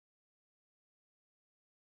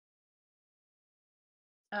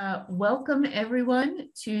Welcome everyone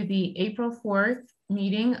to the April 4th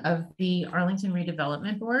meeting of the Arlington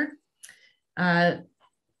Redevelopment Board.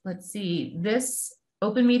 Let's see, this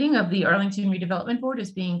open meeting of the Arlington Redevelopment Board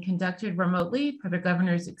is being conducted remotely per the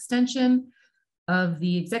governor's extension of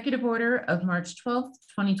the executive order of March 12th,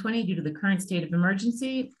 2020 due to the current state of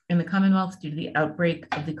emergency in the Commonwealth due to the outbreak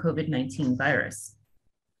of the COVID-19 virus.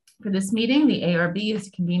 For this meeting, the ARB is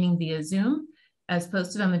convening via Zoom as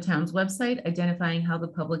posted on the town's website, identifying how the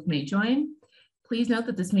public may join. Please note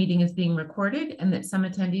that this meeting is being recorded and that some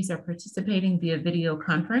attendees are participating via video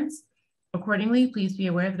conference. Accordingly, please be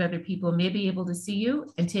aware that other people may be able to see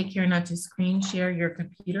you, and take care not to screen share your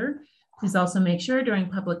computer. Please also make sure during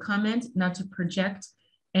public comment not to project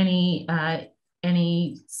any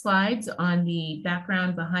slides on the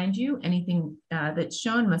background behind you. Anything that's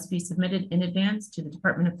shown must be submitted in advance to the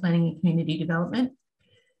Department of Planning and Community Development.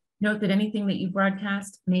 Note that anything that you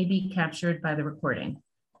broadcast may be captured by the recording.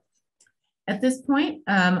 At this point,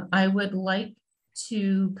 I would like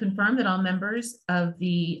to confirm that all members of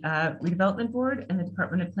the Redevelopment Board and the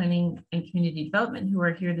Department of Planning and Community Development who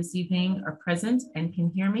are here this evening are present and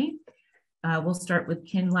can hear me. We'll start with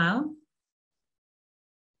Kin Lau.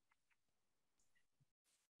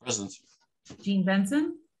 Present. Jean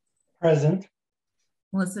Benson. Present.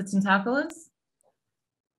 Melissa Tentopoulos.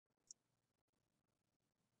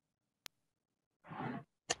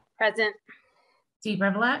 Present. Steve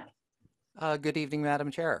Revelak. Good evening,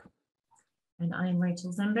 Madam Chair. And I am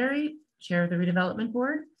Rachel Zemberry, Chair of the Redevelopment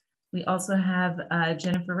Board. We also have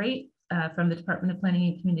Jennifer Raitt from the Department of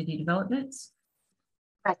Planning and Community Development.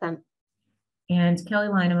 Present. And Kelly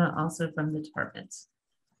Linema, also from the department.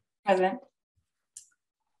 Present.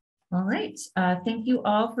 All right, thank you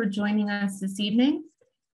all for joining us this evening.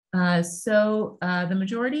 The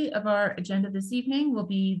majority of our agenda this evening will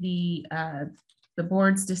be the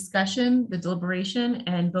board's discussion, the deliberation,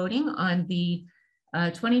 and voting on the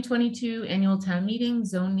 2022 annual town meeting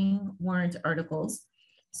zoning warrant articles.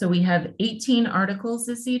 So we have 18 articles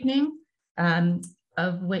this evening,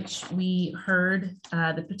 of which we heard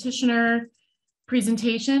the petitioner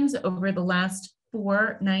presentations over the last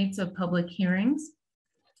 4 nights of public hearings.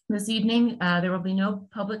 This evening, there will be no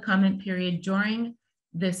public comment period during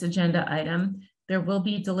this agenda item. There will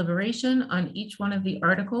be deliberation on each one of the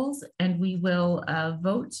articles, and we will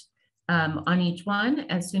vote on each one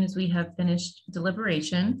as soon as we have finished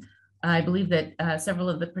deliberation. I believe that several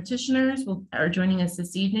of the petitioners are joining us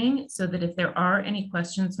this evening, so that if there are any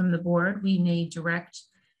questions from the board, we may direct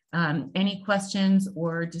any questions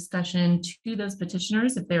or discussion to those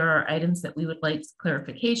petitioners if there are items that we would like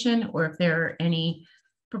clarification, or if there are any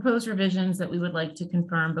proposed revisions that we would like to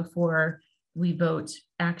confirm before we vote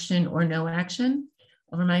action or no action.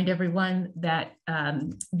 I'll remind everyone that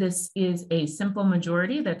this is a simple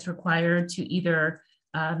majority that's required to either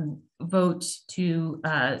vote to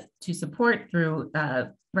support through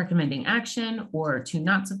recommending action, or to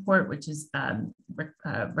not support, which is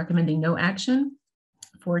recommending no action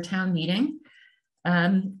for town meeting.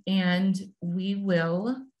 And we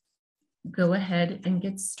will go ahead and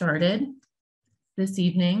get started this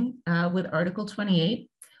evening with Article 28.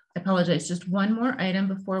 I apologize, just one more item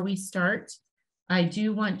before we start. I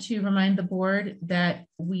do want to remind the board that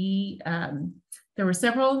there were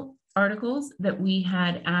several articles that we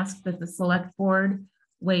had asked that the select board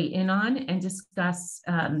weigh in on and discuss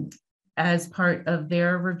as part of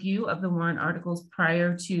their review of the warrant articles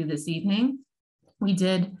prior to this evening. We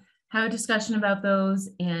did have a discussion about those,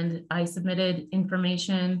 and I submitted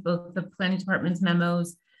information, both the planning department's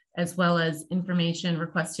memos, as well as information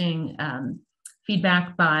requesting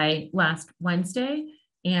feedback by last Wednesday.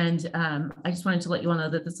 And I just wanted to let you all know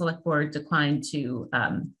that the select board declined to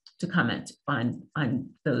comment on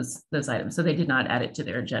those items. So they did not add it to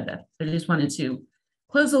their agenda. I just wanted to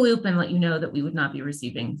close the loop and let you know that we would not be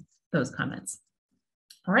receiving those comments.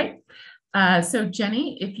 All right. So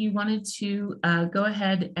Jenny, if you wanted to go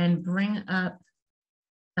ahead and bring up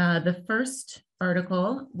the first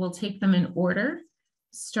article, we'll take them in order,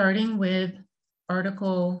 starting with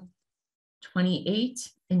Article 28,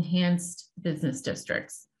 Enhanced Business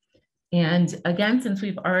Districts. And again, since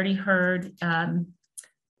we've already heard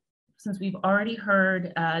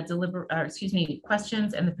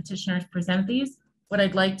questions and the petitioners present these, what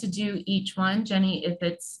I'd like to do each one, Jenny, if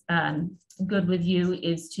it's good with you,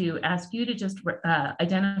 is to ask you to just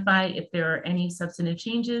identify if there are any substantive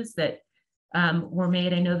changes that were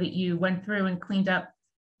made. I know that you went through and cleaned up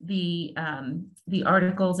the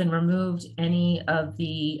articles and removed any of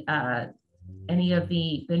the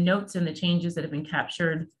notes and the changes that have been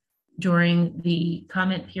captured during the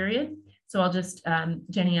comment period. So I'll just,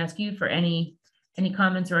 Jenny, ask you for any any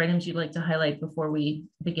comments or items you'd like to highlight before we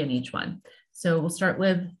begin each one. So we'll start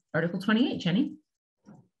with Article 28, Jenny.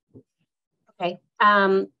 Okay.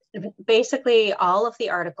 Basically, all of the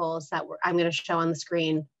articles that I'm going to show on the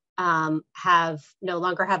screen no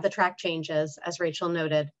longer have the track changes, as Rachel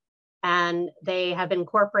noted, and they have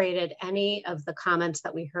incorporated any of the comments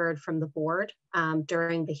that we heard from the board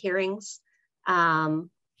during the hearings. And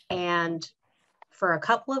for a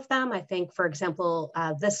couple of them, I think, for example,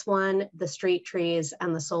 this one, the street trees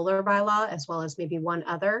and the solar bylaw, as well as maybe one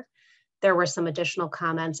other, there were some additional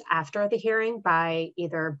comments after the hearing by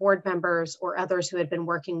either board members or others who had been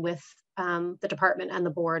working with the department and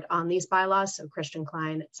the board on these bylaws, so Christian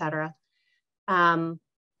Klein, et cetera. I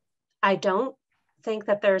don't think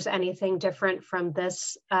that there's anything different from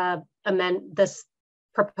this this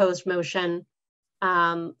proposed motion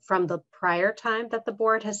from the prior time that the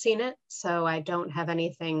board has seen it. So I don't have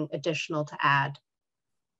anything additional to add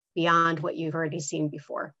beyond what you've already seen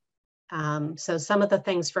before. So some of the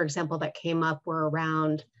things, for example, that came up were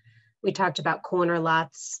around, we talked about corner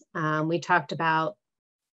lots. We talked about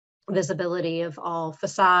visibility of all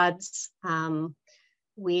facades.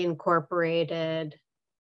 We incorporated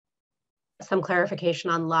some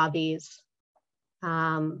clarification on lobbies.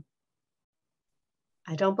 I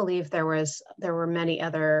don't believe there were many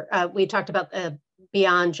other, we talked about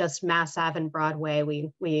beyond just Mass Ave and Broadway,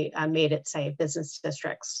 we made it say business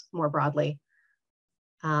districts more broadly.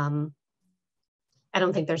 I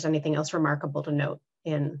don't think there's anything else remarkable to note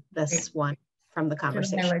in this one from the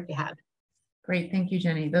conversation we had. Great, thank you,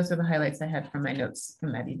 Jenny. Those are the highlights I had from my notes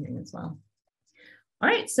from that evening as well. All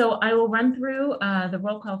right, so I will run through the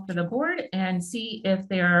roll call for the board and see if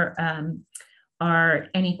there are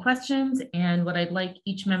any questions, and what I'd like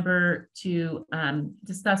each member to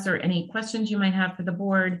discuss, or any questions you might have for the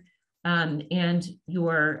board, and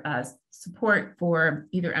your support for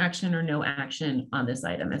either action or no action on this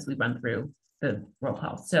item as we run through the roll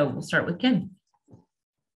call. So we'll start with Ken.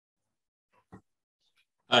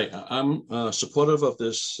 Hi, I'm supportive of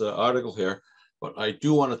this article here, but I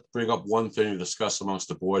do want to bring up one thing to discuss amongst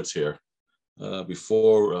the boards here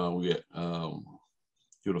before we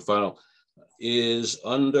do the final. Is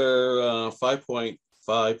under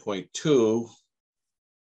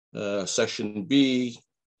 5.5.2, section B,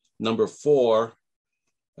 number 4,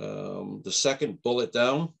 the second bullet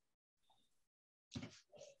down.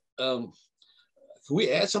 Can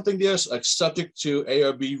we add something there, like subject to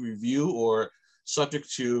ARB review or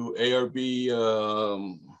subject to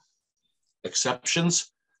ARB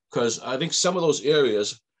exceptions? Because I think some of those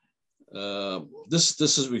areas, this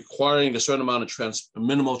is requiring a certain amount of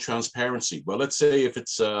minimal transparency. But let's say if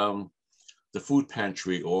it's the food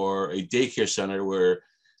pantry or a daycare center where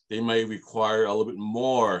they may require a little bit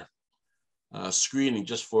more screening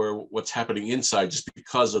just for what's happening inside, just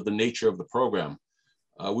because of the nature of the program.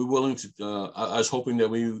 We're willing to, I was hoping that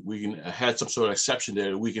we can had some sort of exception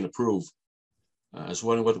there that we can approve. I was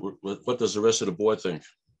wondering what does the rest of the board think?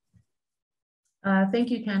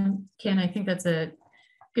 Thank you, Ken. Ken, I think that's a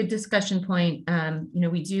good discussion point.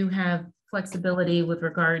 We do have flexibility with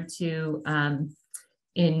regard to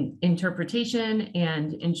in interpretation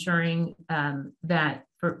and ensuring that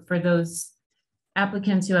for those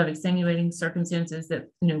applicants who have extenuating circumstances that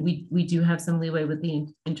we do have some leeway with the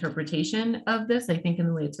interpretation of this, I think, in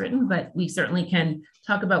the way it's written, but we certainly can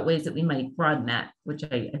talk about ways that we might broaden that, which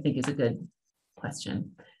I think is a good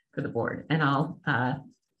question for the board. And I'll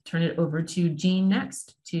turn it over to Jean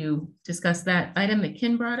next to discuss that item that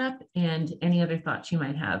Ken brought up and any other thoughts you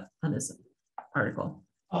might have on this article.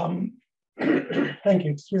 Thank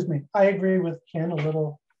you, excuse me. I agree with Ken, a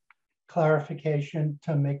little clarification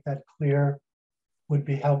to make that clear would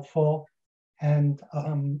be helpful. And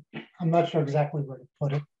I'm not sure exactly where to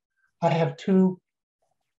put it. I have 2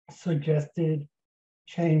 suggested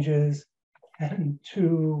changes and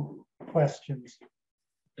 2 questions.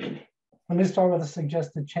 Let me start with the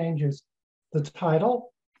suggested changes. The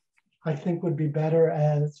title, I think, would be better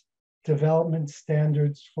as development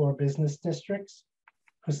standards for business districts,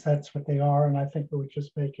 because that's what they are. And I think it would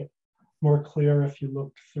just make it more clear if you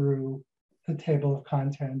looked through the table of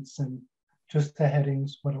contents and just the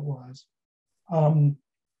headings, what it was.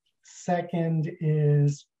 Second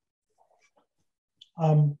is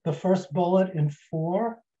the first bullet in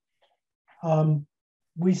 4.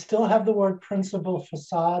 We still have the word principal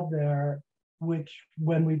facade there, which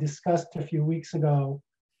when we discussed a few weeks ago,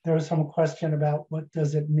 there was some question about what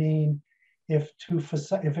does it mean if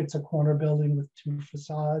it's a corner building with 2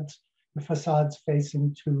 facades, the facades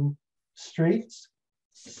facing 2 streets.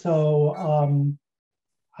 So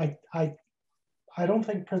I don't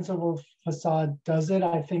think principal facade does it.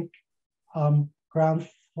 I think ground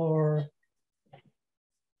floor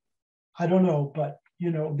I don't know, but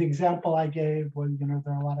the example I gave was, there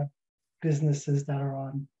are a lot of businesses that are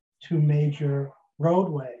on two major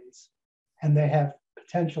roadways and they have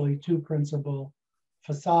potentially two principal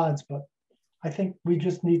facades, but I think we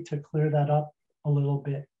just need to clear that up a little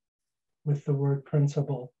bit with the word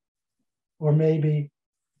principal, or maybe,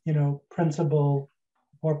 principal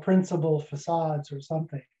or principal facades or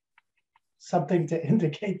something to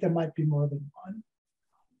indicate there might be more than one.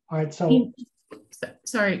 All right, so.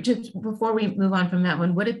 Sorry, just before we move on from that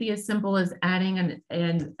one, would it be as simple as adding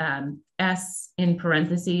an S in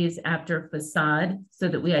parentheses after facade so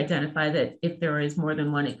that we identify that if there is more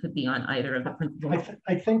than one, it could be on either of the principal?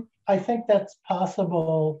 I think that's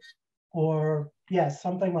possible, or yes,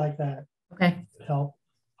 something like that. Okay. Help.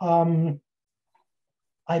 I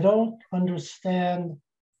don't understand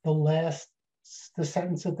the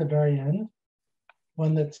sentence at the very end,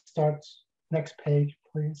 one that starts, next page,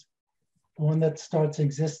 please. The one that starts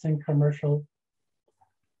existing commercial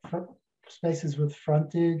spaces with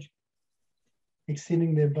frontage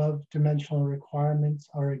exceeding the above dimensional requirements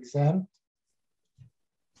are exempt.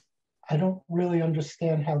 I don't really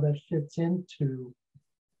understand how that fits into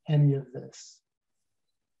any of this.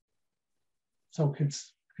 So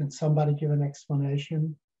could somebody give an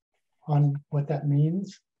explanation on what that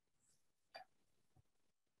means?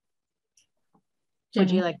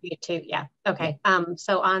 Would you like me to? Yeah, okay.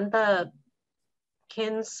 So on the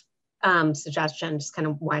Kin's suggestion, just kind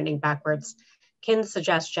of winding backwards, Kin's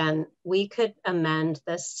suggestion, we could amend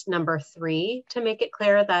this number 3 to make it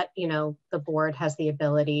clear that, the board has the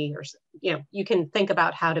ability, or, you can think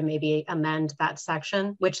about how to maybe amend that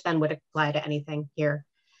section, which then would apply to anything here.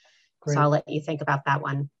 Great. So I'll let you think about that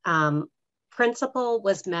one. Principal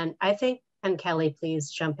was meant, I think, and Kelly, please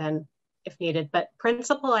jump in if needed, but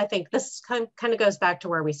principal, I think this kind of goes back to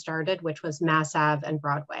where we started, which was Mass Ave and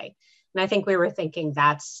Broadway. And I think we were thinking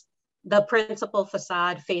that's the principal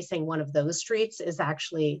facade facing one of those streets is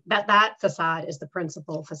actually, that facade is the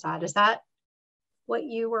principal facade. Is that what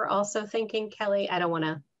you were also thinking, Kelly? I don't want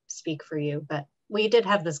to speak for you, but we did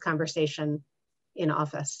have this conversation in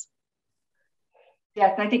office.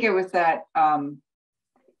 Yes, I think it was that,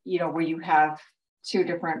 where you have two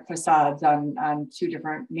different facades on two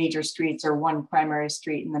different major streets, or one primary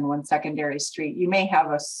street and then one secondary street. You may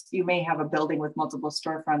have a building with multiple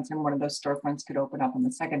storefronts, and one of those storefronts could open up on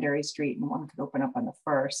the secondary street and one could open up on the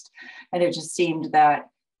first. And it just seemed that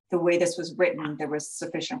the way this was written, there was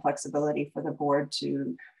sufficient flexibility for the board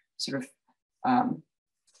to sort of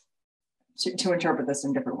to interpret this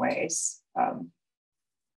in different ways.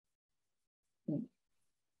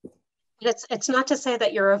 It's not to say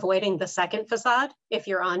that you're avoiding the second facade if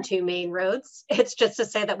you're on two main roads. It's just to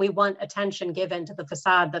say that we want attention given to the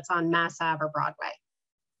facade that's on Mass Ave or Broadway.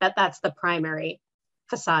 That's the primary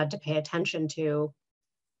facade to pay attention to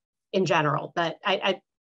in general. But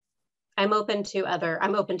I'm open to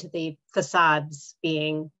the facades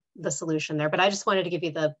being the solution there. But I just wanted to give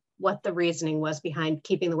you what the reasoning was behind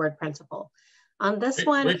keeping the word principal. On this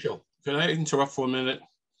one, Rachel, can I interrupt for a minute?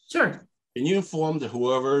 Sure. Can you inform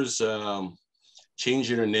whoever's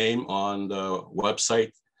changing their name on the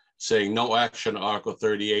website saying no action Article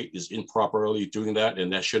 38 is improperly doing that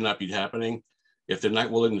and that should not be happening? If they're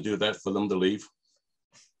not willing to do that, for them to leave.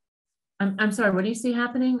 I'm sorry, what do you see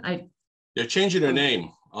happening? They're changing their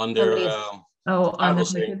name on their on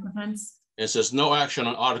the defense. It says no action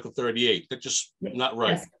on Article 38. That's just not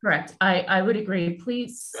right. Yes, correct. I would agree.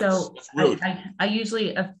 Please. That's rude. I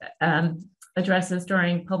usually address this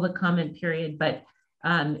during public comment period, but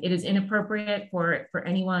it is inappropriate for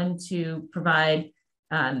anyone to provide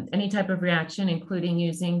any type of reaction, including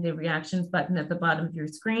using the reactions button at the bottom of your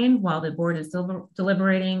screen while the board is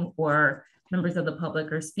deliberating or members of the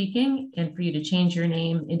public are speaking, and for you to change your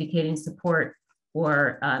name indicating support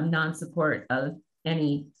or non-support of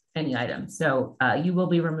any item. So you will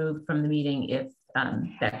be removed from the meeting if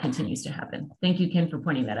that continues to happen. Thank you, Ken, for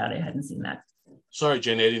pointing that out. I hadn't seen that. Sorry,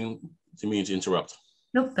 Jen, I didn't mean to interrupt.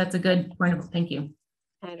 Nope, that's a good point. Thank you.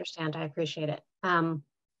 I understand. I appreciate it. So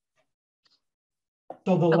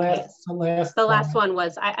the last one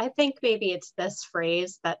was, I think maybe it's this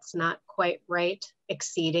phrase that's not quite right,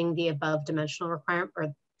 exceeding the above dimensional requirement,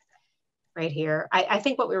 or right here. I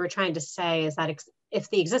think what we were trying to say is that if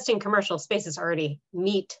the existing commercial spaces already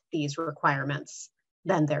meet these requirements,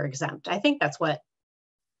 then they're exempt. I think that's what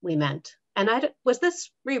we meant. And was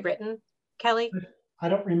this rewritten, Kelly? I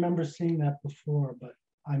don't remember seeing that before, but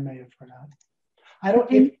I may have forgotten. I don't.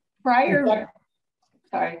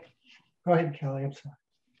 Sorry. Go ahead, Kelly. I'm sorry.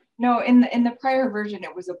 No, in the prior version,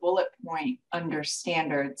 it was a bullet point under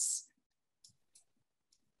standards,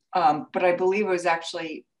 but I believe it was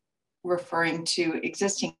actually referring to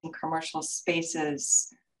existing commercial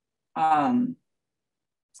spaces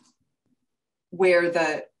where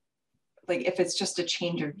like if it's just a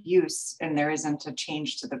change of use and there isn't a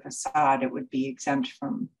change to the facade, it would be exempt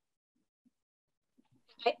from.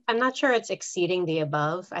 I'm not sure it's exceeding the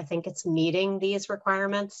above. I think it's meeting these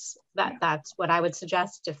requirements. That's what I would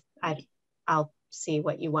suggest. If I'll see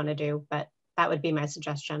what you want to do, but that would be my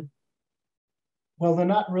suggestion. Well, they're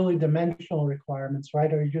not really dimensional requirements,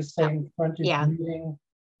 right? Are you just saying frontage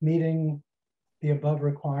meeting the above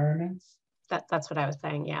requirements? That's what I was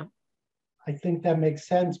saying, yeah. I think that makes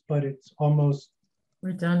sense, but it's almost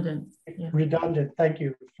redundant. Redundant. Thank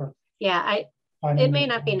you for. Yeah, it may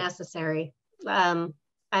not be necessary.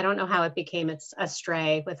 I don't know how it became a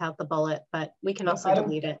stray without the bullet, but we can also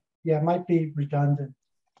delete it. Yeah, it might be redundant.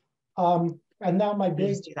 And now my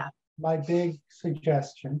big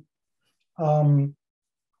suggestion.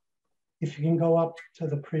 If you can go up to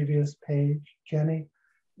the previous page, Jenny.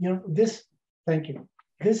 Thank you.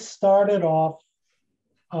 This started off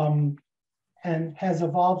and has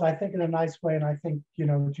evolved, I think, in a nice way. And I think,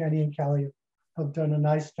 Jenny and Kelly have done a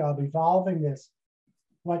nice job evolving this.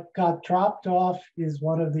 What got dropped off is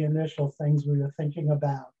one of the initial things we were thinking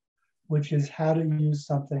about, which is how to use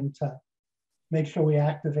something to make sure we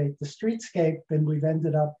activate the streetscape. And we've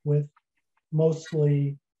ended up with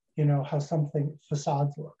mostly, how something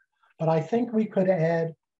facades look. But I think we could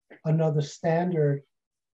add another standard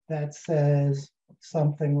that says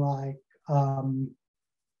something like, I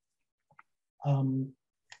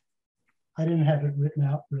didn't have it written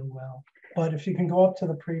out real well, but if you can go up to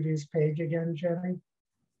the previous page again, Jenny.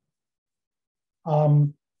 Up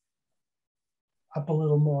a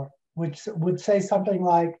little more, which would say something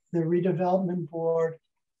like the redevelopment board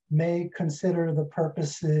may consider the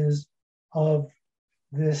purposes of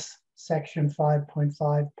this section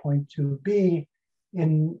 5.5.2b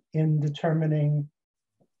in determining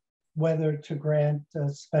whether to grant a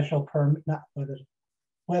special permit,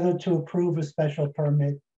 whether to approve a special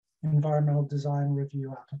permit environmental design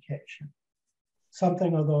review application.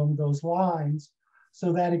 Something along those lines,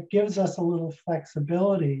 so that it gives us a little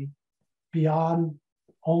flexibility beyond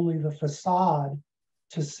only the facade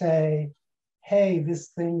to say, hey, this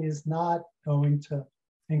thing is not going to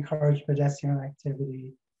encourage pedestrian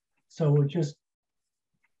activity. So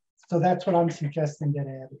that's what I'm suggesting get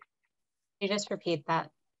added. Can you just repeat that,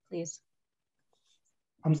 please?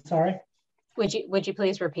 I'm sorry? Would you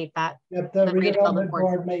please repeat that? Yep, the redevelopment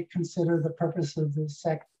board may consider the purpose of this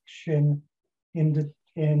section in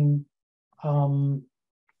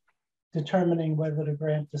determining whether to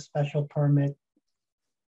grant a special permit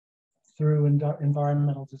through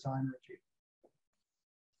environmental design review.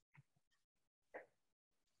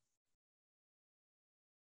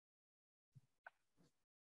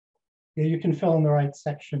 Yeah, you can fill in the right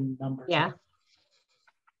section numbers. Yeah.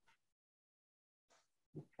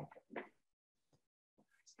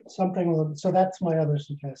 Something, so that's my other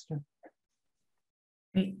suggestion.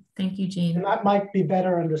 Great, thank you, Jean. And that might be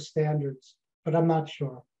better under standards, but I'm not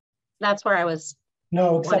sure. That's where I was.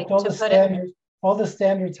 No, except all the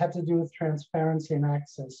standards have to do with transparency and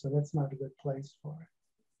access, so that's not a good place for it.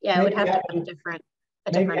 Yeah, it would have to be different.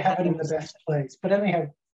 Maybe have it in the best place, but anyhow,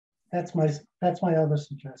 that's my other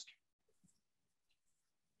suggestion.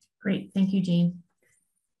 Great, thank you, Jean.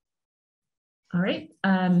 All right,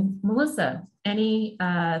 Melissa, any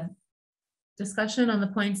discussion on the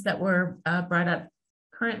points that were brought up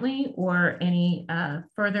currently, or any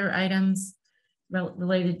further items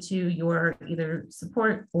related to your either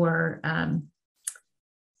support or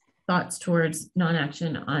thoughts towards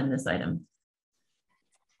non-action on this item?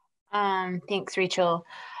 Thanks, Rachel.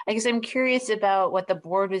 I guess I'm curious about what the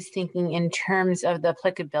board was thinking in terms of the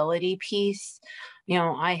applicability piece.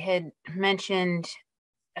 I had mentioned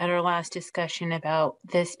at our last discussion about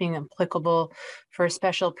this being applicable for a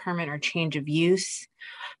special permit or change of use.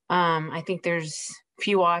 I think there's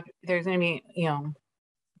going to be,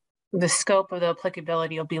 the scope of the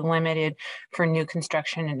applicability will be limited for new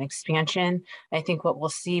construction and expansion. I think what we'll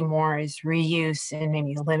see more is reuse and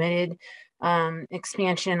maybe limited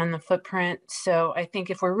expansion on the footprint. So I think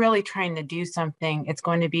if we're really trying to do something, it's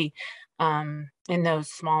going to be in those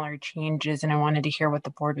smaller changes. And I wanted to hear what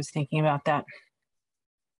the board was thinking about that.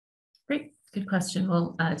 Great, good question.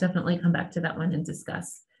 We'll definitely come back to that one and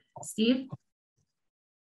discuss. Steve?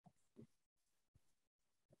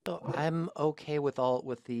 So I'm okay with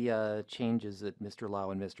the changes that Mr.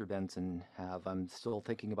 Lau and Mr. Benson have. I'm still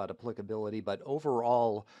thinking about applicability, but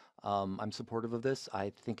overall, I'm supportive of this. I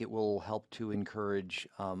think it will help to encourage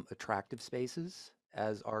attractive spaces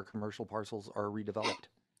as our commercial parcels are redeveloped.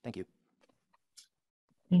 Thank you.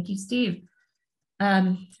 Thank you, Steve.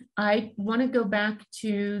 I want to go back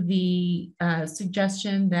to the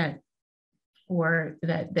suggestion that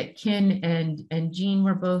that Ken and Jean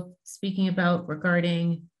were both speaking about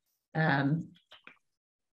regarding, I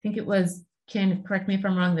think it was, Ken, correct me if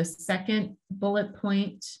I'm wrong, the second bullet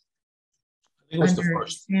point. I think it was the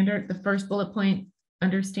first. The first bullet point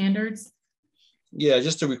under standards. Yeah,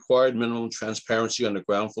 just the required minimum transparency on the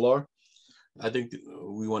ground floor. I think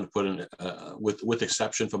we want to put in with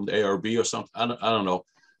exception from the ARB or something. I don't know.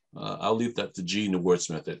 I'll leave that to Jean to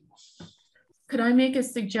wordsmith it. Could I make a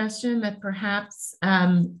suggestion that perhaps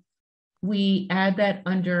we add that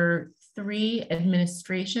under 3,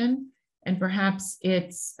 administration, and perhaps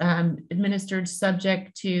it's administered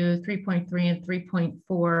subject to 3.3 and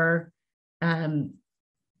 3.4,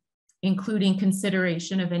 including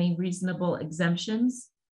consideration of any reasonable exemptions?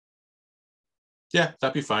 Yeah,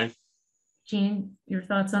 that'd be fine. Jean, your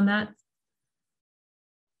thoughts on that?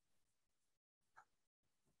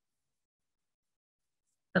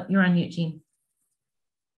 Oh, you're on mute, Jean.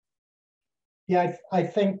 Yeah, I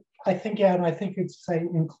think, yeah, and I think it's say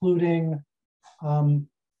including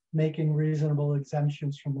making reasonable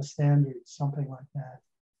exemptions from the standards, something like that.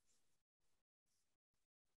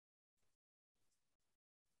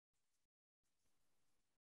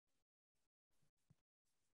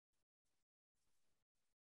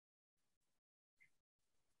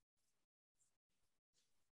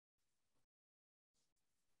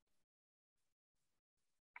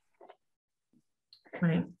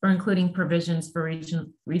 Right, or including provisions for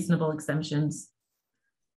reasonable exemptions.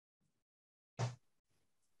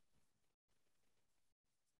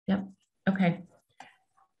 Yep, okay.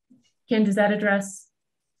 Ken, does that address?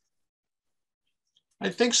 I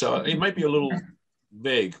think so. It might be a little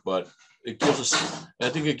vague, but it gives us, I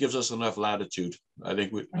think it gives us enough latitude. I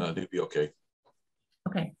think it'd be okay.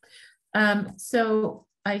 Okay, so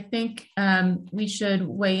I think we should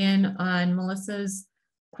weigh in on Melissa's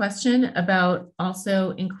question about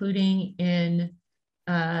also including in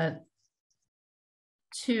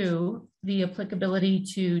 2, the applicability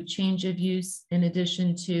to change of use in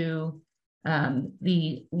addition to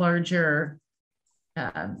the larger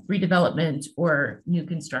redevelopment or new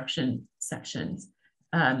construction sections.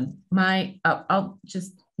 I'll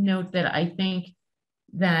just note that I think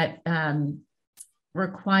that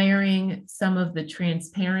requiring some of the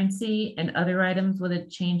transparency and other items with a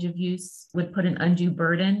change of use would put an undue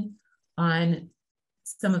burden on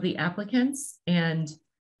some of the applicants and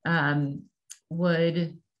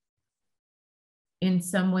would in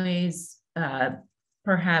some ways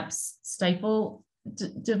perhaps stifle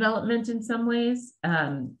development in some ways,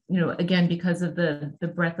 you know, again, because of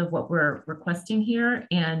the breadth of what we're requesting here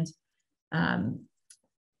and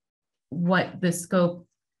what the scope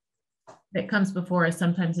that comes before us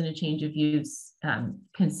sometimes in a change of use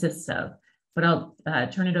consists of. But I'll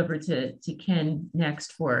turn it over to Ken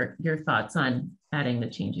next for your thoughts on adding the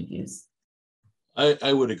change of use.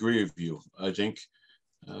 I would agree with you. I think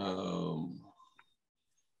I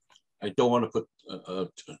don't want to put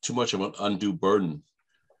too much of an undue burden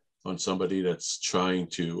on somebody that's trying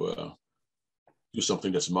to do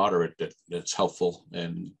something that's moderate, that's helpful,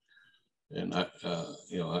 and I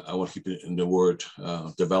you know, I want to keep it in the word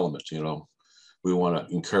development. You know, we want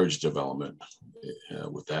to encourage development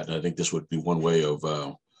with that, and I think this would be one way of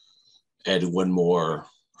adding one more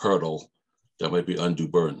hurdle that might be undue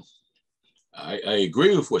burden. I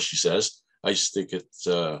agree with what she says. I just think it's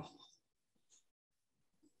going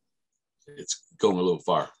a little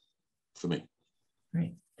far for me.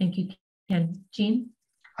 Right. Thank you, Ken. Jean?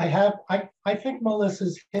 I think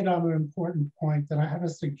Melissa's hit on an important point, and I have a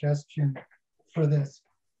suggestion for this.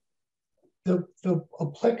 The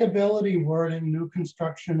applicability wording, new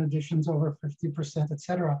construction additions over 50%, et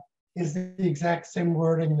cetera, is the exact same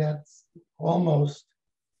wording that's almost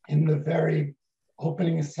in the very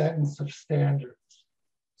opening sentence of standards.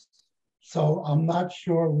 So I'm not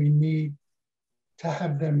sure we need to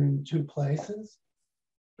have them in 2 places.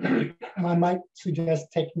 And I might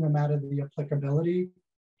suggest taking them out of the applicability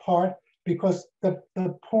part, because the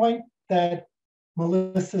point that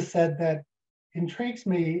Melissa said that intrigues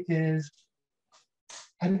me is,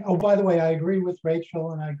 and oh, by the way, I agree with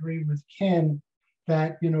Rachel and I agree with Ken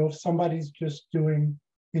that, you know, if somebody's just doing,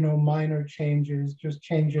 you know, minor changes, just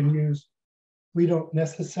change in use, we don't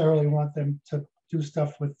necessarily want them to do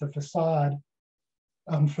stuff with the facade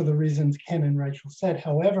for the reasons Ken and Rachel said.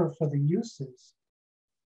 However, for the uses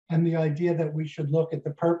and the idea that we should look at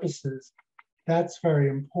the purposes, that's very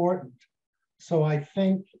important. So I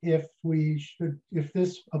think if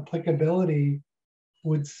this applicability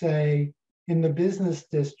would say in the business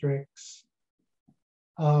districts,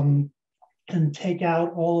 and take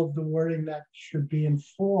out all of the wording that should be in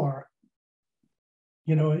 4,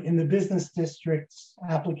 you know, in the business district's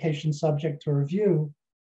application subject to review,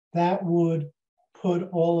 that would put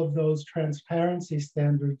all of those transparency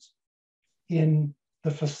standards in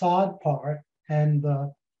the facade part and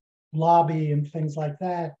the lobby and things like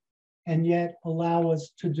that, and yet allow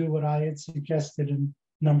us to do what I had suggested in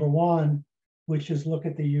number 1, which is look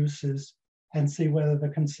at the uses and see whether they're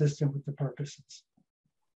consistent with the purposes.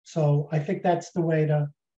 So I think that's the way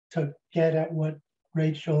to get at what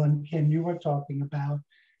Rachel and Ken, you were talking about,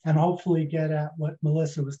 and hopefully get at what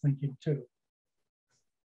Melissa was thinking too.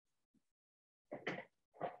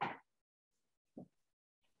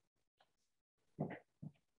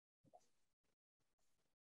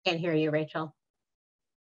 Can't hear you, Rachel.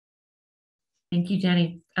 Thank you,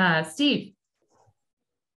 Jenny. Steve.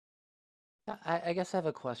 I guess I have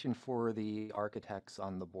a question for the architects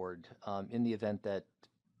on the board. In the event that,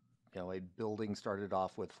 you know, a building started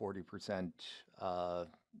off with 40%, a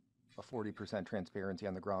 40% transparency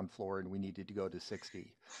on the ground floor, and we needed to go to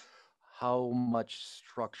 60, how much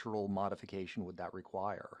structural modification would that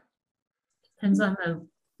require? Depends on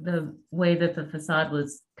the way that the facade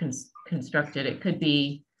was constructed. It could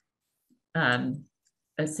be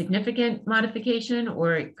a significant modification,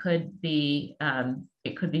 or it could be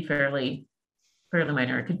fairly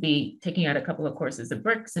minor. It could be taking out a couple of courses of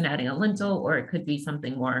bricks and adding a lintel, or it could be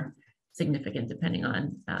something more significant depending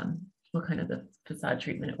on what kind of the facade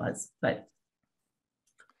treatment it was. But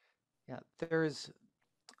yeah,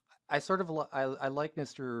 I like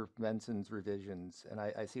Mr. Benson's revisions, and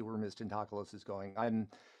I see where Ms. Tentopoulos is going.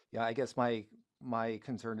 I guess my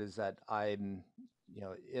concern is that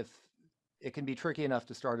if it can be tricky enough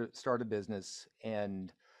to start a business,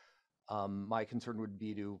 and my concern would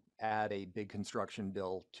be to add a big construction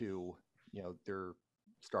bill to, their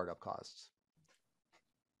startup costs.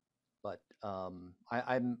 But I'm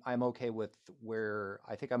okay with where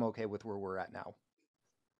we're at now.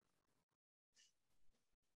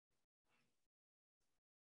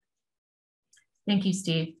 thank you,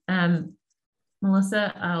 Steve.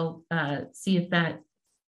 Melissa, I'll see if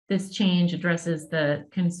this change addresses the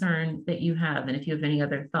concern that you have, and if you have any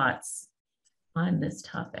other thoughts on this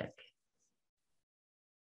topic.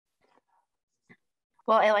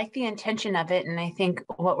 Well, I like the intention of it, and I think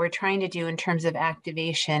what we're trying to do in terms of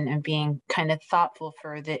activation and being kind of thoughtful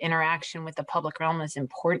for the interaction with the public realm is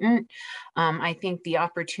important. I think the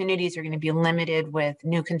opportunities are going to be limited with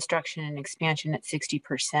new construction and expansion at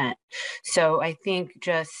 60%. So I think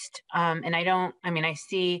just, I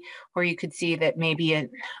see where you could see that maybe it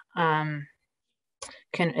can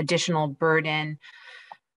additional burden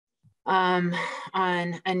on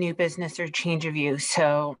a new business or change of use.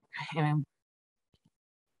 So,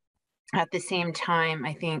 at the same time,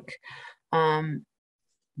 I think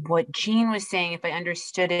what Jean was saying, if I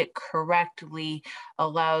understood it correctly,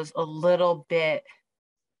 allows a little bit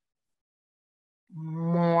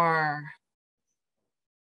more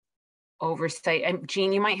oversight.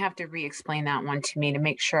 Jean, you might have to re-explain that one to me to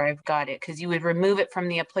make sure I've got it, because you would remove it from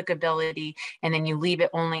the applicability and then you leave it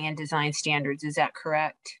only in design standards. Is that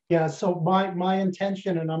correct? Yeah, so my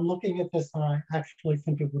intention, and I'm looking at this and I actually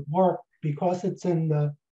think it would work, because it's in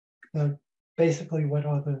the basically what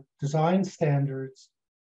are the design standards,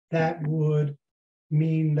 that would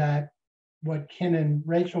mean that what Ken and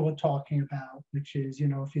Rachel were talking about, which is,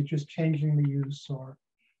 if you're just changing the use or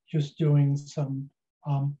just doing some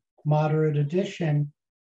moderate addition,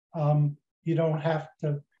 you don't have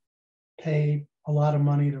to pay a lot of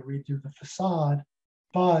money to redo the facade.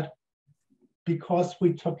 But because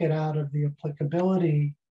we took it out of the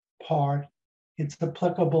applicability part, it's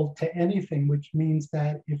applicable to anything, which means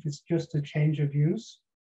that if it's just a change of use,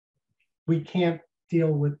 we don't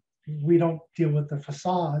deal with the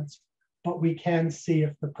facades, but we can see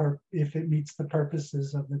if it meets the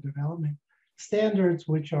purposes of the development standards,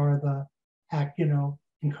 which are the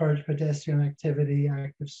encourage pedestrian activity,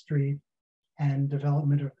 active street, and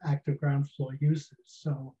development of active ground floor uses.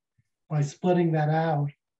 So by splitting that out,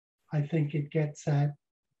 I think it gets at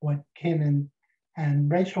what Ken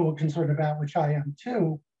and Rachel were concerned about, which I am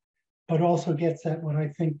too, but also gets at what I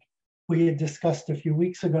think we had discussed a few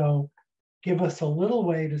weeks ago, give us a little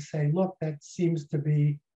way to say, look, that seems to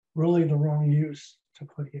be really the wrong use to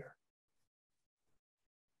put here.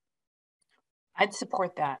 I'd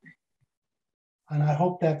support that. And I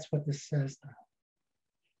hope that's what this says now.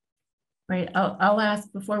 Right, I'll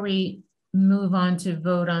ask, before we move on to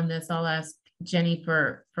vote on this, I'll ask Jenny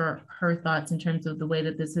for her thoughts in terms of the way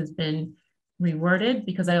that this has been reworded,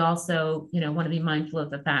 because I also, want to be mindful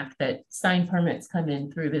of the fact that sign permits come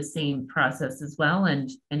in through the same process as well.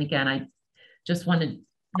 And again, I just want to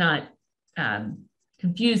not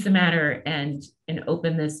confuse the matter and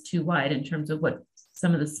open this too wide in terms of what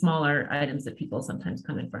some of the smaller items that people sometimes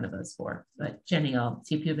come in front of us for. But Jenny, I'll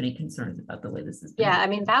see if you have any concerns about the way this is. Yeah, I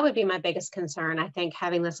mean, that would be my biggest concern. I think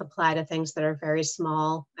having this apply to things that are very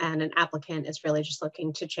small, and an applicant is really just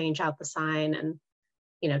looking to change out the sign and,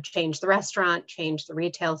 you know, change the restaurant, change the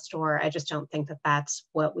retail store. I just don't think that that's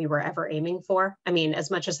what we were ever aiming for. I mean, as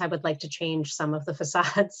much as I would like to change some of the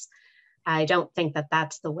facades, I don't think that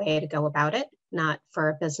that's the way to go about it. Not for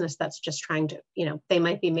a business that's just trying to, you know, they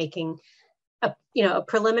might be making a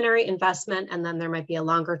preliminary investment, and then there might be a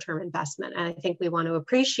longer term investment. And I think we want to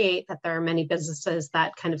appreciate that there are many businesses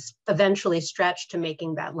that kind of eventually stretch to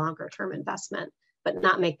making that longer term investment, but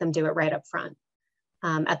not make them do it right up front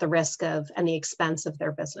at the risk of and the expense of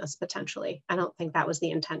their business potentially. I don't think that was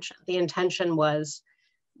the intention. The intention was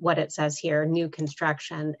what it says here: new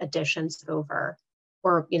construction, additions over,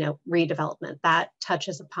 or, you know, redevelopment. That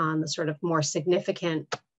touches upon the sort of more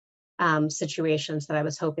significant situations that I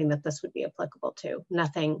was hoping that this would be applicable to.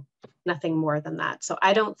 Nothing more than that. So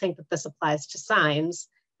I don't think that this applies to signs,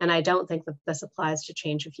 and I don't think that this applies to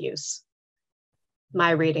change of use. My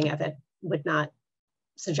reading of it would not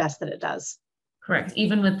suggest that it does. Correct.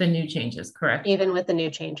 Even with the new changes, correct? Even with the new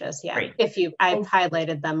changes, yeah. Great. I've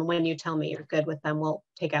highlighted them. When you tell me you're good with them, we'll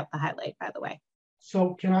take out the highlight, by the way.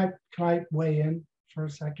 So can I weigh in for a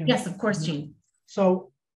second? Yes, of course, Jean.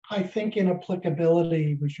 So I think in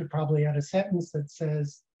applicability, we should probably add a sentence that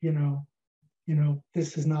says, you know,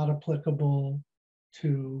 this is not applicable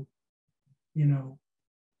to, you know,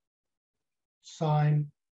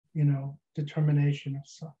 sign, you know, determination of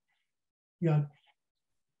some, you know,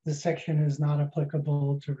 the section is not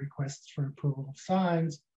applicable to requests for approval of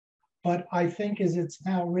signs. But I think as it's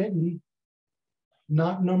now written,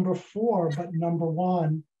 not number 4, but number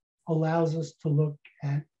 1 allows us to look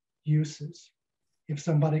at uses if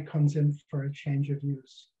somebody comes in for a change of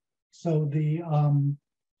use. So the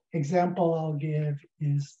example I'll give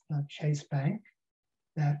is the Chase Bank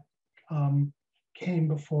that came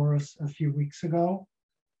before us a few weeks ago.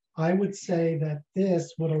 I would say that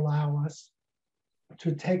this would allow us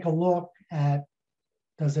to take a look at,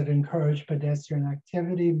 does it encourage pedestrian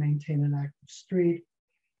activity, maintain an active street,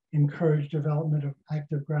 encourage development of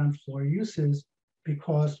active ground floor uses,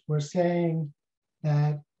 because we're saying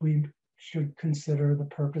that we should consider the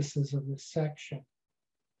purposes of this section.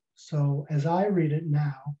 So as I read it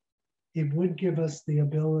now, it would give us the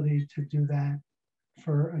ability to do that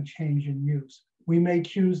for a change in use. We may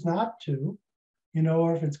choose not to, you know,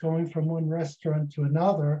 or if it's going from one restaurant to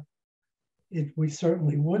another, we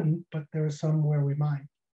certainly wouldn't, but there are some where we might.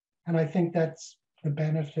 And I think that's the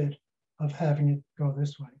benefit of having it go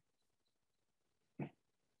this way.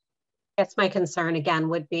 That's my concern, again,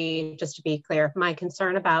 would be, just to be clear, my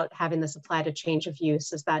concern about having this apply to change of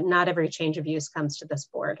use is that not every change of use comes to this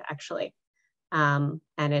board, actually. And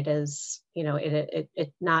it is, you know,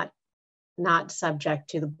 it not subject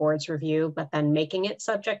to the board's review, but then making it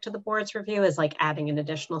subject to the board's review is like adding an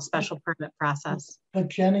additional special permit process. But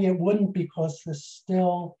Jenny, it wouldn't, because this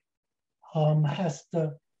still has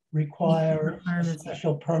to require a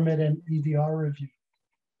special permit and EDR review.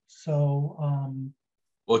 So,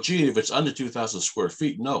 well, gee, if it's under 2,000 square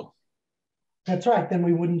feet, no. That's right, then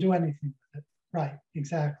we wouldn't do anything with it. Right,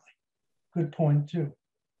 exactly. Good point too.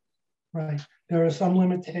 Right, there are some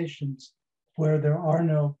limitations where there are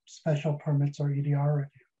no special permits or EDR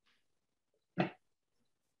review.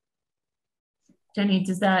 Jenny,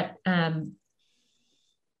 does that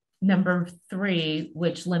number 3,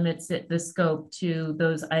 which limits the scope to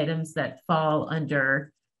those items that fall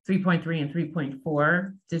under 3.3 and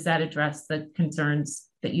 3.4, does that address the concerns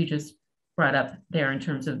that you just brought up there in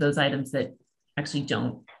terms of those items that actually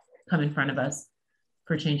don't come in front of us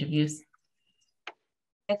for change of use?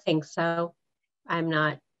 I think so. I'm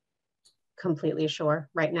not completely sure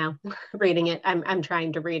right now. Reading it, I'm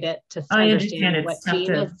trying to read it to understand what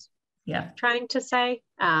Jean is trying to say.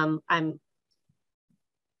 I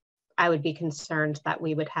would be concerned that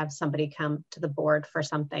we would have somebody come to the board for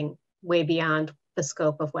something way beyond the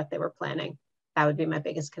scope of what they were planning. That would be my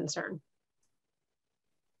biggest concern.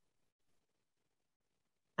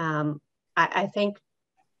 I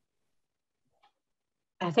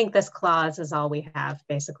think this clause is all we have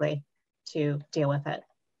basically to deal with it.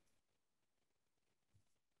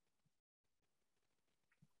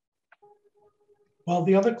 Well,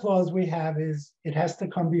 the other clause we have is it has to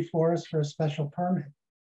come before us for a special permit.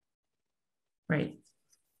 Right.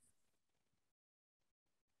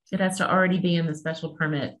 It has to already be in the special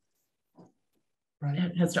permit. Right.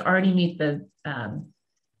 It has to already meet the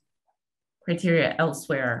criteria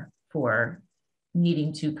elsewhere for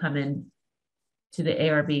needing to come in to the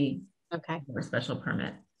ARB Okay. or special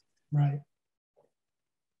permit. Right.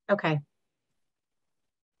 Okay.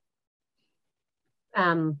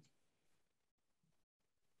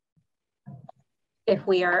 If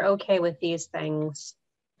we are okay with these things,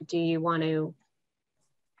 do you want to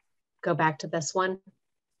go back to this one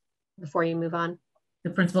before you move on?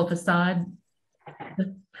 The principal facade.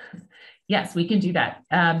 Yes, we can do that.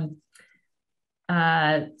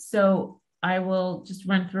 So I will just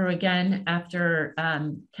run through again after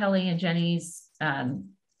Kelly and Jenny's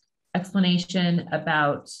explanation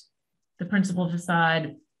about the principal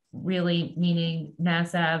facade really meaning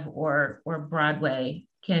Mass Ave or Broadway.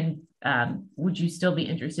 Would you still be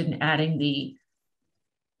interested in adding the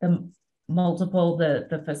multiple,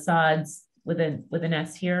 the facades with an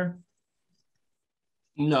S here?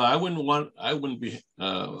 No, I wouldn't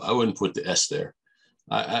put the S there.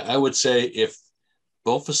 I would say if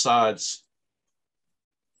both facades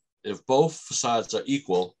are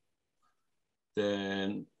equal,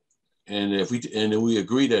 then, and if we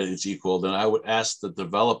agree that it's equal, then I would ask the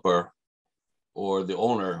developer or the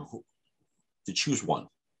owner to choose one.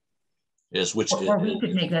 Is which or we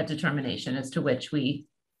could make that determination as to which we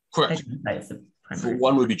correct. For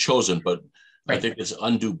one would be chosen, but right. I think it's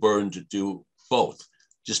undue burden to do both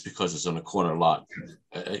just because it's on a corner lot.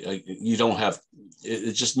 You don't have,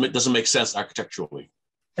 it just doesn't make sense architecturally.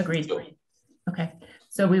 Agreed. So, okay,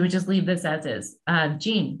 so we would just leave this as is.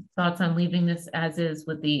 Jean, thoughts on leaving this as is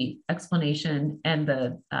with the explanation and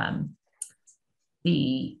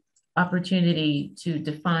the opportunity to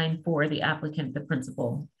define for the applicant the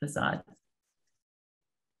principal facade?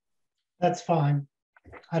 That's fine.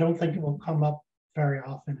 I don't think it will come up very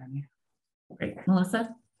often anyhow. Great.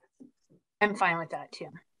 Melissa? I'm fine with that too.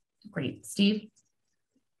 Great. Steve?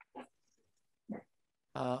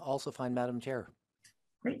 Also fine, Madam Chair.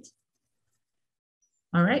 Great.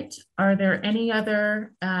 All right. Are there any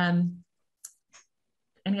other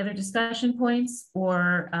discussion points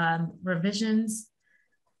or revisions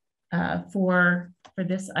for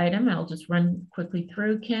this item? I'll just run quickly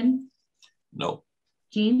through. Ken? No.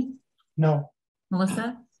 Jean? No.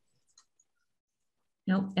 Melissa?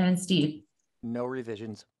 No. And Steve? No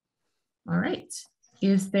revisions. All right.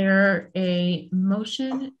 Is there a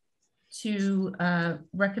motion to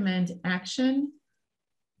recommend action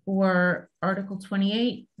for Article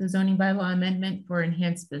 28, the zoning bylaw amendment for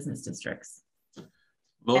enhanced business districts?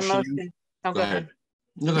 Motion. Oh, go ahead.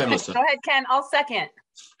 Go ahead, Melissa. Go ahead, Ken. I'll second.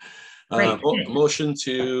 Motion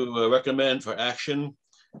to recommend for action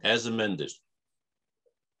as amended.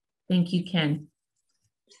 Thank you, Ken.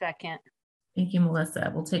 Second. Thank you, Melissa.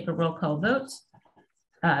 We'll take a roll call vote.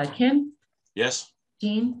 Kim? Yes.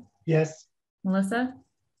 Jean? Yes. Melissa?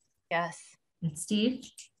 Yes. And Steve?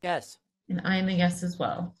 Yes. And I'm a yes as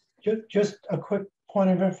well. Just a quick point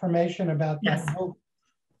of information about that. Yes.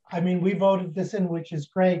 I mean, we voted this in, which is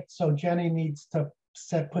great. So Jenny needs to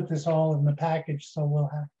put this all in the package. So we'll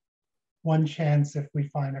have one chance if we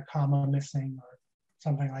find a comma missing or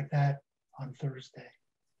something like that on Thursday.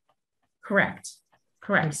 Correct.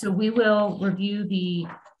 So we will review the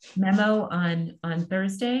memo on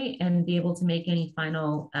Thursday and be able to make any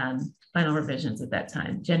final revisions at that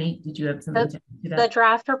time. Jenny, did you have something to add to that? The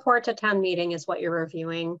draft report to town meeting is what you're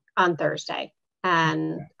reviewing on Thursday.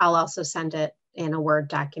 And I'll also send it in a Word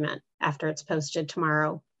document after it's posted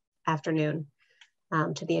tomorrow afternoon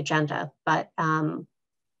to the agenda. But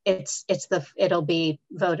it'll be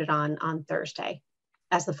voted on Thursday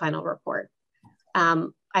as the final report.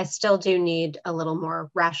 I still do need a little more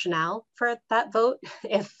rationale for that vote,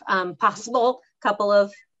 if possible. Couple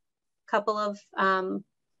of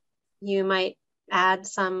you might add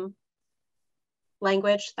some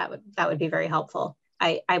language that would be very helpful.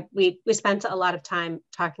 We spent a lot of time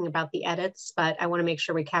talking about the edits, but I want to make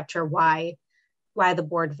sure we capture why the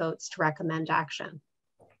board votes to recommend action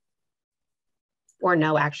or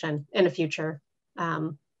no action in a future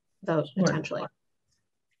vote potentially.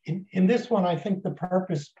 In this one, I think the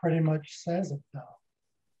purpose pretty much says it though.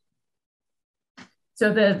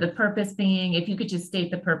 So the purpose being, if you could just state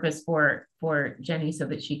the purpose for Jenny so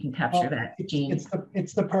that she can capture that, Jean.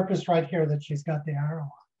 It's the purpose right here that she's got the arrow on.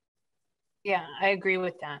 Yeah, I agree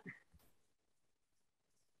with that.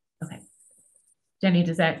 Okay. Jenny,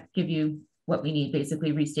 does that give you what we need,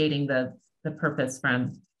 basically restating the purpose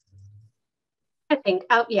from? I think,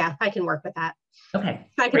 yeah, I can work with that. Okay.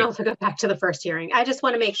 I can also go back to the first hearing. I just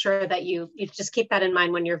want to make sure that you just keep that in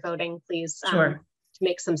mind when you're voting, please. Sure. To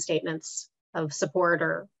make some statements of support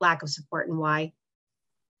or lack of support and why.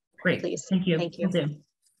 Great. Please. Thank you. Thank you. Will do.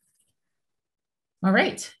 All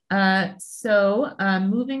right. So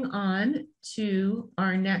moving on to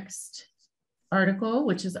our next article,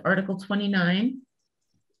 which is Article 29,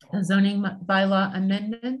 a zoning bylaw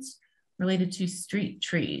amendment related to street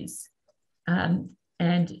trees.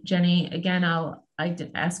 And Jenny, again, I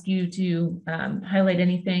ask you to highlight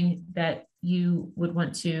anything that you would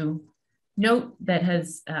want to note that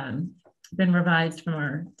has been revised from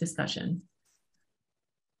our discussion.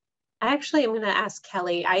 Actually, I'm going to ask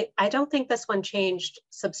Kelly. I don't think this one changed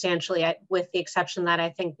substantially, with the exception that I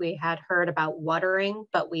think we had heard about watering,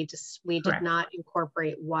 but we did not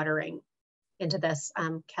incorporate watering into this.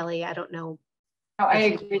 Kelly, I don't know. No, I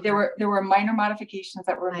agree. There were minor modifications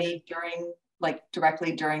that were made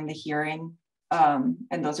directly during the hearing,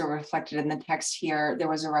 and those are reflected in the text here. There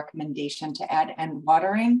was a recommendation to add "and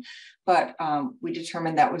watering," but we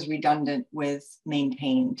determined that was redundant with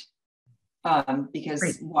 "maintained." Because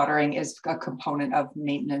Great. Watering is a component of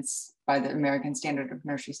maintenance by the American Standard of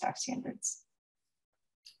Nursery Stock Standards.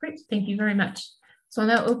 Great, thank you very much. So I'll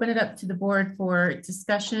now open it up to the board for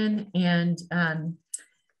discussion and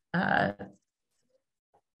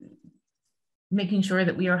making sure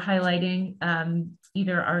that we are highlighting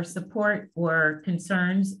either our support or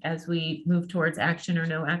concerns as we move towards action or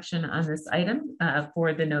no action on this item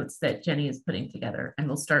for the notes that Jenny is putting together. And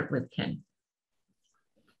we'll start with Ken.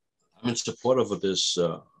 I'm in support of this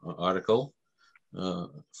article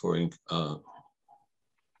for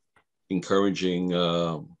encouraging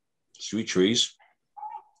street trees.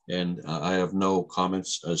 And I have no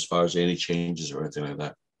comments as far as any changes or anything like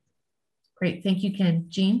that. Great, thank you, Ken.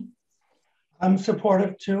 Jean? I'm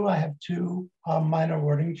supportive too. I have two minor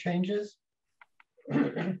wording changes.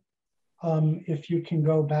 If you can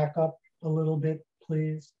go back up a little bit,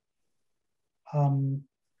 please.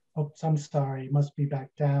 Oops, I'm sorry, it must be back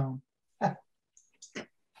down.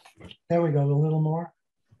 There we go, a little more.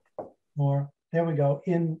 There we go.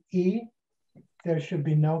 In E, there should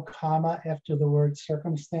be no comma after the word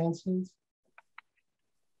circumstances.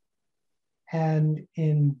 And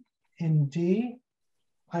in D,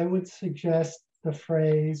 I would suggest the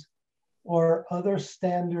phrase, or other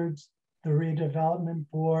standards the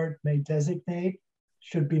redevelopment board may designate,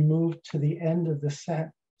 should be moved to the end of the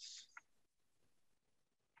sentence.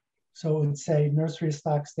 So it would say nursery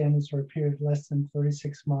stock standards for a period less than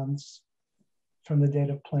 36 months from the date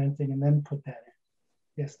of planting, and then put that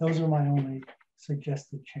in. Yes, those are my only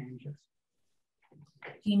suggested changes.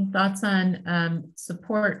 Jean, thoughts on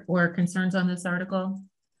support or concerns on this article?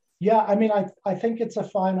 Yeah, I mean, I think it's a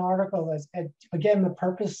fine article. Again, the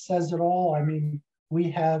purpose says it all. I mean, we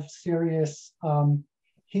have serious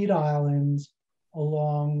heat islands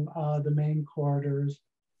along the main corridors.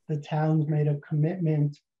 The town's made a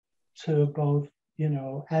commitment to both,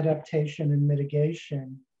 adaptation and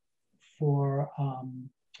mitigation for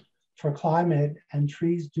climate, and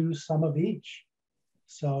trees do some of each.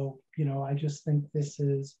 So, I just think this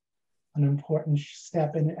is an important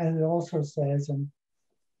step. And it also says, and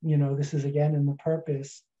this is again in the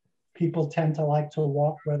purpose, people tend to like to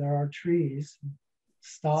walk where there are trees,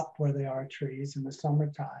 stop where there are trees in the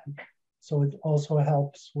summertime. So it also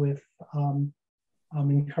helps with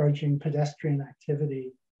encouraging pedestrian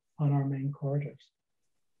activity on our main corridors.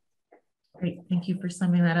 Great, thank you for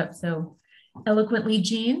summing that up so eloquently,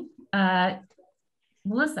 Jean.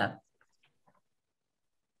 Melissa.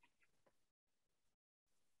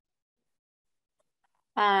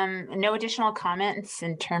 No additional comments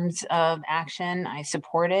in terms of action. I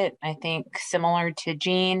support it. I think similar to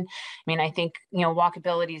Jean. I mean, I think,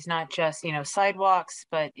 walkability is not just, sidewalks,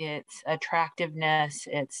 but it's attractiveness,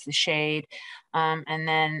 it's the shade. And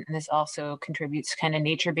then this also contributes kind of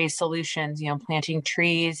nature-based solutions, planting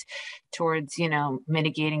trees towards,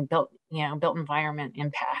 mitigating built environment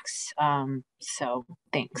impacts. So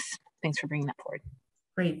thanks for bringing that forward.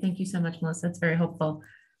 Great, thank you so much, Melissa. That's very helpful.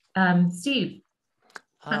 Steve.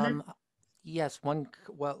 Yes,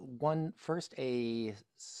 first I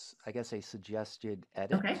guess a suggested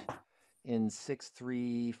edit. Okay. In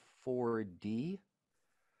 634D,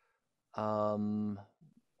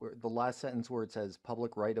 where the last sentence where it says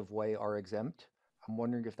public right of way are exempt, I'm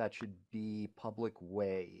wondering if that should be public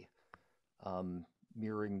way, to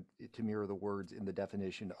mirror the words in the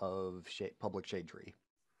definition of public shade tree.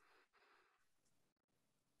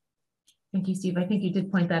 Thank you, Steve. I think you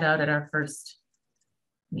did point that out at our first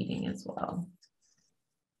meeting as well.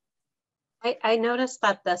 I noticed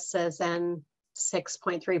that this is in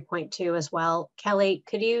 6.3.2 as well. Kelly,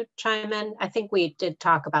 could you chime in? I think we did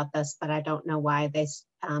talk about this, but I don't know why it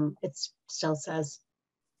still says.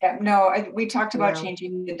 Yeah, no, we talked about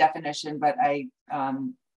changing the definition, but I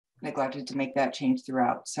neglected to make that change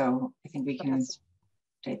throughout. So I think we can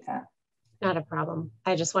update that. Not a problem.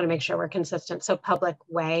 I just want to make sure we're consistent. So public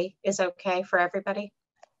way is okay for everybody?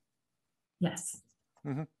 Yes.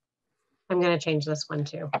 Mm-hmm. I'm going to change this one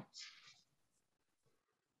too.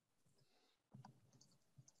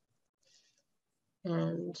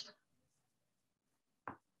 And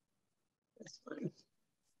this one.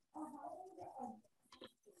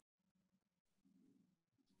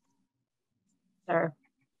 Or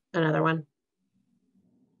another one?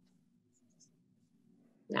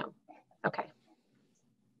 No. Okay.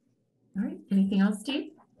 All right. Anything else,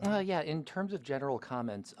 Steve? Yeah, in terms of general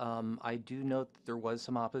comments, I do note that there was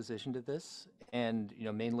some opposition to this, and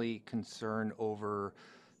mainly concern over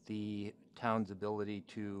the town's ability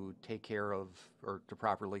to take care of or to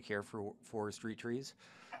properly care for street trees.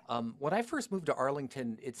 When I first moved to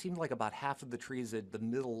Arlington, it seemed like about half of the trees had the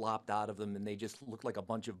middle lopped out of them, and they just looked like a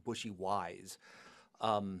bunch of bushy Ys.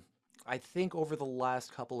 I think over the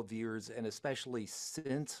last couple of years, and especially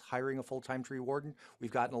since hiring a full-time tree warden, we've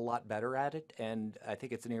gotten a lot better at it. And I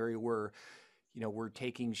think it's an area where, we're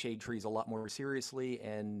taking shade trees a lot more seriously,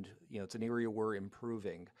 and, it's an area we're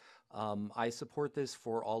improving. I support this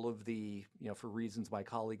for all of the, for reasons my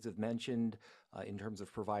colleagues have mentioned, in terms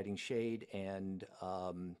of providing shade and,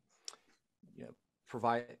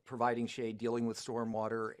 providing shade, dealing with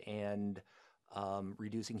stormwater, and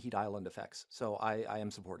reducing heat island effects. So I am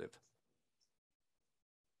supportive.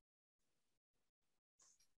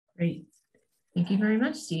 Great. Thank you very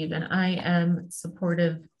much, Steve. And I am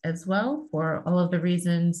supportive as well for all of the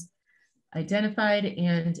reasons identified.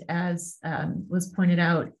 And as was pointed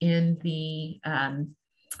out in the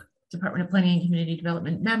Department of Planning and Community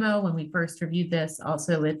Development memo, when we first reviewed this,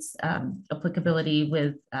 also its applicability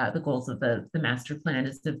with the goals of the master plan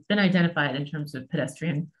has been identified in terms of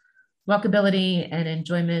pedestrian walkability and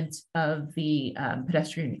enjoyment of the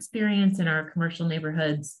pedestrian experience in our commercial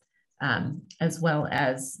neighborhoods, as well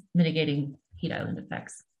as mitigating heat island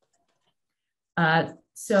effects.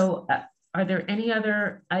 So are there any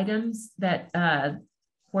other items that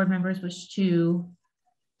board members wish to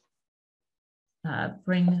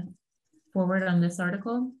bring forward on this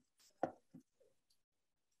article?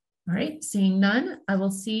 All right, seeing none, I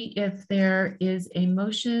will see if there is a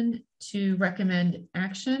motion to recommend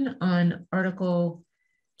action on Article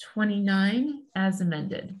 29 as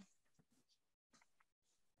amended.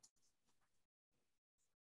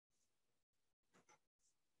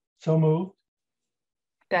 So moved.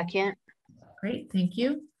 Second. Great, thank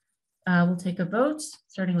you. We'll take a vote,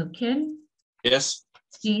 starting with Kin. Yes.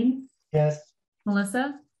 Jean. Yes.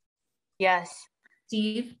 Melissa. Yes.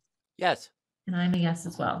 Steve. Yes. And I'm a yes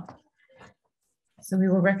as well. So we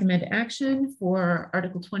will recommend action for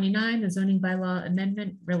Article 29, the zoning bylaw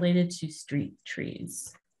amendment related to street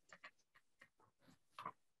trees.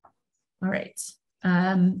 All right.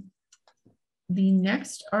 The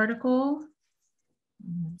next article,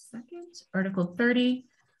 one second, Article 30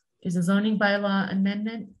 is a zoning bylaw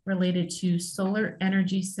amendment related to solar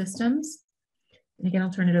energy systems. And again,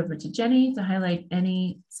 I'll turn it over to Jenny to highlight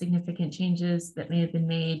any significant changes that may have been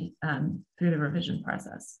made through the revision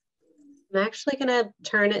process. I'm actually going to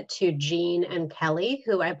turn it to Jean and Kelly,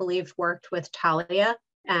 who I believe worked with Talia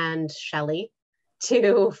and Shelley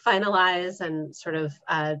to finalize and sort of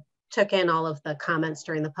took in all of the comments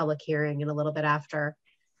during the public hearing and a little bit after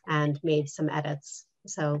and made some edits.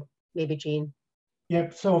 So maybe Jean.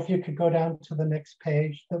 Yep, so if you could go down to the next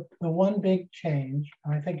page, the one big change,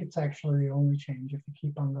 and I think it's actually the only change if you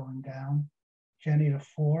keep on going down, Jenny, to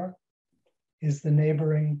 4, is the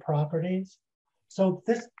neighboring properties. So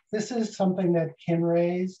this is something that Ken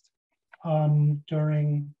raised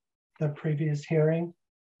during the previous hearing.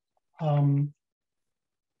 And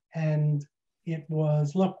it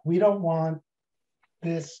was, look, we don't want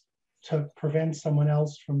this to prevent someone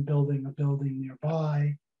else from building a building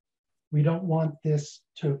nearby. We don't want this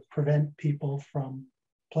to prevent people from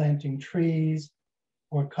planting trees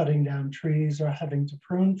or cutting down trees or having to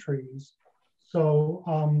prune trees. So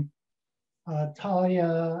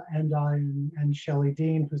Talia and I and Shelley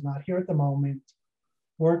Dean, who's not here at the moment,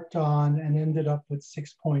 worked on and ended up with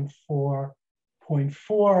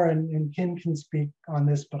 6.4.4, and Ken can speak on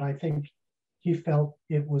this, but I think he felt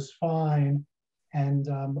it was fine. And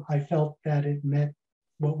I felt that it met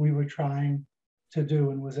what we were trying to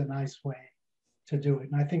do and was a nice way to do it.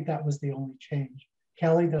 And I think that was the only change.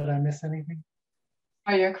 Kelly, did I miss anything?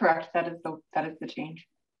 Oh, you're correct. That is the change.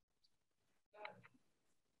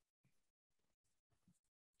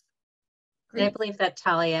 I believe that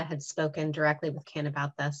Talia had spoken directly with Ken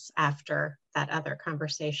about this after that other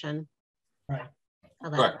conversation. Right.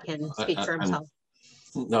 I'll let Ken speak for himself.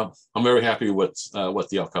 No, I'm very happy with what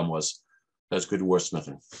the outcome was. That's good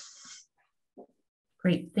wordsmithing.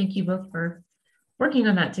 Great, thank you both for working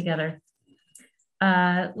on that together.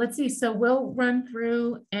 Let's see. So we'll run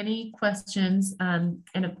through any questions. And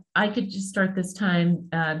if I could just start this time,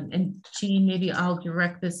 and Jean, maybe I'll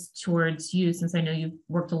direct this towards you since I know you've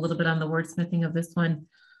worked a little bit on the wordsmithing of this one.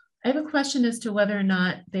 I have a question as to whether or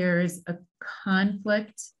not there's a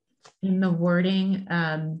conflict in the wording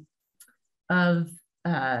of,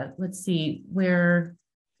 let's see, where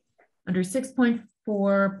under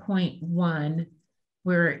 6.4.1,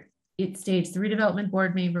 where it states the redevelopment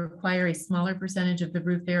board may require a smaller percentage of the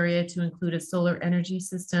roof area to include a solar energy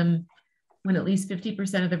system when at least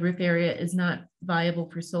 50% of the roof area is not viable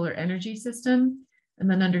for solar energy system. And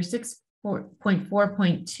then under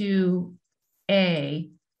 6.4.2a,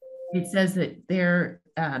 it says that there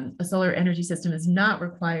a solar energy system is not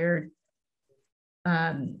required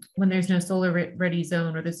when there's no solar ready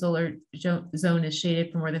zone or the solar zone is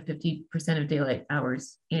shaded for more than 50% of daylight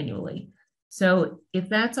hours annually. So if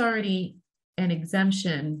that's already an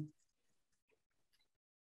exemption,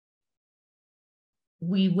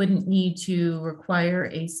 we wouldn't need to require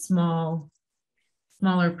a smaller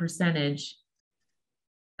percentage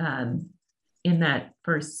in that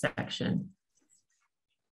first section.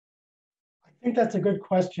 I think that's a good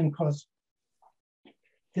question because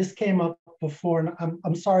this came up before, and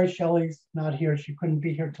I'm sorry Shelley's not here. She couldn't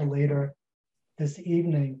be here till later this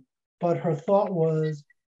evening, but her thought was,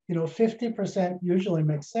 you know, 50% usually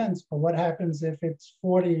makes sense, but what happens if it's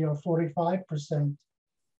 40 or 45%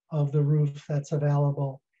 of the roof that's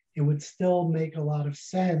available? It would still make a lot of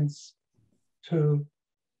sense to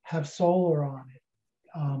have solar on it.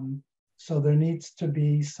 So there needs to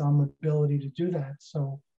be some ability to do that.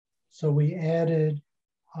 So we added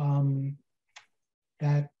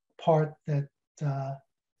that part that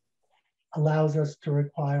allows us to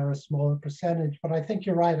require a smaller percentage, but I think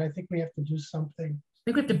you're right. I think we have to do something. I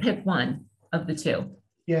think we have to pick one of the two.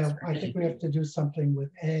 Yeah, I think we have to do something with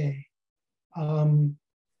A.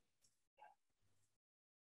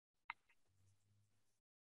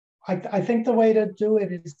 I think the way to do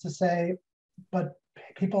it is to say, but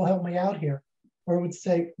people help me out here. Or it would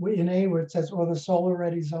say in A where it says, or the solar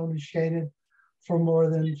ready zone is shaded for more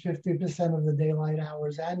than 50% of the daylight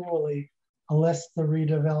hours annually, unless the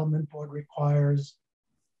redevelopment board requires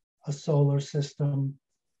a solar system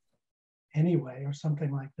anyway, or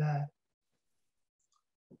something like that.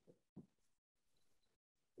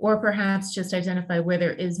 Or perhaps just identify where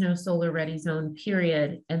there is no solar ready zone,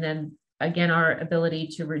 period. And then again, our ability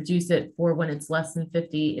to reduce it for when it's less than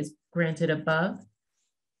 50 is granted above.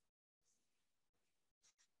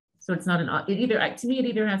 So it's not to me, it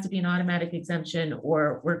either has to be an automatic exemption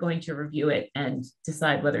or we're going to review it and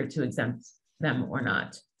decide whether to exempt them or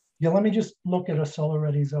not. Yeah, let me just look at a solar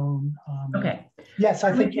ready zone. Okay. Yes,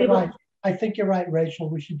 I think you're right. I think you're right,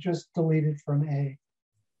 Rachel. We should just delete it from A.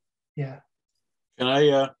 Yeah. Can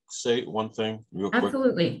I say one thing real quick?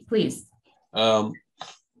 Absolutely, please.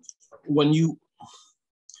 When you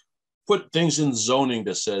put things in zoning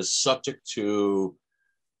that says subject to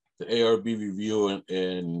the ARB review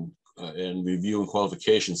and review and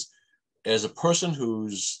qualifications, as a person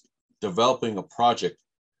who's developing a project,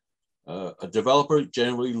 a developer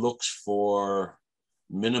generally looks for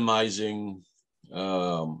minimizing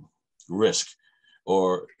risk,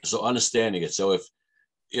 or so understanding it. So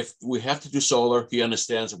if we have to do solar, he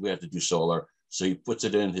understands that we have to do solar, so he puts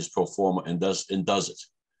it in his pro forma and does it.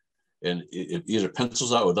 And it either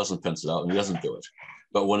pencils out or doesn't pencil out, and he doesn't do it.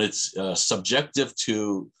 But when it's subjective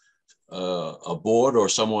to a board or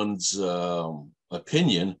someone's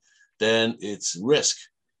opinion, then it's risk.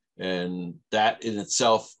 And that in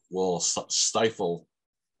itself will stifle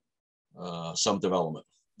some development.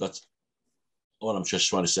 That's what I'm just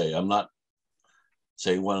trying to say. I'm not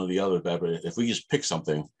saying one or the other, but if we just pick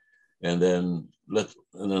something and then let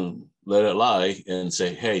it lie and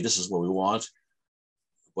say, hey, this is what we want,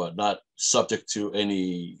 but not subject to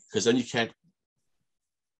any, because then you can't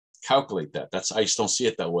calculate that. I just don't see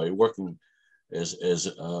it that way. Working as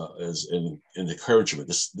in encouragement.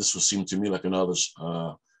 This would seem to me like another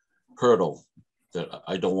hurdle that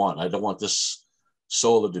I don't want. I don't want this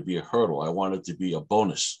solar to be a hurdle. I want it to be a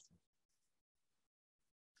bonus.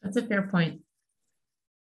 That's a fair point.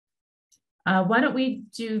 Why don't we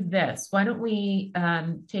do this? Why don't we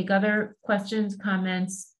take other questions,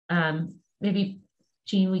 comments? Maybe,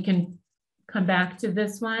 Jean, we can come back to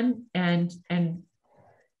this one and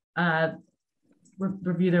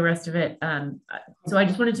review the rest of it. So I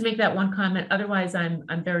just wanted to make that one comment. Otherwise,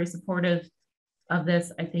 I'm very supportive of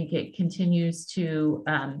this. I think it continues to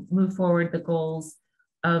move forward the goals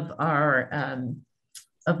of our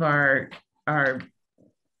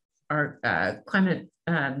climate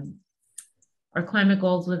our climate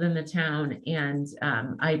goals within the town. And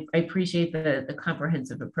I appreciate the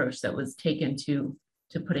comprehensive approach that was taken to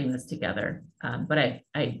putting this together. But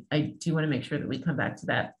I do want to make sure that we come back to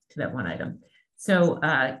that one item. So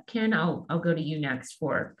Ken, I'll go to you next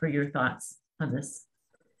for your thoughts on this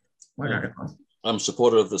warrant article. I'm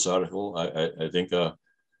supportive of this article. I think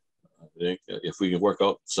if we can work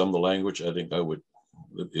out some of the language, I think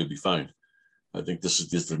it'd be fine. I think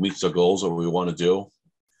this meets our goals or what we want to do.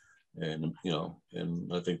 And,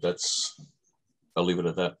 and I think I'll leave it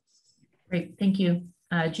at that. Great, thank you.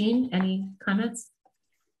 Jean, any comments?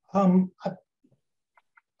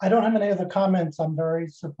 I don't have any other comments. I'm very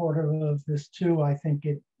supportive of this too. I think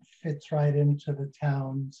it fits right into the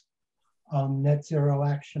town's net zero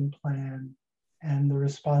action plan and the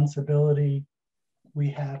responsibility we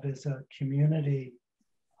have as a community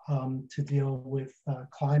to deal with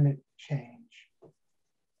climate change.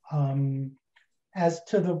 As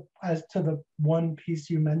to the one piece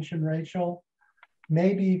you mentioned, Rachel,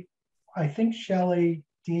 maybe I think Shelley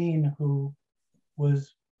Dean, who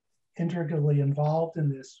was integrally involved in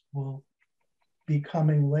this, will be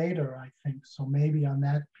coming later, I think. So maybe on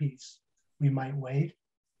that piece, we might wait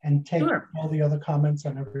and take all the other comments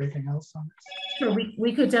on everything else on this. Sure,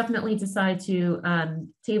 we could definitely decide to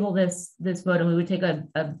table this vote, and we would take a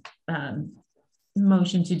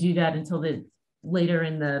motion to do that until later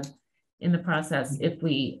in the process. If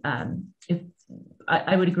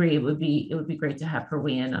I would agree, it would be great to have her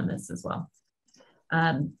weigh in on this as well.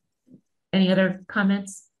 Any other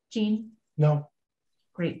comments, Jean? No.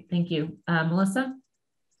 Great, thank you. Melissa?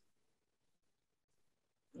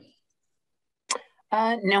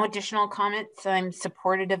 No additional comments. I'm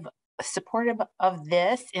supportive of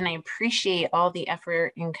this, and I appreciate all the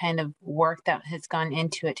effort and kind of work that has gone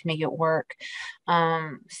into it to make it work.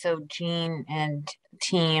 So Jean and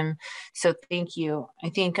team, so thank you. I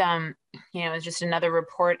think it's just another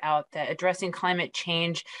report out that addressing climate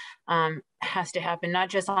change has to happen not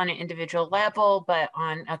just on an individual level, but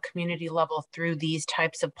on a community level through these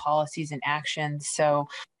types of policies and actions. So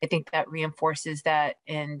I think that reinforces that,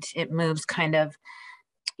 and it moves kind of,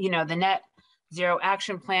 the net zero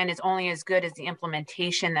action plan is only as good as the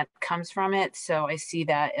implementation that comes from it. So I see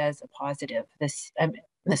that as a positive, this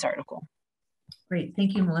article. Great,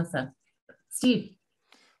 thank you, Melissa. Steve?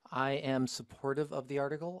 I am supportive of the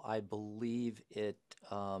article. I believe it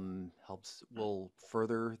will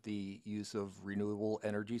further the use of renewable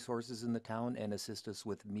energy sources in the town and assist us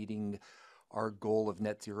with meeting our goal of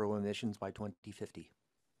net zero emissions by 2050.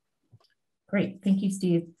 Great, thank you,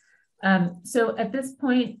 Steve. So at this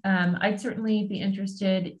point, I'd certainly be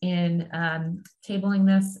interested in tabling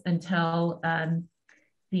this until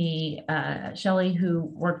Shelley, who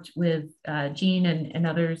worked with Jean and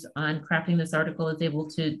others on crafting this article, is able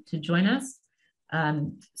to join us.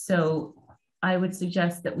 So I would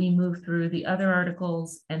suggest that we move through the other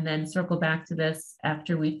articles and then circle back to this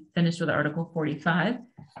after we finish with Article 45.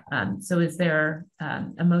 So is there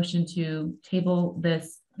a motion to table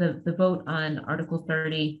the vote on Article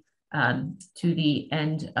 30 to the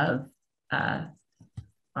end of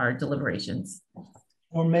our deliberations?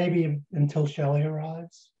 Or maybe until Shelley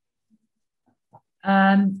arrives?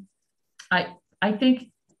 I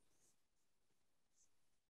think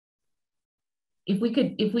if we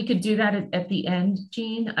could do that at the end,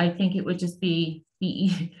 Jean, I think it would just be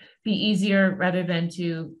easier rather than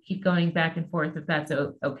to keep going back and forth, if that's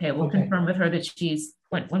okay. We'll confirm with her that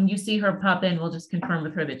when you see her pop in, we'll just confirm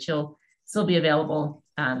with her that she'll still be available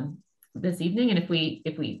this evening. And if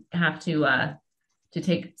we have to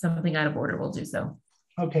take something out of order, we'll do so.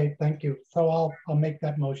 Okay, thank you. So I'll make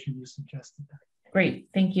that motion you suggested. Great,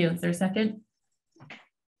 thank you. Is there a second?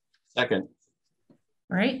 Second.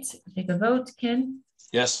 All right, take a vote. Ken?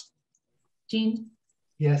 Yes. Jean?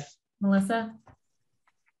 Yes. Melissa?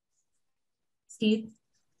 Steve?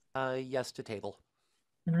 Yes to table.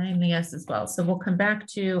 And I am a yes as well. So we'll come back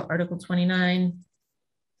to Article 29,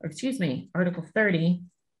 or excuse me, Article 30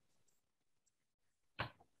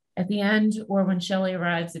 at the end, or when Shelley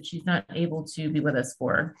arrives if she's not able to be with us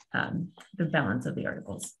for the balance of the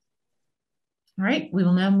articles. All right, we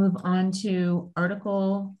will now move on to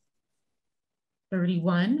Article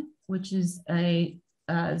 31, which is a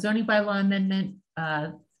zoning bylaw amendment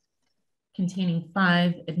containing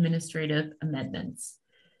 5 administrative amendments.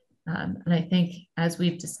 And I think as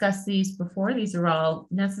we've discussed these before, these are all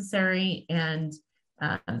necessary and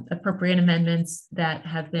appropriate amendments that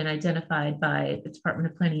have been identified by the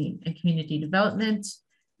Department of Planning and Community Development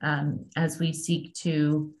as we seek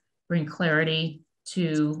to bring clarity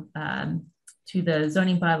to the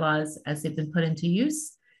zoning bylaws as they've been put into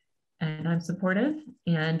use. And I'm supportive,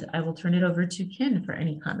 and I will turn it over to Ken for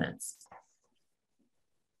any comments.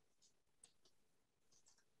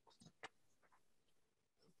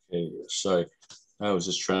 Okay, sorry. I was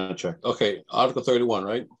just trying to check. Okay, Article 31,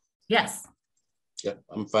 right? Yes. Yep,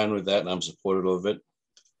 I'm fine with that and I'm supportive of it.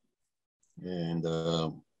 And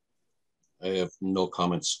I have no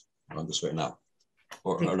comments on this right now.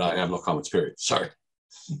 Or no, I have no comments, period. Sorry.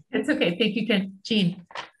 It's okay. Thank you, Ken. Jean.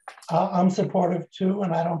 I'm supportive too,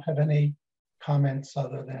 and I don't have any comments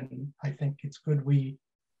other than I think it's good we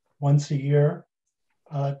once a year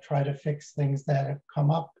try to fix things that have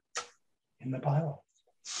come up in the bylaws.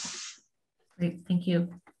 Great, thank you.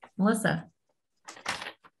 Melissa?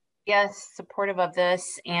 Yes, supportive of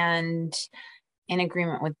this and in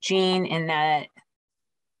agreement with Jean in that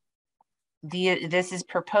this is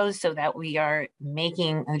proposed so that we are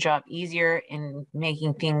making the job easier and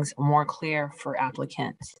making things more clear for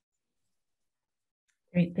applicants.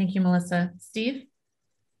 Great, thank you, Melissa. Steve?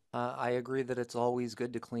 I agree that it's always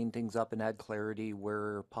good to clean things up and add clarity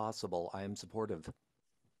where possible. I am supportive.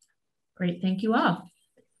 Great, thank you all.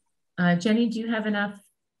 Jenny, do you have enough?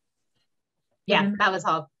 Yeah, that was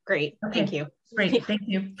all great. Okay. Thank you. Great, thank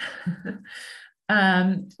you.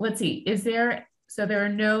 Let's see, so there are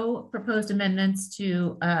no proposed amendments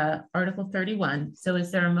to Article 31. So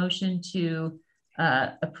is there a motion to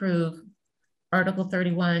approve Article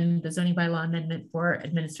 31, the zoning bylaw amendment for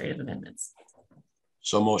administrative amendments?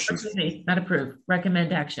 So motion. Excuse me, not approve,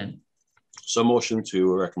 recommend action. So motion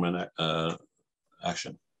to recommend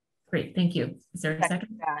action. Great, thank you. Is there a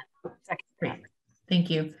second? Second. Great, thank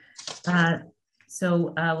you.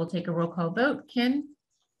 So we'll take a roll call vote. Ken?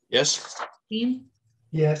 Yes. Jean?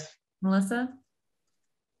 Yes. Melissa?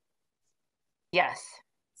 Yes.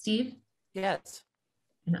 Steve? Yes.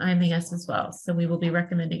 And I'm a yes as well. So we will be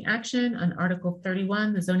recommending action on Article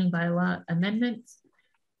 31, the zoning bylaw amendment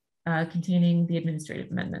containing the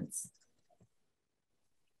administrative amendments.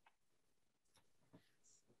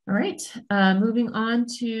 All right, moving on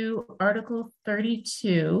to Article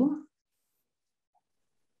 32,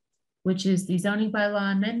 which is the zoning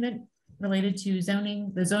bylaw amendment related to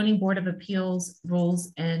the Zoning Board of Appeals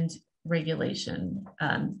rules and regulation.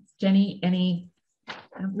 Jenny,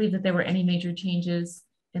 I don't believe that there were any major changes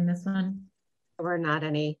in this one. There were not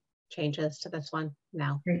any changes to this one,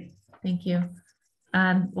 no. Great, thank you.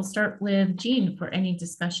 We'll start with Jean for any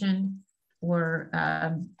discussion or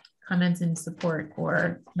comments in support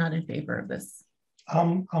or not in favor of this.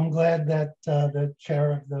 I'm glad that the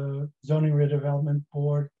chair of the Zoning Redevelopment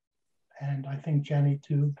Board, and I think Jenny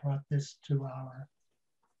too, brought this to our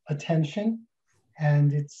attention.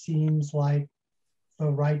 And it seems like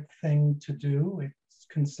the right thing to do. It's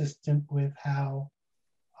consistent with how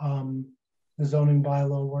the zoning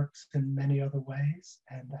bylaw works in many other ways,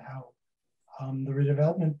 and how the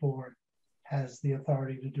Redevelopment Board has the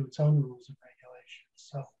authority to do its own rules and regulations.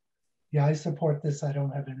 So yeah, I support this. I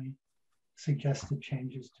don't have any suggested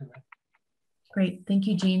changes to it. Great, thank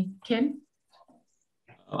you, Jean. Ken?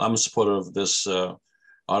 I'm a supporter of this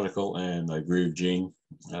article, and I agree with Jean.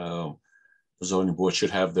 The zoning board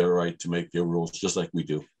should have their right to make their rules just like we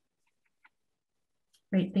do.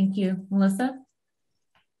 Great, thank you. Melissa?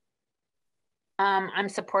 I'm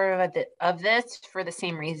supportive of this for the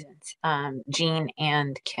same reasons Jean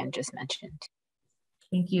and Ken just mentioned.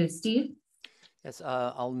 Thank you. Steve? Yes,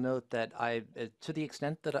 I'll note that to the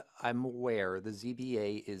extent that I'm aware, the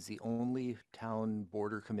ZBA is the only town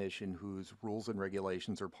border commission whose rules and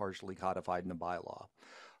regulations are partially codified in a bylaw.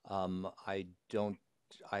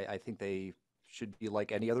 I think they should be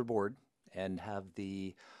like any other board and have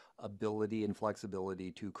the ability and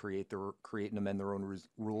flexibility to create and amend their own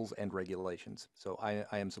rules and regulations. So I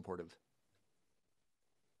am supportive.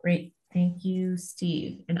 Great, thank you,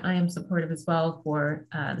 Steve. And I am supportive as well for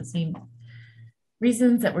the same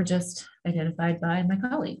reasons that were just identified by my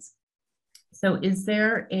colleagues. So is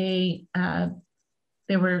there there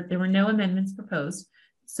were no amendments proposed.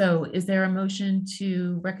 So is there a motion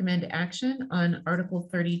to recommend action on Article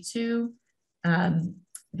 32,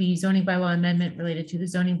 the zoning bylaw amendment related to the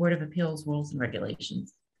Zoning Board of Appeals rules and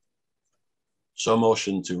regulations? So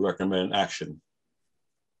motion to recommend action.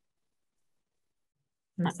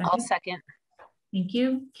 I'll second. Thank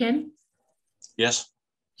you. Ken? Yes.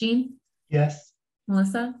 Jean? Yes.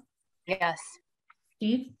 Melissa? Yes.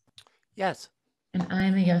 Steve? Yes. And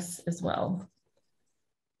I'm a yes as well.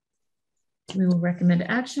 We will recommend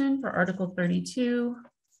action for Article 32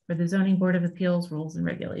 for the Zoning Board of Appeals rules and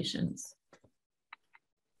regulations.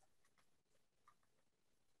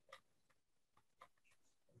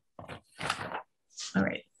 All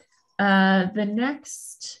right. The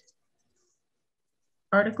next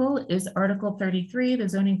article is Article 33, the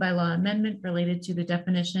zoning bylaw amendment related to the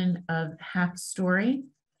definition of half story.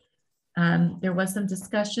 There was some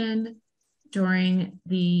discussion during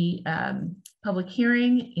the public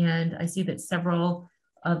hearing, and I see that several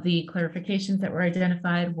of the clarifications that were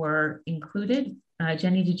identified were included.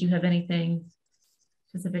 Jenny, did you have anything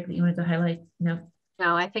specific that you wanted to highlight? No.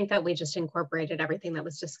 No, I think that we just incorporated everything that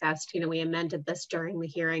was discussed. You know, we amended this during the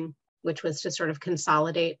hearing, which was to sort of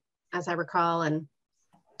consolidate, as I recall, and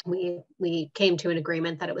we came to an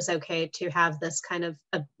agreement that it was okay to have this kind of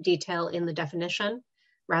a detail in the definition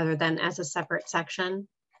rather than as a separate section,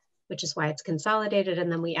 which is why it's consolidated.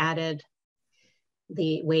 And then we added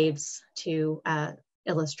the waves to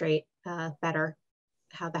illustrate better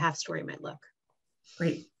how the half story might look.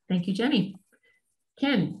 Great, thank you, Jenny.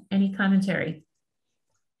 Ken, any commentary?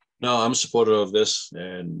 No, I'm supportive of this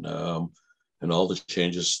and all the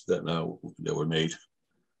changes that were made.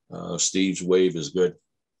 Steve's wave is good,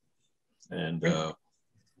 and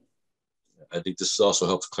I think this also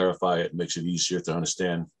helps clarify it, makes it easier to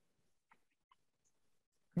understand.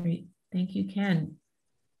 Great, thank you, Ken.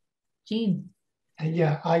 Jean.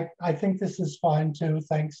 Yeah, I think this is fine too.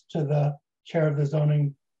 Thanks to the chair of the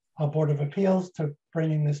Zoning Board of Appeals to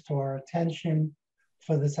bringing this to our attention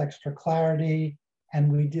for this extra clarity. And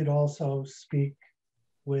we did also speak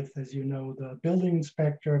with, as you know, the building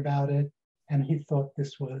inspector about it, and he thought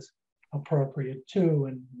this was appropriate too.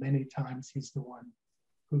 And many times he's the one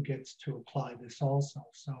who gets to apply this also.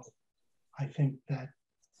 So I think that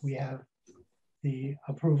we have the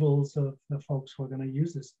approvals of the folks who are going to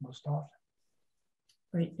use this most often.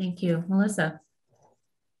 Great, thank you. Melissa.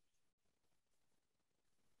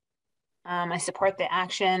 I support the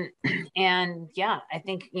action. And yeah, I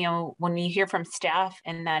think, you know, when you hear from staff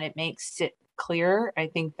and that it makes it clear, I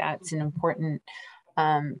think that's an important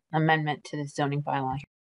amendment to the zoning bylaw.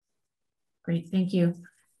 Great, thank you.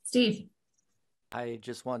 Steve. I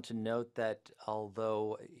just want to note that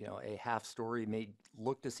although, you know, a half story may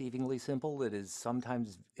look deceivingly simple,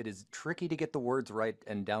 sometimes it is tricky to get the words right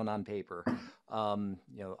and down on paper. You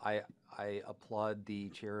know, I applaud the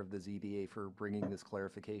chair of the ZBA for bringing this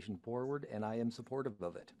clarification forward, and I am supportive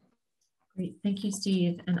of it. Great, thank you,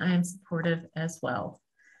 Steve, and I am supportive as well.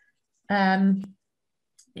 So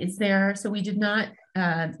we did not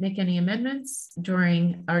make any amendments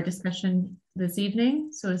during our discussion this evening.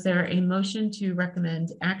 So is there a motion to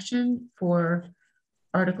recommend action for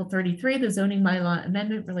Article 33, the zoning bylaw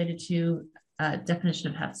amendment related to definition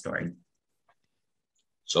of half story?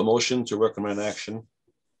 So motion to recommend action. Is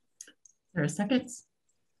there a second?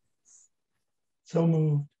 So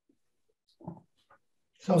moved.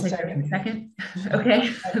 So second. Okay,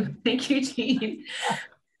 thank you, Jean.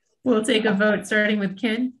 We'll take a vote starting with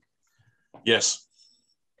Ken. Yes.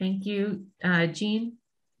 Thank you. Jean?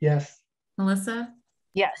 Yes. Melissa?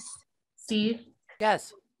 Yes. Steve?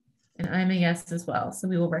 Yes. And I'm a yes as well. So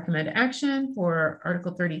we will recommend action for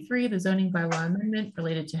Article 33, the zoning bylaw amendment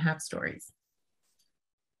related to half stories.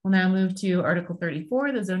 We'll now move to Article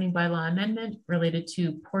 34, the zoning bylaw amendment related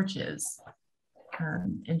to porches.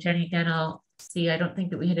 And Jenny, again, I'll see, I don't think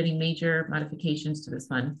that we had any major modifications to this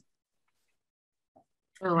one.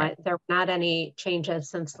 No, there were not any changes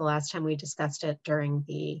since the last time we discussed it during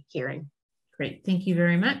the hearing. Great, thank you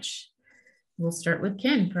very much. We'll start with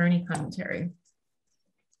Ken for any commentary.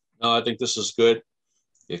 No, I think this is good.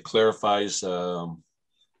 It clarifies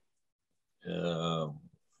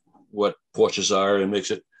what porches are and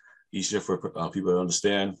makes it easier for people to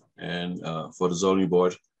understand and for the zoning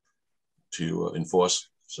board to enforce.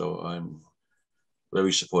 So I'm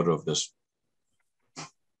very supportive of this.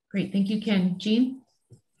 Great, thank you, Ken. Jean?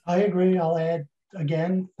 I agree. I'll add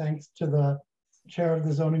again, thanks to the chair of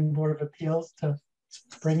the Zoning Board of Appeals to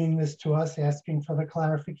bringing this to us, asking for the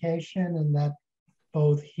clarification, and that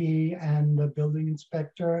both he and the building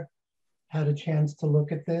inspector had a chance to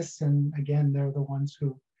look at this. And again, they're the ones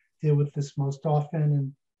who deal with this most often,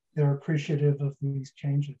 and they're appreciative of these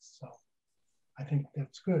changes. So I think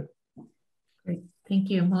that's good. Great, thank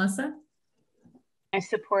you. Melissa? I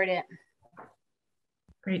support it.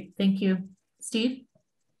 Great, thank you. Steve?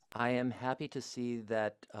 I am happy to see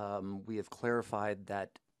that we have clarified that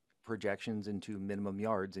projections into minimum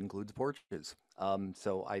yards includes porches.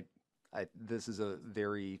 So this is a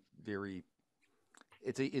very,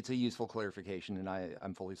 it's a useful clarification, and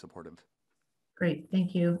I'm fully supportive. Great,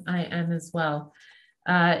 thank you. I am as well.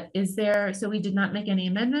 So we did not make any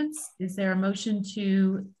amendments. Is there a motion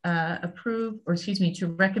to approve, or excuse me, to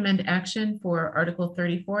recommend action for Article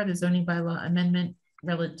 34, the zoning bylaw amendment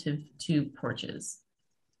relative to porches?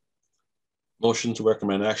 Motion to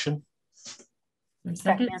recommend action.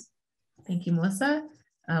 Second. Thank you, Melissa.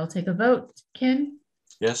 I'll take a vote. Ken?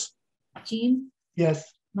 Yes. Jean?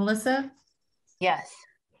 Yes. Melissa? Yes.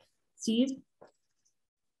 Steve?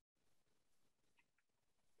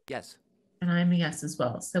 Yes. and I'm a yes as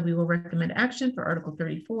well. So we will recommend action for Article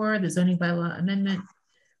 34, the zoning bylaw amendment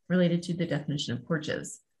related to the definition of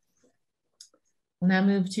porches. We'll now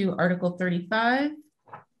move to Article 35,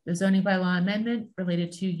 the zoning bylaw amendment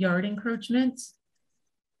related to yard encroachment.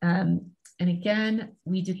 And again,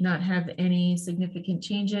 we did not have any significant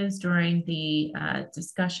changes during the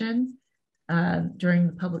discussion during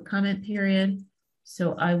the public comment period.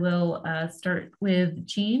 So I will start with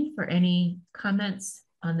Jean for any comments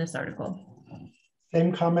on this article.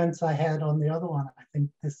 Same comments I had on the other one. I think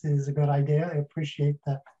this is a good idea. I appreciate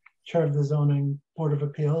the Chair of the Zoning Board of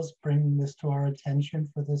Appeals bringing this to our attention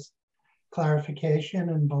for this clarification,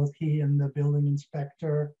 and both he and the building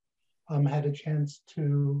inspector had a chance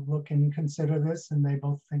to look and consider this, and they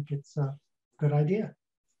both think it's a good idea.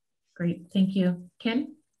 Great, thank you.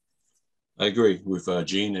 Ken? I agree with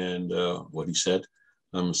Gene and what he said.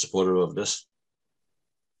 I'm supportive of this.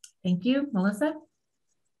 Thank you. Melissa?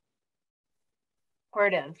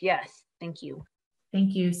 Supportive, yes, thank you.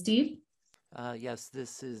 Thank you. Steve? Yes,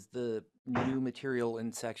 this is the new material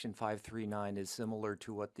in section 539 is similar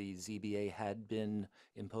to what the ZBA had been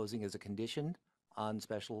imposing as a condition on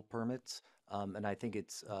special permits. And I think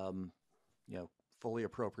it's, fully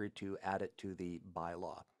appropriate to add it to the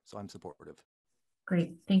bylaw. So I'm supportive.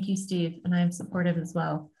 Great. Thank you, Steve. And I'm supportive as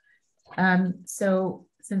well. So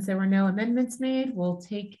since there were no amendments made, we'll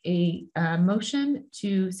take a motion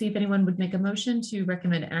to see if anyone would make a motion to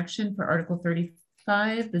recommend action for Article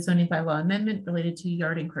 35, the zoning bylaw amendment related to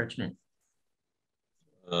yard encroachment.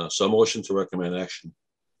 So motion to recommend action.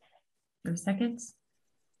 For a second.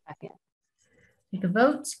 Second. Take a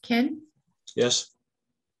vote. Ken? Yes.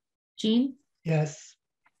 Jean? Yes.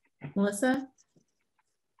 Melissa?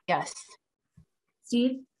 Yes.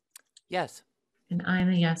 Steve? Yes. And I'm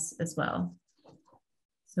a yes as well.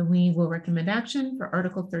 So we will recommend action for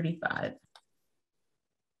Article 35.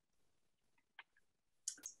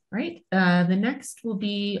 Right, the next will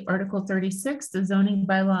be Article 36, the zoning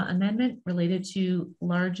bylaw amendment related to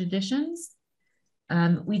large additions.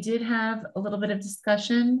 We did have a little bit of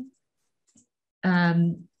discussion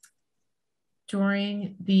during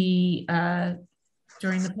the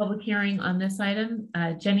public hearing on this item.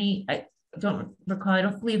 Jenny, I don't recall, I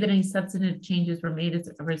don't believe that any substantive changes were made as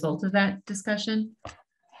a result of that discussion.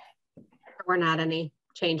 There were not any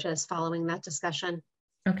changes following that discussion.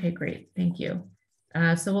 Okay, great, thank you.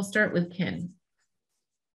 So we'll start with Ken.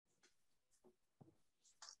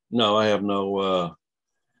 No, I have no,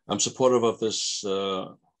 I'm supportive of this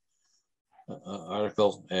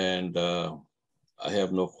article, and I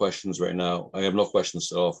have no questions right now. I have no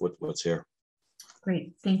questions off with what's here.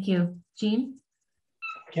 Great, thank you. Jean?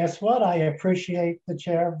 Guess what? I appreciate the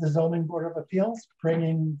Chair of the Zoning Board of Appeals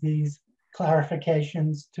bringing these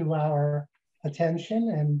clarifications to our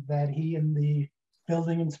attention, and that he and the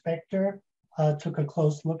building inspector took a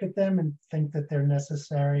close look at them and think that they're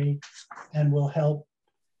necessary and will help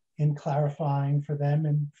in clarifying for them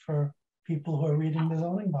and for people who are reading the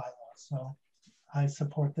zoning bylaws. So I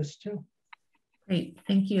support this too. Great,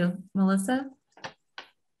 thank you. Melissa?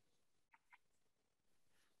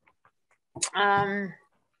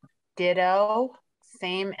 Ditto,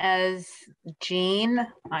 same as Jean.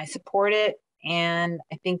 I support it, and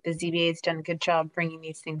I think the ZBA has done a good job bringing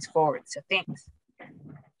these things forward. So thanks.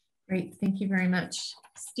 Great, thank you very much.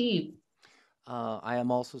 Steve? I am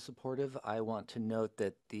also supportive. I want to note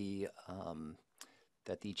that the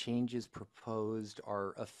changes proposed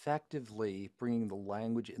are effectively bringing the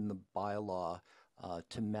language in the bylaw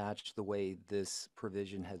to match the way this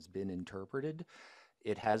provision has been interpreted.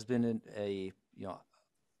 It has been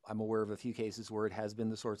I'm aware of a few cases where it has been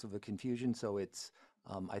the source of a confusion. So it's,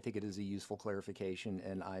 I think it is a useful clarification,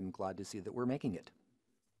 and I'm glad to see that we're making it.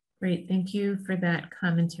 Great, thank you for that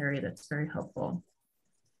commentary. That's very helpful.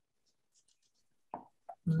 All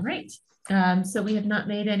right, so we have not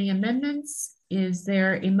made any amendments. Is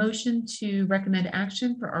there a motion to recommend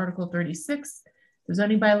action for Article 36, the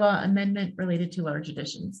zoning bylaw amendment related to large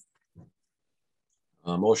additions?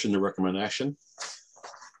 Motion to recommend action.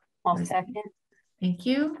 I'll second. Thank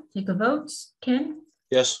you. Take a vote. Ken?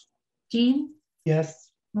 Yes. Jean?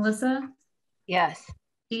 Yes. Melissa? Yes.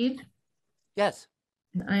 Steve? Yes.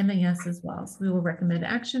 And I'm a yes as well. So we will recommend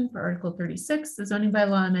action for Article 36, the zoning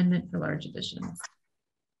bylaw amendment for large additions.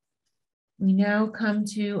 We now come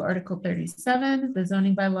to Article 37, the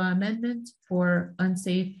zoning bylaw amendment for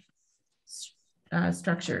unsafe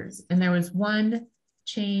structures. And there was one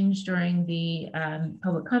change during the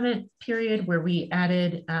public comment period where we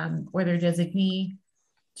added or their designee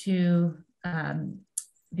to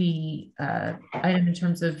the item in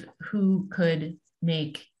terms of who could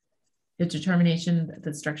make the determination that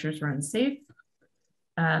the structures were unsafe.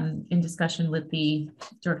 in discussion with the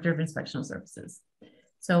Director of Inspectional Services.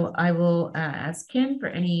 So I will ask Ken for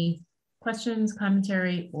any questions,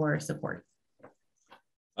 commentary, or support.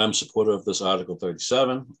 I'm supportive of this Article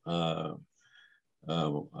 37. I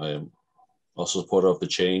am also supportive of the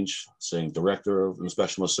change saying Director of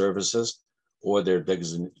Inspectional Services or their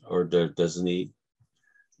designee,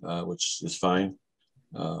 which is fine.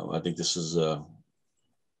 I think this is.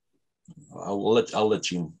 I'll let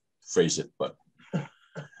Jean phrase it, but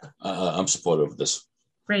I'm supportive of this.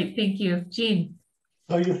 Great, thank you, Jean.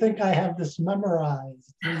 So you think I have this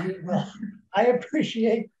memorized? Well, I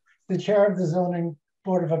appreciate the chair of the Zoning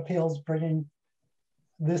Board of Appeals bringing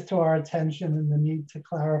this to our attention and the need to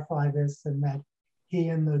clarify this, and that he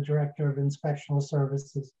and the Director of Inspectional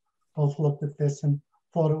Services both looked at this and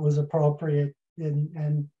thought it was appropriate.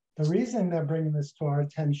 And the reason they're bringing this to our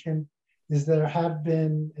attention is there have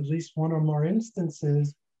been at least one or more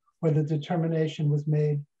instances where the determination was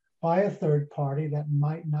made by a third party that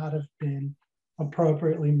might not have been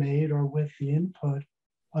appropriately made or with the input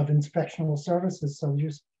of inspectional services. So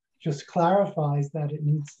just clarifies that it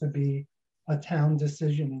needs to be a town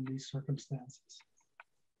decision in these circumstances.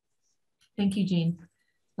 Thank you, Jean.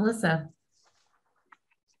 Melissa.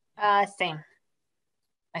 Same.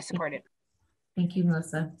 I support it. Thank you,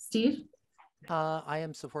 Melissa. Steve? I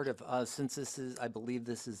am supportive. Since this is, I believe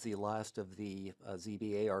this is the last of the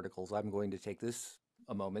ZBA articles, I'm going to take this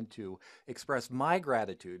a moment to express my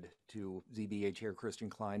gratitude to ZBA Chair Christian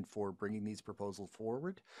Klein for bringing these proposals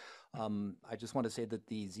forward. I just want to say that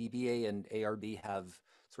the ZBA and ARB have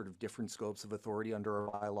sort of different scopes of authority under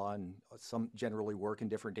our bylaw, and some generally work in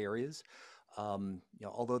different areas. You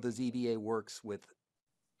know, although the ZBA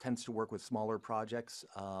tends to work with smaller projects,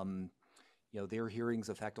 you know, their hearings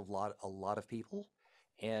affect a lot of people,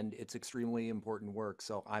 and it's extremely important work.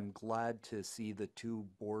 So I'm glad to see the two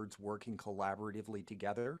boards working collaboratively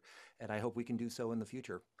together, and I hope we can do so in the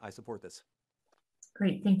future. I support this.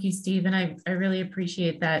 Great, thank you, Steve. And I really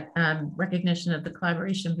appreciate that recognition of the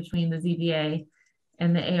collaboration between the ZBA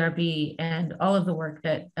and the ARB and all of the work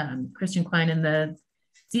that Christian Klein and the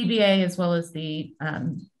ZBA, as well as the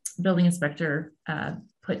building inspector,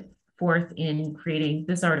 put forth in creating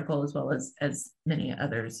this article, as well as many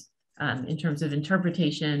others, in terms of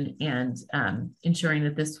interpretation and ensuring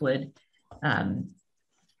that this would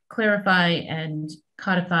clarify and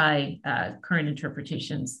codify current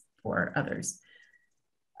interpretations for others.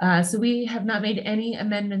 So we have not made any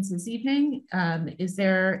amendments this evening. Is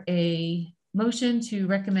there a motion to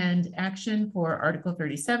recommend action for Article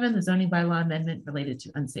 37, the zoning bylaw amendment related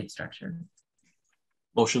to unsafe structure?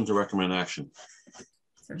 Motion to recommend action.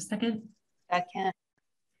 Is there a second? Second.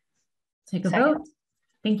 Take a vote.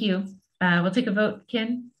 Thank you. We'll take a vote.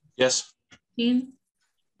 Ken? Yes. Jean?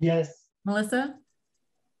 Yes. Melissa?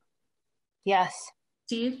 Yes.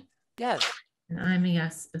 Steve? Yes. And I'm a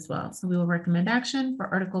yes as well. So we will recommend action for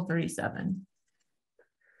Article 37.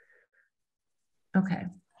 Okay.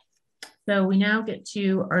 So we now get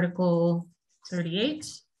to Article 38,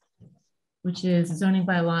 which is zoning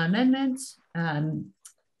bylaw amendment,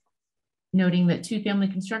 noting that two-family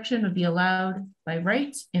construction would be allowed by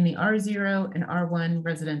right in the R0 and R1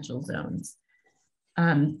 residential zones.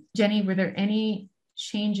 Jenny, were there any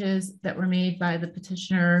changes that were made by the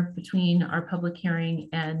petitioner between our public hearing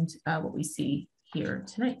and what we see here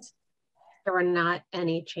tonight? There were not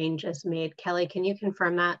any changes made. Kelly, can you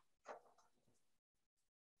confirm that?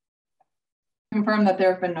 Confirm that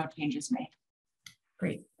there have been no changes made.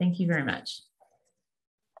 Great, thank you very much.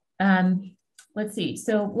 Let's see,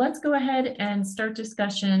 so let's go ahead and start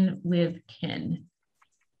discussion with Ken.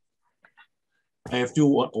 I have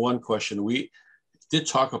one question. We did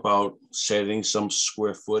talk about setting some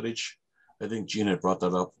square footage. I think Jean had brought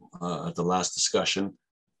that up at the last discussion.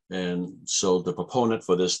 And so the proponent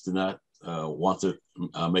for this did not want to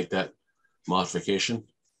make that modification.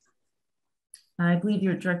 I believe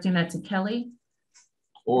you're directing that to Kelly.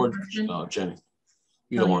 Or Jenny.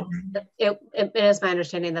 Either one. It is my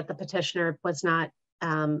understanding that the petitioner was not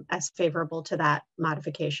as favorable to that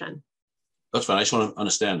modification. That's fine. I just want to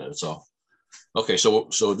understand that. That's all. Okay, so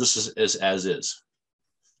this is as is.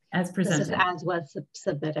 As presented. This is as was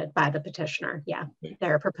submitted by the petitioner. Yeah, okay.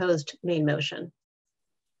 Their proposed main motion.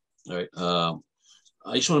 All right.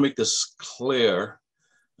 I just want to make this clear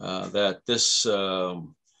that this,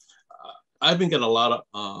 I've been getting a lot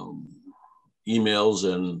of emails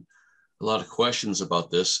and a lot of questions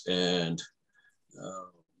about this, and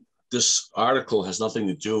this article has nothing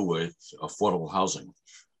to do with affordable housing.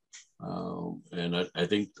 And I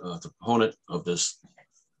think the proponent of this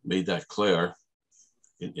made that clear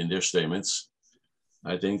in their statements.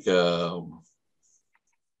 I think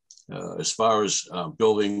As far as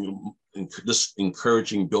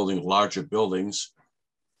encouraging building larger buildings,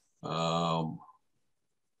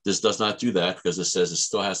 this does not do that because it says it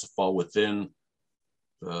still has to fall within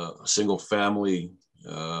a single family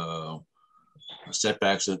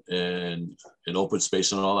setbacks and open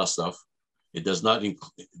space and all that stuff. It does not.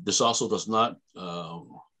 This also does not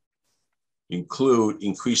include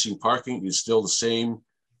increasing parking. It's still the same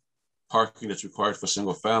parking that's required for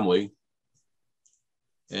single family.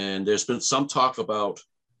 And there's been some talk about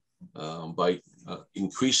by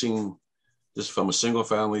increasing this from a single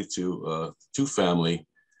family to two family,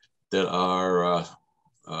 that our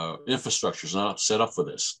infrastructure is not set up for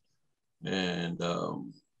this. And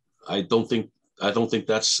I don't think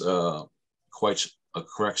that's quite a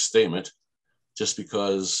correct statement, just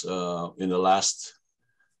because in the last,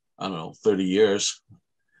 I don't know, 30 years,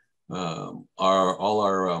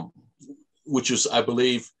 which is, I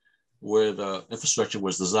believe, where the infrastructure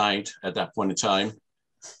was designed at that point in time,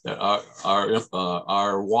 that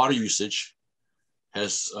our water usage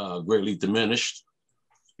has greatly diminished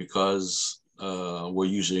because we're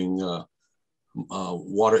using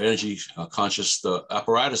water energy conscious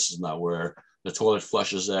apparatuses now, where the toilet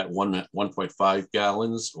flushes at 1.5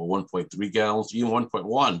 gallons or 1.3 gallons, even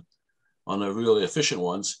 1.1 on the really efficient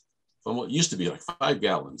ones, from what used to be like 5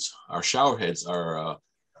 gallons. Our shower heads are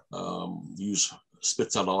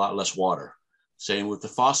spits out a lot less water. Same with the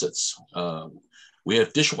faucets. We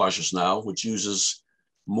have dishwashers now, which uses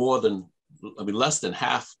less than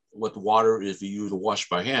half what the water if you use to wash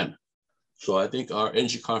by hand. So I think our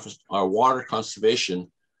water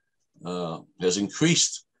conservation has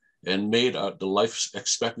increased and made the life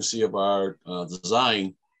expectancy of our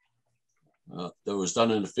design that was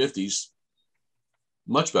done in the 50s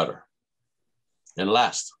much better and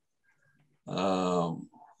last.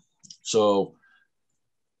 So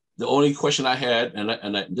the only question I had,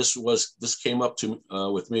 this came up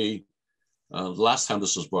with me last time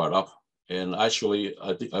this was brought up, and actually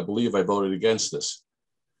I believe I voted against this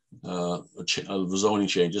zoning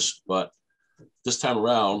changes, but this time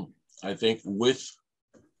around, I think with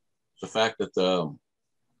the fact that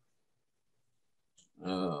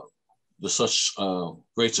there's such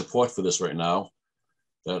great support for this right now,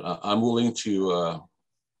 that I'm willing to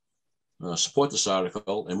support this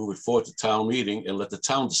article and move it forward to town meeting and let the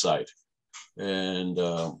town decide. And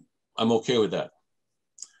I'm okay with that.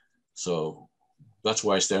 So that's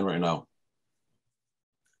where I stand right now.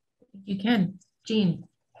 You can, Jean.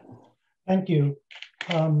 Thank you.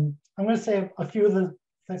 I'm going to say a few of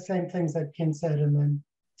the same things that Ken said, and then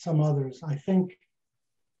some others. I think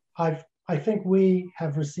we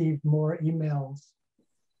have received more emails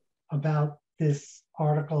about this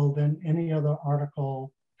article than any other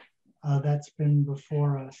article that's been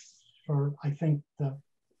before us for, I think, the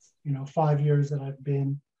 5 years that I've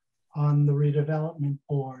been on the redevelopment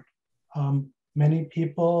board. Many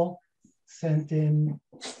people sent in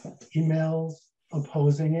emails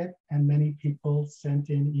opposing it, and many people sent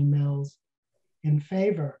in emails in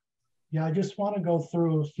favor. Yeah, I just want to go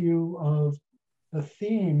through a few of the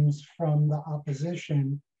themes from the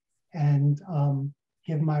opposition and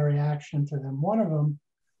give my reaction to them. One of them,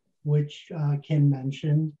 which Kim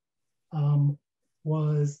mentioned,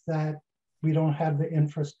 was that we don't have the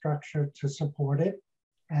infrastructure to support it.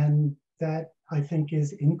 And that, I think,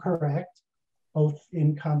 is incorrect, both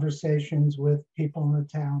in conversations with people in the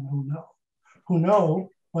town who know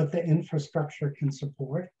what the infrastructure can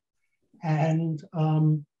support. And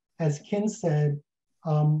as Ken said,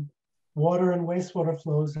 water and wastewater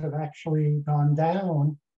flows have actually gone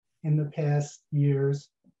down in the past years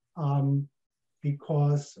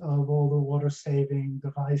because of all the water saving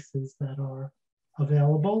devices that are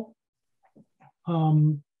available.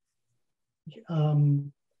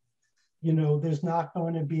 There's not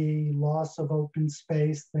going to be loss of open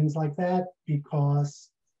space, things like that,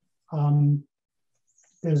 because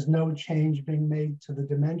there's no change being made to the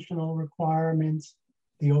dimensional requirements,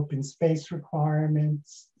 the open space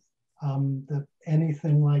requirements,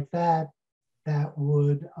 anything like that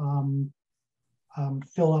would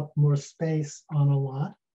fill up more space on a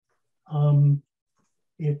lot.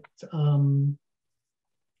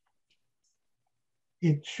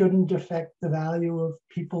 It shouldn't affect the value of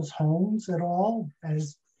people's homes at all,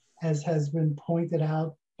 as has been pointed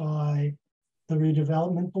out by the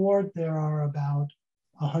redevelopment board. There are about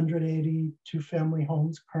 180 two-family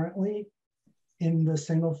homes currently in the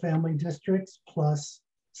single-family districts, plus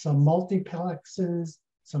some multiplexes,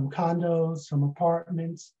 some condos, some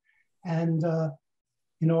apartments. And, I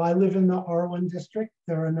live in the R1 district.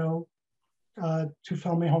 There are no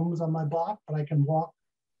two-family homes on my block, but I can walk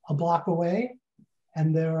a block away,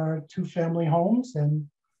 and there are two-family homes, and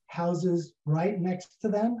houses right next to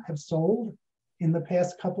them have sold in the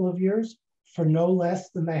past couple of years for no less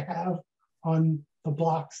than they have on the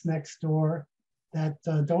blocks next door that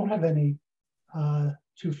don't have any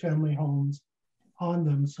two-family homes on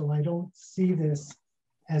them. So I don't see this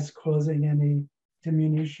as causing any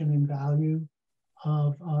diminution in value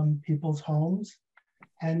of people's homes.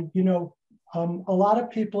 And, you know, a lot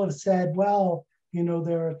of people have said, well, you know,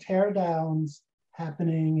 there are tear downs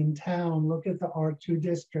happening in town. Look at the R2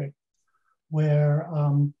 district where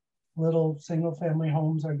little single family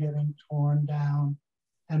homes are getting torn down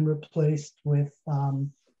and replaced with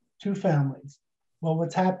two families. Well,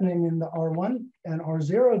 what's happening in the R1 and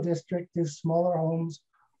R0 district is smaller homes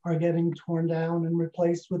are getting torn down and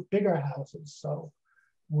replaced with bigger houses. So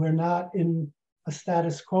we're not in a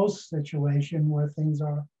status quo situation where things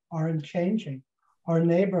aren't changing. Our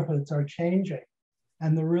neighborhoods are changing.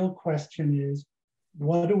 And the real question is,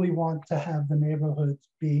 what do we want to have the neighborhoods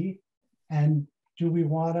be? And do we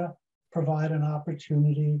want to provide an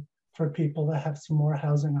opportunity for people to have some more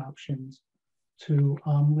housing options to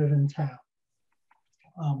live in town?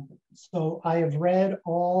 So I have read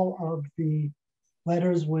all of the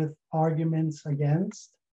letters with arguments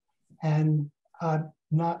against, and I'm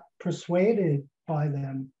not persuaded by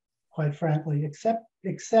them, quite frankly,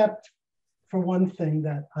 except for one thing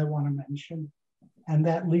that I want to mention, and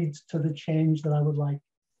that leads to the change that I would like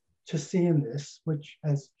to see in this, which,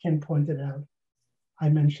 as Kim pointed out, I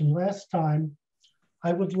mentioned last time.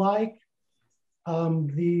 I would like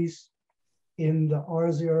these in the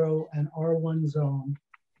R0 and R1 zone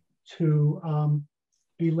to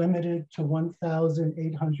be limited to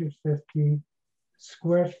 1,850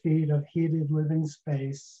 square feet of heated living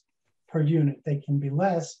space per unit. They can be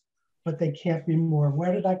less, but they can't be more.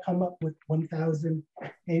 Where did I come up with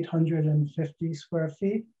 1,850 square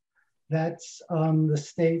feet? That's the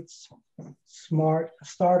state's smart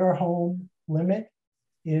starter home limit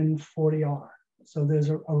in 40R. So there's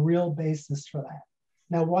a real basis for that.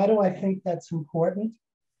 Now, why do I think that's important?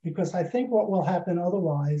 Because I think what will happen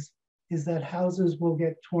otherwise is that houses will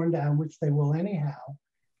get torn down, which they will anyhow,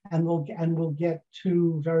 and we'll get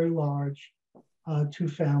two very large two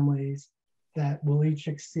families that will each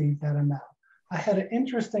exceed that amount. I had an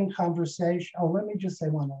interesting conversation. Oh, let me just say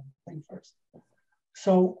one other thing first.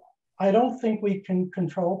 So I don't think we can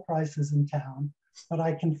control prices in town, but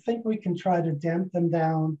I think we can try to damp them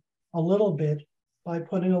down a little bit by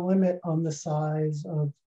putting a limit on the size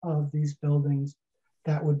of these buildings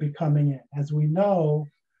that would be coming in. As we know,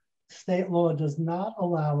 state law does not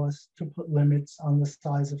allow us to put limits on the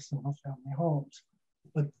size of single family homes,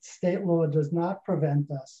 but state law does not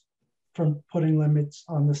prevent us from putting limits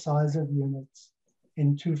on the size of units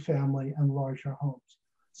in two family and larger homes.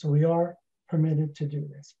 So we are permitted to do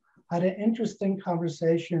this. I had an interesting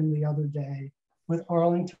conversation the other day with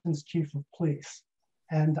Arlington's chief of police.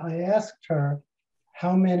 And I asked her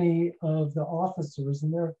how many of the officers,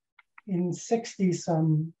 and they're in 60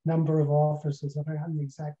 some number of officers, I don't have the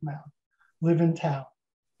exact amount, live in town.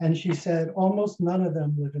 And she said almost none of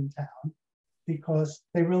them live in town because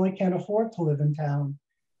they really can't afford to live in town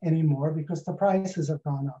anymore because the prices have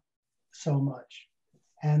gone up so much.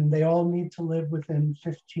 And they all need to live within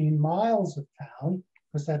 15 miles of town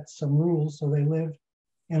because that's some rules. So they live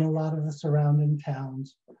in a lot of the surrounding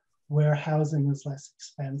towns where housing is less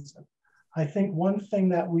expensive. I think one thing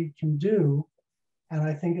that we can do, and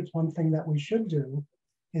I think it's one thing that we should do,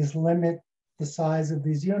 is limit the size of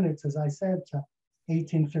these units, as I said, to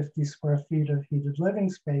 1,850 square feet of heated living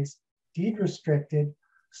space, deed restricted.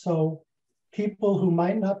 So people who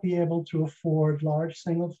might not be able to afford large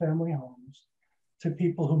single family homes, to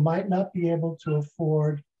people who might not be able to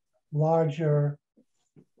afford larger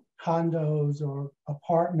condos or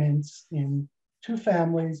apartments in two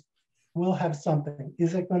families, will have something.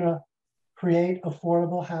 Is it going to create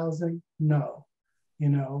affordable housing? No, you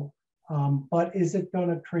know, but is it going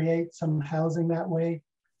to create some housing that way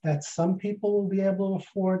that some people will be able to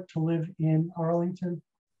afford to live in Arlington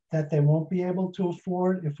that they won't be able to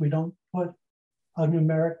afford if we don't put a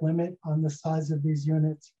numeric limit on the size of these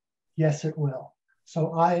units? Yes, it will.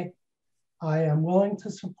 So I am willing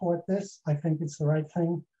to support this. I think it's the right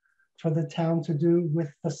thing for the town to do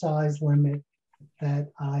with the size limit that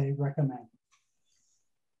I recommend.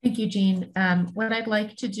 Thank you, Jean. What I'd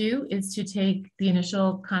like to do is to take the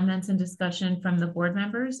initial comments and discussion from the board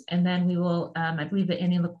members, and then we will, I believe that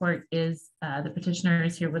Annie LaCourte is, the petitioner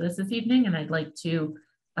is here with us this evening, and I'd like to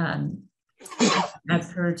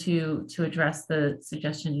ask her to address the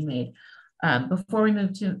suggestion you made. Before we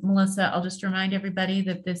move to Melissa, I'll just remind everybody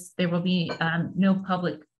that there will be no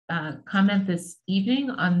public comment this evening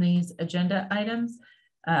on these agenda items.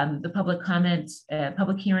 The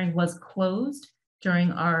public hearing was closed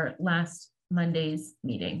during our last Monday's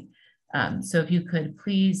meeting. So if you could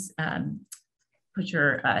please put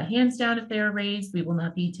your hands down if they are raised. We will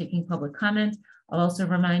not be taking public comment. I'll also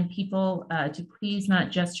remind people to please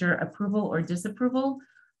not gesture approval or disapproval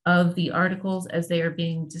of the articles as they are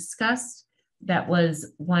being discussed. That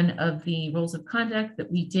was one of the rules of conduct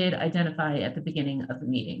that we did identify at the beginning of the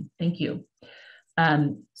meeting. Thank you.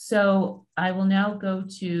 So I will now go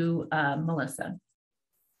to Melissa.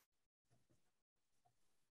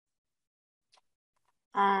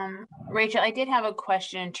 Rachel, I did have a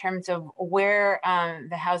question in terms of where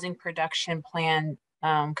the housing production plan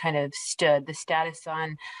kind of stood, the status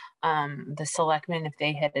on the selectmen, if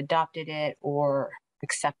they had adopted it or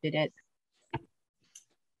accepted it.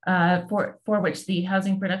 For which, the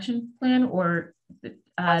housing production plan, or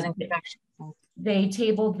Housing production. They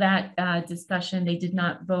tabled that discussion. They did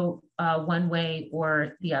not vote one way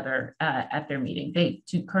or the other at their meeting. They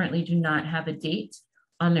currently do not have a date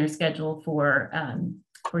on their schedule for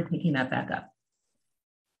taking that back up.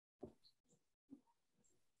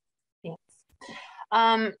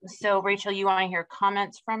 Thanks. So Rachel, you want to hear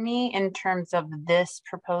comments from me in terms of this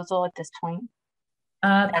proposal at this point?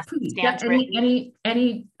 Please, yeah,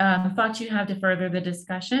 any thoughts you have to further the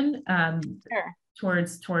discussion Sure.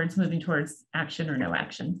 towards moving towards action or no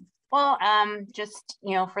action? Well, just,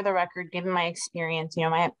 for the record, given my experience,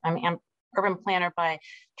 I'm urban planner by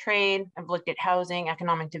trade. I've looked at housing,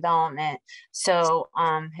 economic development. So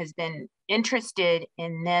has been interested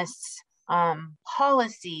in this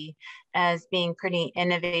policy as being pretty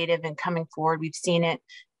innovative and coming forward. We've seen it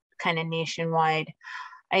kind of nationwide.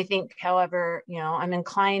 I think, however, I'm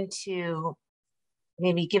inclined to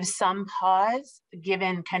maybe give some pause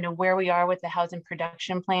given kind of where we are with the housing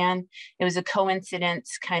production plan. It was a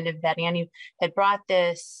coincidence kind of that Annie had brought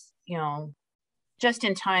this, just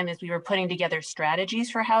in time as we were putting together strategies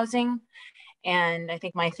for housing. And I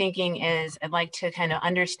think my thinking is I'd like to kind of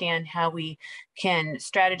understand how we can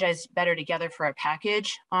strategize better together for a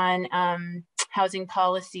package on housing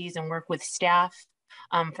policies and work with staff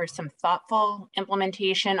for some thoughtful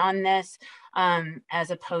implementation on this,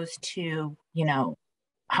 as opposed to,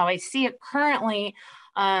 how I see it currently.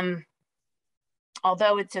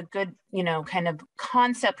 Although it's a good, kind of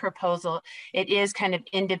concept proposal, it is kind of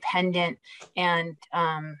independent and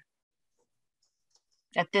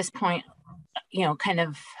at this point, kind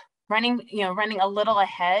of running a little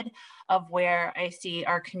ahead of where I see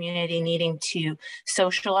our community needing to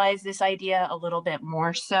socialize this idea a little bit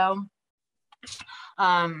more so.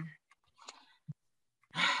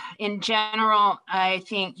 In general, I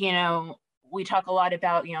think, we talk a lot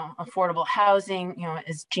about, affordable housing,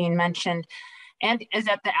 as Jean mentioned, and as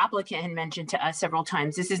that the applicant had mentioned to us several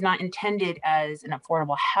times. This is not intended as an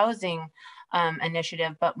affordable housing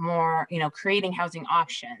initiative, but more, creating housing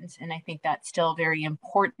options. And I think that's still very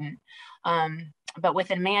important. But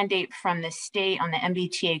with a mandate from the state on the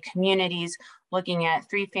MBTA communities, looking at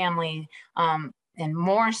 3-family and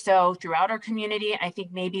more so throughout our community, I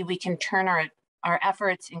think maybe we can turn our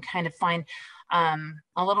efforts and kind of find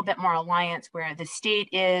a little bit more alliance where the state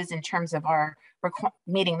is in terms of our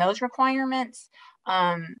meeting those requirements,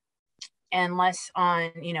 and less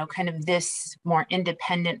on, kind of this more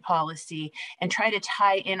independent policy, and try to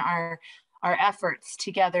tie in our efforts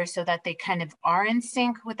together so that they kind of are in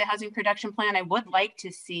sync with the housing production plan. I would like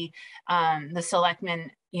to see the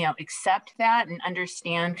selectmen, accept that and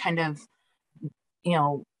understand kind of,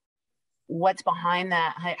 what's behind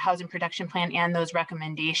that housing production plan and those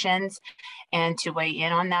recommendations, and to weigh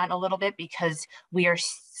in on that a little bit, because we are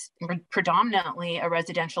predominantly a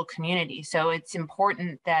residential community. So it's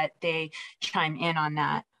important that they chime in on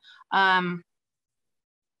that.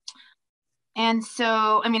 And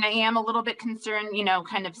so, I am a little bit concerned,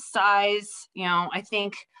 kind of size. I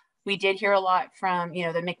think we did hear a lot from,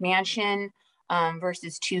 the McMansion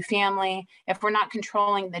versus 2-family. If we're not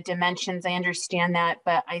controlling the dimensions, I understand that.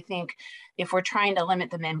 But I think if we're trying to limit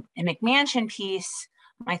the McMansion piece,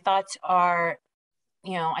 my thoughts are,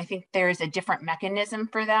 I think there's a different mechanism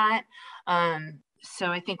for that. So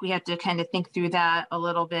I think we have to kind of think through that a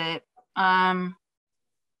little bit. And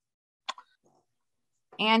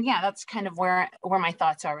yeah, that's kind of where my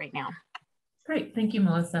thoughts are right now. Great, thank you,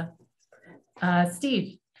 Melissa.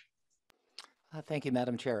 Steve. Thank you,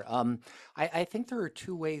 Madam Chair. I think there are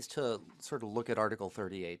two ways to sort of look at Article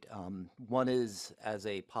 38. One is as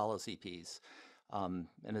a policy piece. And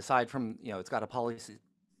aside from, it's got a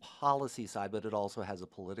policy side, but it also has a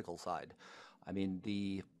political side.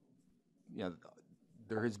 There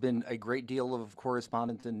has been a great deal of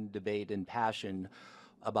correspondence and debate and passion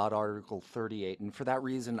about Article 38. And for that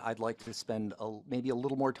reason, I'd like to spend maybe a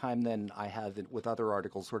little more time than I have with other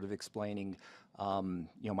articles sort of explaining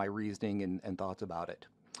my reasoning and thoughts about it.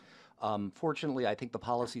 Fortunately, I think the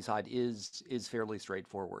policy side is fairly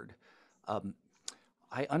straightforward.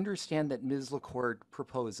 I understand that Ms. LaCourte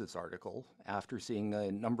proposed this article after seeing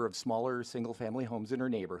a number of smaller single-family homes in her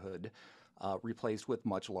neighborhood replaced with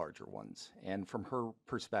much larger ones. And from her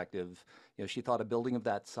perspective, she thought a building of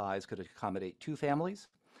that size could accommodate 2 families.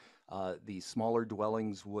 The smaller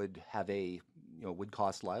dwellings would have would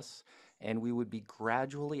cost less, and we would be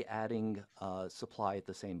gradually adding supply at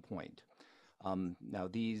the same point. Now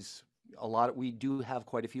we do have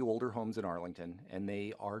quite a few older homes in Arlington, and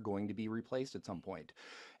they are going to be replaced at some point.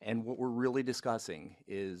 And what we're really discussing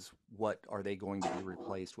is what are they going to be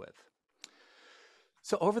replaced with.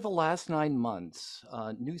 So over the last 9 months,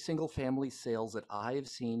 new single-family sales that I've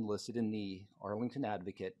seen listed in the Arlington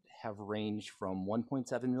Advocate have ranged from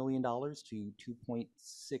 $1.7 million to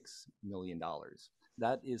 $2.6 million.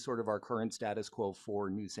 That is sort of our current status quo for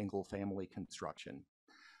new single-family construction.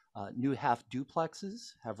 New half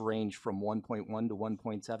duplexes have ranged from 1.1 to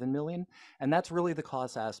 1.7 million, and that's really the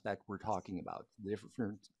cost aspect we're talking about.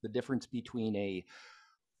 The difference between a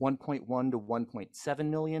 $1.1 to $1.7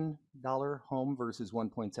 million home versus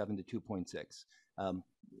 1.7 to 2.6.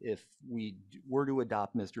 If we were to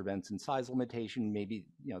adopt Mr. Benson's size limitation, maybe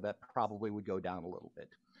that probably would go down a little bit.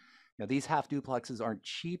 Now, these half duplexes aren't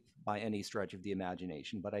cheap by any stretch of the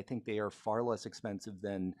imagination, but I think they are far less expensive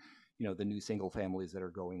than the new single families that are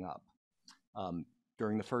going up.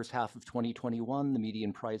 During the first half of 2021, the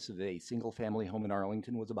median price of a single family home in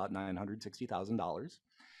Arlington was about $960,000.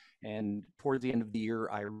 And toward the end of the year,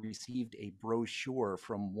 I received a brochure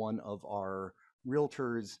from one of our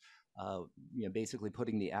realtors, basically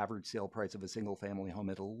putting the average sale price of a single family home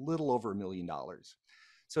at a little over $1 million.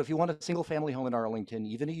 So if you want a single family home in Arlington,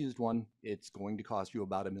 even a used one, it's going to cost you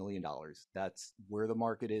about $1 million. That's where the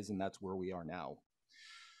market is, and that's where we are now.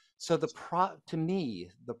 So to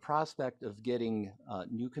me, the prospect of getting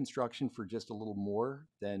new construction for just a little more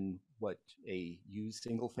than what a used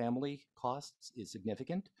single family costs is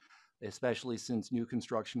significant, especially since new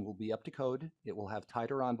construction will be up to code. It will have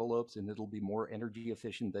tighter envelopes, and it'll be more energy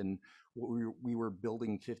efficient than what we were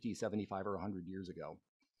building 50, 75, or 100 years ago.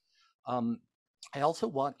 I also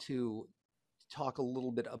want to talk a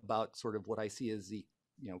little bit about sort of what I see as the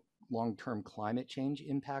long-term climate change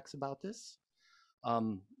impacts about this.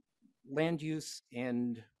 Land use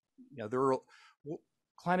and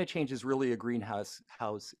climate change is really a greenhouse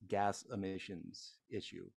gas emissions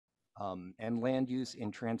issue, and land use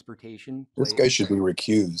and transportation. This guy should be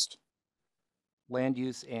recused. Land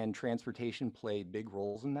use and transportation play big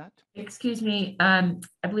roles in that. Excuse me, I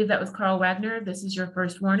believe that was Carl Wagner. This is your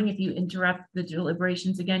first warning. If you interrupt the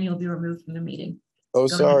deliberations again, you'll be removed from the meeting. Oh,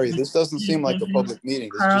 Go sorry. ahead. This doesn't seem like a public meeting.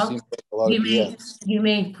 This Carl, just seems like a lot of BS. You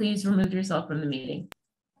may please remove yourself from the meeting.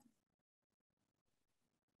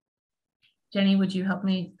 Jenny, would you help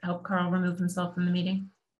Carl remove himself from the meeting?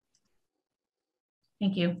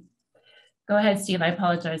 Thank you. Go ahead, Steve. I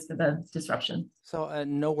apologize for the disruption. So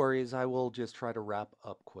no worries. I will just try to wrap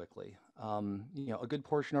up quickly. A good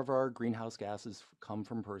portion of our greenhouse gases come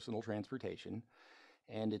from personal transportation.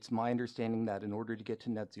 And it's my understanding that in order to get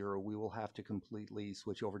to net zero, we will have to completely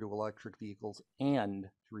switch over to electric vehicles and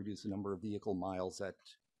to reduce the number of vehicle miles that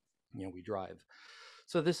we drive.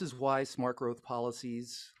 So this is why smart growth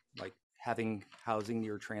policies like having housing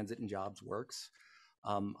near transit and jobs works.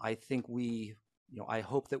 I think I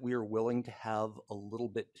hope that we are willing to have a little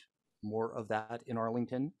bit more of that in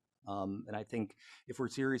Arlington. And I think if we're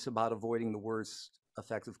serious about avoiding the worst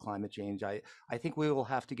effects of climate change, I think we will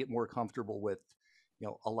have to get more comfortable with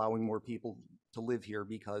allowing more people to live here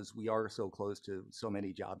because we are so close to so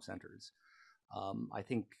many job centers. I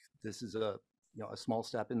think this is a small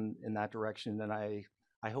step in that direction, and I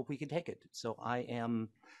hope we can take it. So I am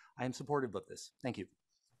supportive of this. Thank you.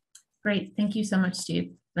 Great. Thank you so much,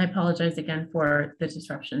 Steve. I apologize again for the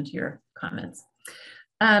disruption to your comments.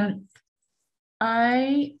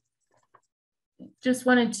 I just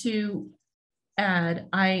wanted to add,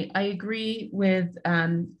 I agree with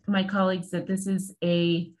my colleagues that this is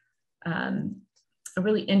a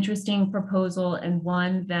really interesting proposal and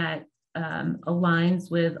one that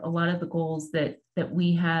aligns with a lot of the goals that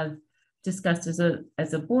we have discussed as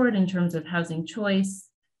a board in terms of housing choice,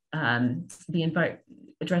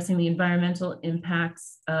 addressing the environmental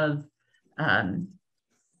impacts of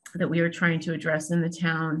that we are trying to address in the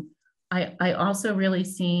town. I also really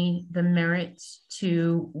see the merit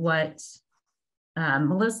to what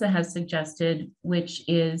Melissa has suggested, which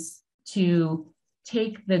is to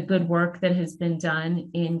take the good work that has been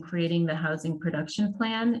done in creating the housing production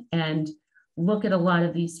plan and look at a lot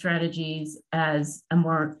of these strategies as a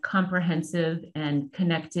more comprehensive and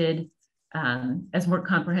connected,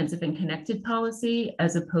 policy,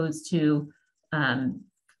 as opposed to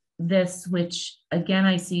this, which again,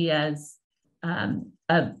 I see as a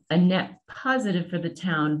net positive for the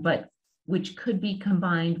town, but which could be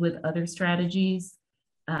combined with other strategies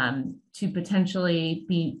to potentially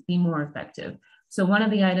be more effective. So one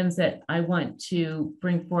of the items that I want to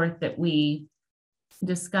bring forth that we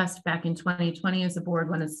discussed back in 2020 as a board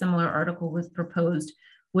when a similar article was proposed,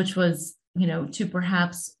 which was, to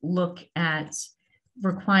perhaps look at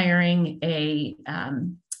requiring a,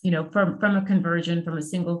 from a conversion from a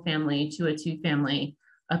single family to a two family,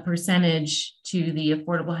 a percentage to the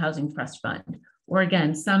Affordable Housing Trust Fund, or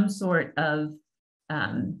again, some sort of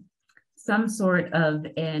an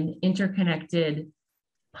interconnected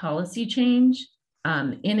policy change,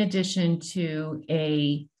 in addition to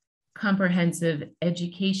a comprehensive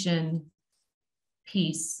education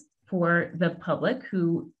piece for the public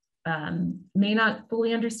who may not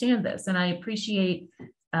fully understand this. And I appreciate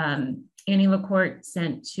Annie LaCourte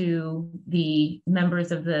sent to the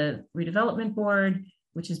members of the redevelopment board,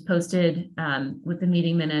 which is posted with the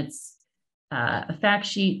meeting minutes, a fact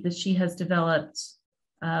sheet that she has developed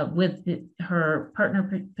with her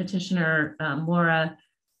partner petitioner, Laura,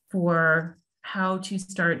 for how to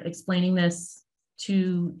start explaining this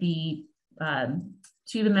to the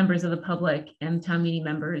members of the public and town meeting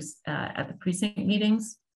members at the precinct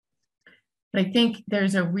meetings. But I think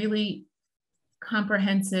there's a really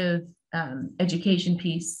comprehensive education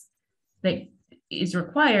piece that is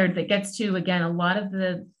required that gets to, again, a lot of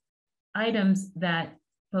the items that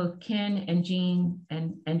both Ken and Jean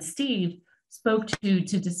and Steve spoke to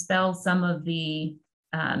dispel some of the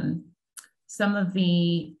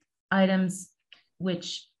items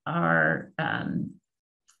which are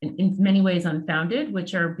in many ways unfounded,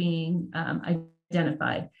 which are being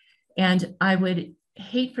identified. And I would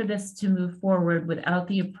hate for this to move forward without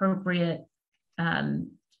the appropriate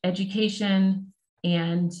education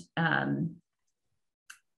and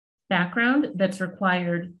background that's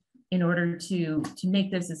required in order to make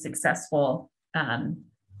this a successful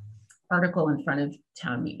article in front of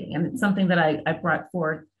town meeting. And it's something that I brought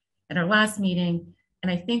forth at our last meeting. And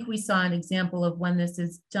I think we saw an example of when this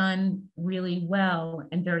is done really well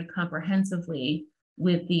and very comprehensively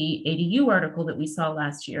with the ADU article that we saw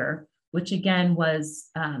last year, which again was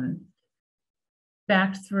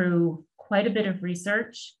backed through quite a bit of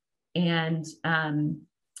research and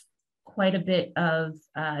quite a bit of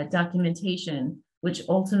documentation, which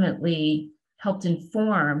ultimately helped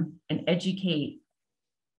inform and educate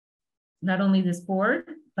not only this board,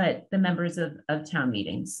 but the members of town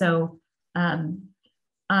meetings. So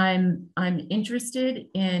I'm interested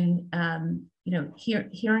in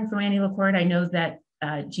hearing from Annie LaCourte. I know that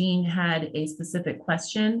Jean had a specific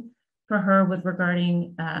question for her with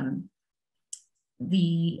regarding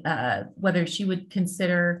whether she would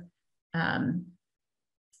consider a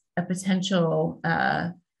potential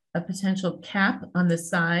cap on the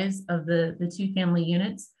size of the two family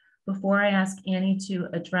units. Before I ask Annie to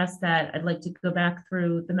address that, I'd like to go back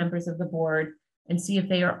through the members of the board and see if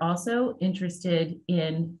they are also interested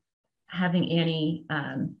in having Annie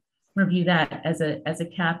review that as a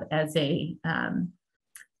cap, as a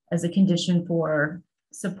condition for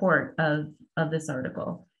support of this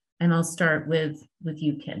article. And I'll start with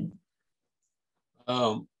you, Ken.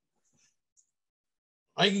 I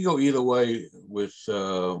can go either way with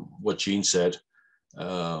what Jean said.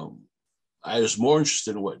 I was more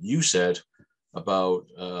interested in what you said about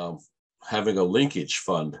having a linkage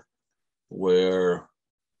fund where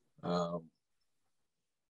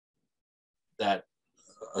that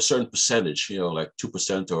a certain percentage, like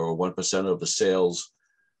 2% or 1% of the sales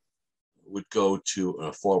would go to an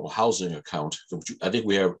affordable housing account, which I think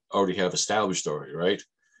we already have established already, right?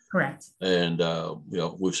 Correct. And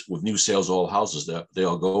with new sales of all houses, they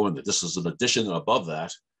all go in. This is an addition above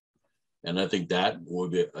that, and I think that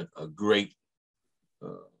would be a great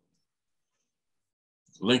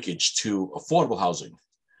linkage to affordable housing,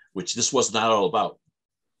 which this was not all about.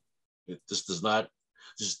 This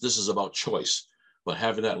is about choice, but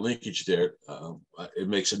having that linkage there, it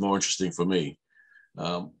makes it more interesting for me.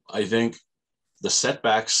 I think the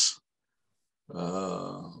setbacks that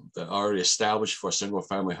are already established for a single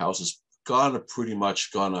family house is pretty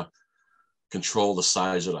much gonna control the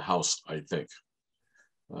size of the house, I think.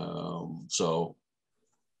 So,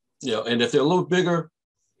 and if they're a little bigger,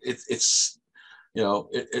 it's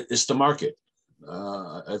the market.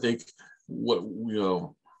 I think we're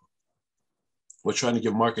trying to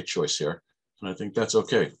give market choice here. And I think that's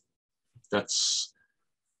okay. That's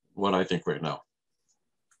what I think right now.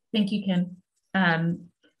 Thank you, Ken.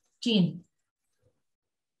 Jean.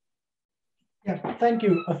 Yeah, thank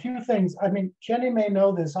you. A few things. I mean, Jenny may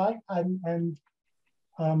know this.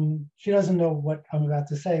 She doesn't know what I'm about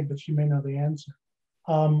to say, but she may know the answer.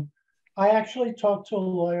 I actually talked to a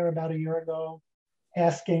lawyer about a year ago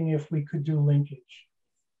asking if we could do linkage.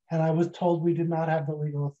 And I was told we did not have the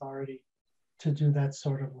legal authority to do that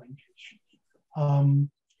sort of linkage.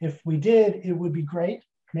 If we did, it would be great.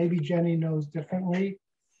 Maybe Jenny knows differently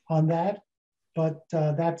on that, but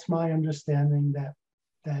that's my understanding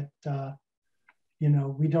that you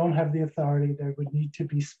know, we don't have the authority. There would need to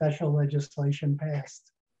be special legislation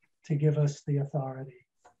passed to give us the authority.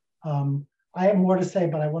 I have more to say,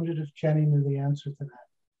 but I wondered if Jenny knew the answer to that.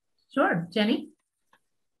 Sure, Jenny.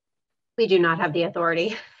 We do not have the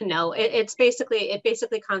authority. No, it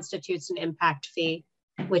basically constitutes an impact fee,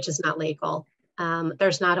 which is not legal.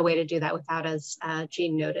 There's not a way to do that without, as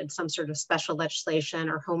Jean noted, some sort of special legislation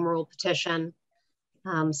or home rule petition,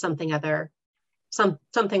 something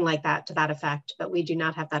like that to that effect. But we do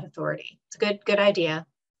not have that authority. It's a good idea,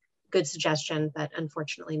 good suggestion, but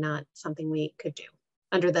unfortunately not something we could do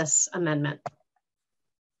under this amendment.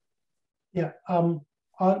 Yeah,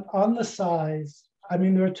 on the size, I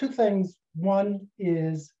mean, there are two things. One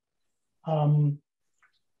is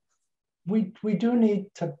we do need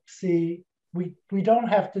to see, we don't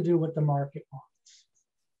have to do what the market wants.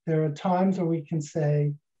 There are times where we can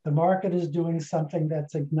say the market is doing something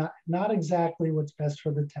that's not exactly what's best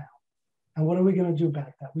for the town. And what are we going to do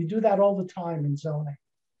about that? We do that all the time in zoning.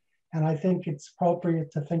 And I think it's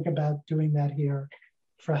appropriate to think about doing that here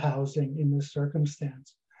for housing in this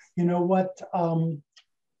circumstance. You know what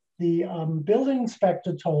the building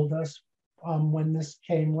inspector told us when this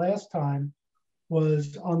came last time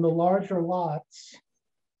was on the larger lots,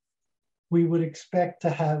 we would expect to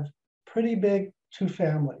have pretty big 2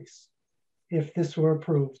 families if this were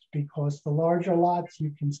approved, because the larger lots,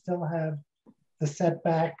 you can still have the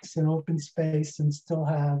setbacks and open space and still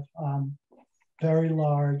have very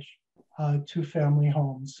large 2-family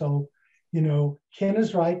homes. So, you know, Ken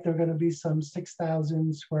is right. There are going to be some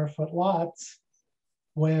 6,000 square foot lots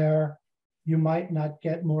where you might not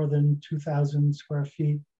get more than 2,000 square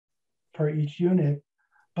feet per each unit.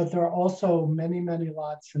 But there are also many, many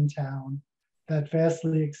lots in town that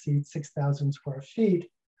vastly exceed 6,000 square feet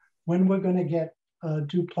when we're going to get a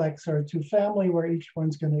duplex or a 2-family where each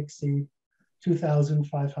one's going to exceed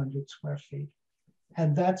 2,500 square feet.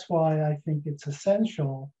 And that's why I think it's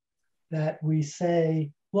essential that we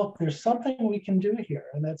say, look, there's something we can do here.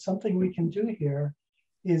 And that something we can do here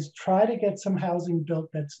is try to get some housing built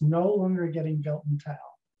that's no longer getting built in town.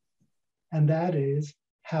 And that is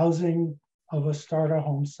housing of a starter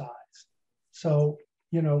home size. So,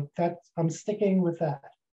 you know, I'm sticking with that.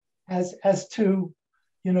 As to,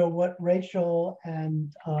 you know, what Rachel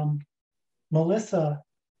and Melissa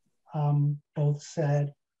both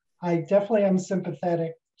said, I definitely am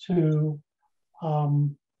sympathetic to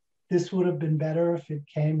this would have been better if it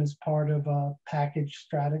came as part of a package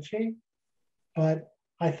strategy, but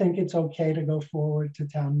I think it's okay to go forward to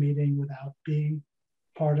town meeting without being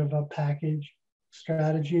part of a package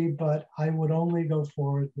strategy, but I would only go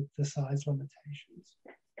forward with the size limitations.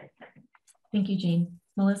 Thank you, Jean.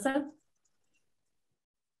 Melissa?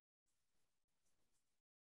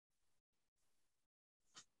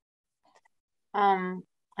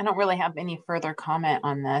 I don't really have any further comment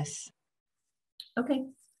on this. Okay,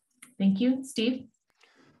 thank you. Steve?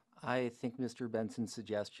 I think Mr. Benson's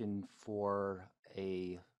suggestion for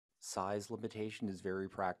a size limitation is very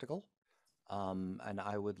practical. And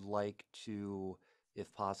I would like to,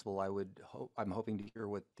 if possible, I'm hoping to hear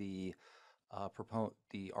what the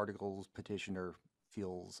article's petitioner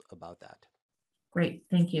feels about that. Great,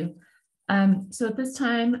 thank you. So at this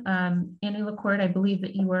time, Annie LaCourte, I believe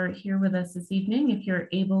that you are here with us this evening. If you're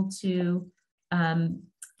able to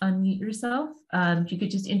unmute yourself, if you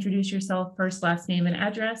could just introduce yourself, first, last name, and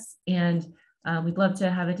address, and we'd love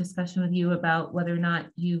to have a discussion with you about whether or not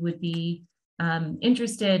you would be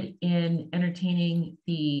interested in entertaining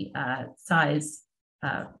the size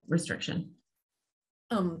restriction.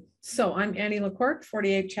 So I'm Annie LaCourte,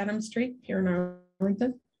 48 Chatham Street here in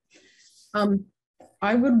Arlington.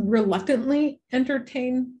 I would reluctantly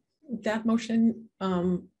entertain that motion.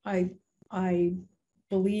 I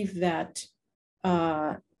believe that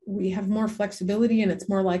we have more flexibility and it's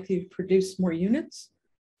more likely to produce more units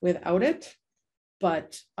without it.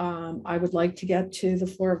 But I would like to get to the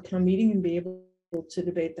floor of town meeting and be able to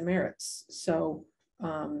debate the merits. So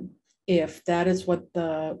if that is what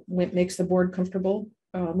makes the board comfortable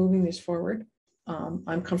moving this forward,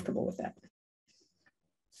 I'm comfortable with that.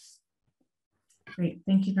 Great,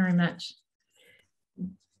 thank you very much.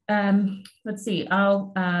 Let's see,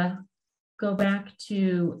 I'll go back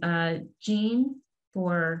to Jean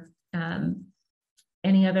for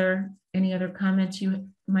any other comments you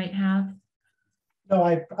might have. No,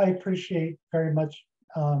 I appreciate very much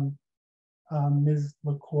Ms.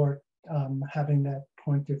 LaCourte having that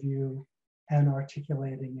point of view and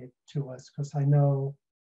articulating it to us, because I know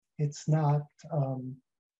it's not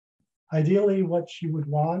ideally what she would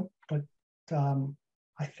want, but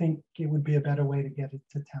I think it would be a better way to get it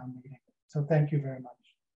to town meeting. So thank you very much.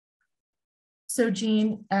 So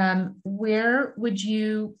Jean, where would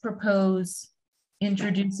you propose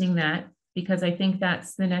introducing that? Because I think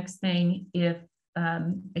that's the next thing. If,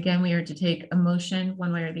 again, we are to take a motion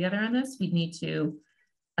one way or the other on this, we'd need to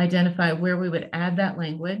identify where we would add that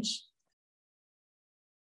language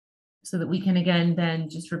so that we can, again, then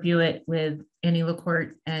just review it with Annie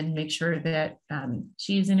LaCourte and make sure that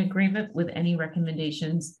she's in agreement with any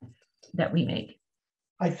recommendations that we make.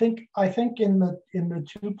 I think in the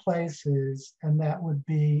two places, and that would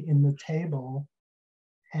be in the table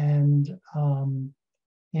and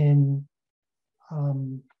in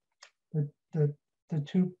the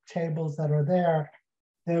two tables that are there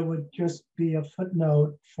would just be a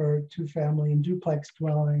footnote for two-family and duplex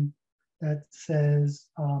dwelling that says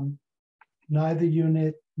neither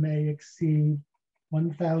unit may exceed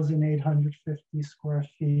 1,850 square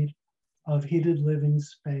feet of heated living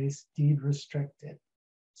space, deed restricted.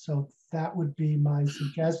 So that would be my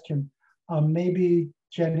suggestion. Maybe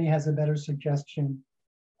Jenny has a better suggestion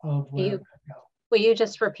of where to go. Will you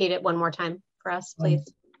just repeat it one more time for us, please?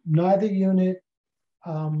 Neither unit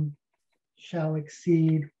shall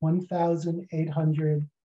exceed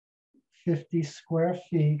 1,850 square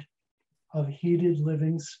feet of heated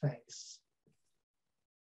living space,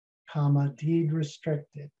 comma, deed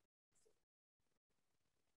restricted.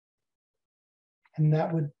 And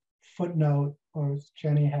that would footnote, or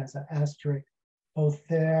Jenny has an asterisk, both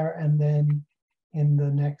there and then in the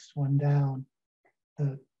next one down,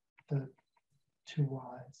 the two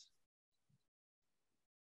Ys.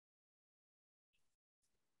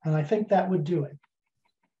 And I think that would do it.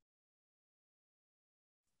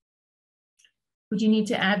 Would you need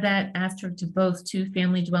to add that asterisk to both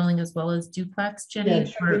two-family dwelling as well as duplex,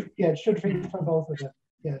 Jenny? Yeah, it should be for both of them,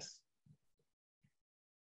 yes.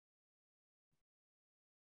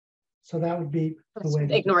 So that would be the way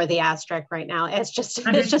to ignore the asterisk right now. It's just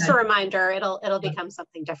a reminder. It'll become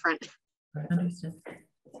something different. Right. Understood.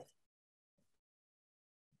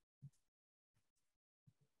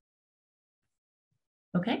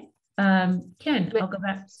 Okay, Ken, I'll go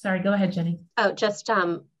back. Sorry, go ahead, Jenny. Oh, just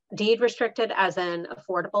deed restricted as in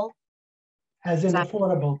affordable. As in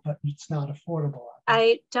affordable, but it's not affordable.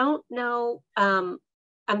 I don't know. I'm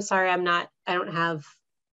sorry, I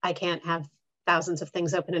can't have thousands of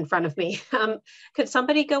things open in front of me. Could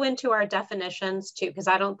somebody go into our definitions too? Because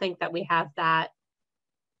I don't think that we have that.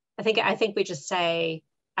 I think we just say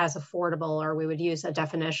as affordable, or we would use a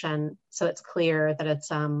definition so it's clear that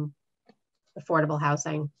it's affordable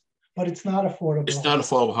housing. But it's not affordable. It's not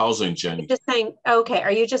affordable housing, Jenny. Just saying, okay,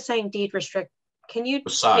 are you just saying deed restrict? Can you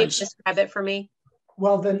maybe describe it for me?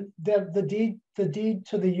 Well, then the deed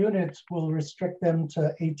to the units will restrict them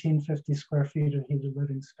to 1,850 square feet of heated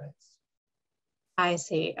living space. I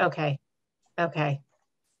see. Okay. Okay.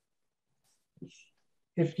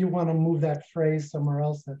 If you want to move that phrase somewhere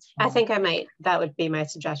else, that's fine. I think I might. That would be my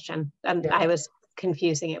suggestion. Yeah. I was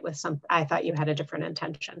confusing it with some. I thought you had a different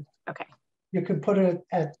intention. Okay. You could put it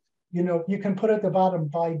at, you can put at the bottom,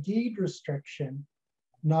 by deed restriction,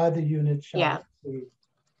 neither unit shall exceed.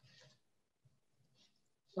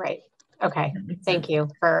 Right. Okay. Thank you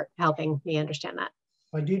for helping me understand that.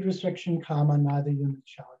 By deed restriction, comma, neither unit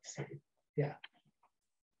shall exceed. Yeah.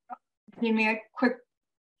 Can you make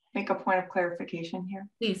a point of clarification here?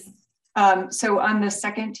 Please. So on the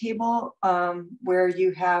second table, where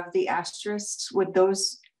you have the asterisks, would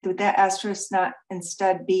that asterisk not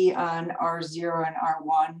instead be on R0 and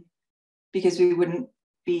R1? Because we wouldn't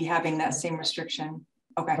be having that same restriction.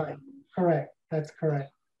 Okay. Right. Correct. That's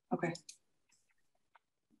correct. Okay.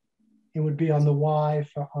 It would be on the Y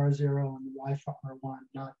for R0 and the Y for R1,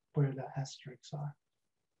 not where the asterisks are.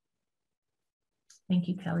 Thank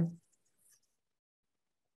you, Kelly.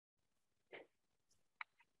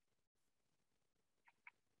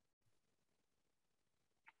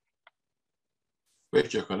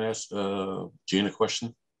 Rachel, can I ask Jean a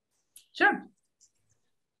question? Sure.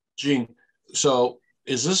 Jean, so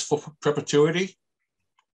is this for perpetuity?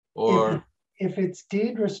 Or if it's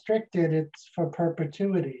deed restricted, it's for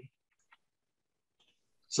perpetuity.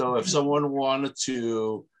 So if someone wanted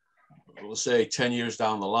to, let's say 10 years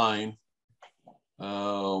down the line,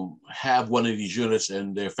 have one of these units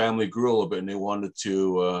and their family grew a little bit and they wanted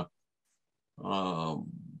to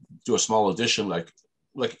do a small addition, like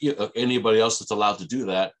anybody else that's allowed to do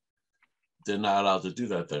that, they're not allowed to do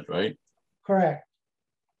that then, right? Correct.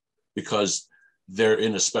 Because they're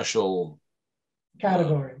in a special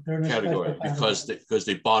Category. They're in a category special category. because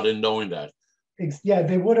they bought in knowing that. Yeah,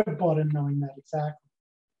 they would have bought in knowing that, exactly.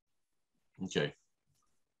 Okay.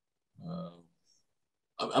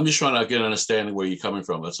 I'm just trying to get an understanding where you're coming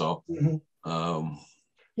from, that's all. Mm-hmm.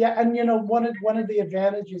 Yeah, and you know, one of the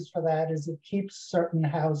advantages for that is it keeps certain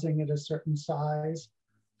housing at a certain size.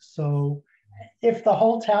 So if the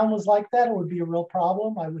whole town was like that, it would be a real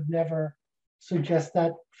problem. I would never suggest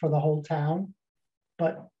that for the whole town.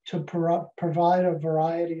 But to provide a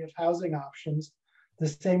variety of housing options, the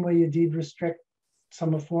same way you did restrict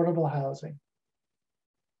some affordable housing.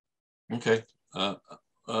 Okay.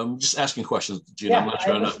 I'm just asking questions, Gene. Yeah, I'm not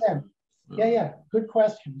trying I understand. Yeah, good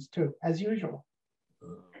questions too, as usual.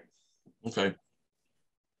 Okay.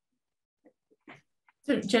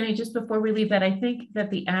 So Jenny, just before we leave that, I think that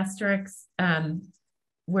the asterisk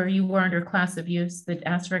where you were under class of use, the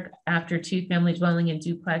asterisk after 2 family dwelling and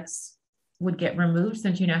duplex would get removed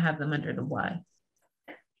since you now have them under the Y.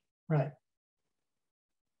 Right.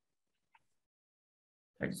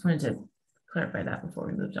 I just wanted to clarify that before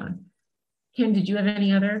we moved on. Kim, did you have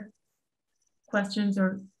any other questions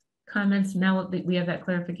or comments now that we have that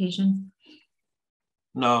clarification?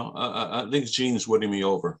 No, I think Gene's winning me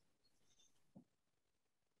over.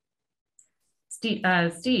 Steve,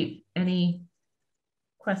 any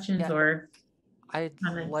questions or I'd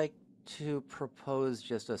comments? like to propose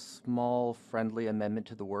just a small friendly amendment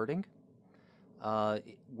to the wording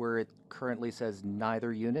where it currently says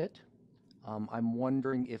neither unit. I'm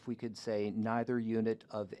wondering if we could say neither unit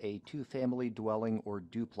of a 2-family dwelling or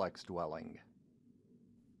duplex dwelling.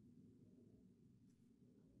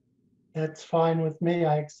 That's fine with me.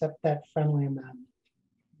 I accept that friendly amendment.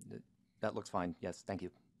 That looks fine. Yes, thank you.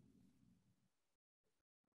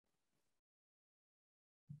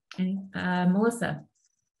 Melissa.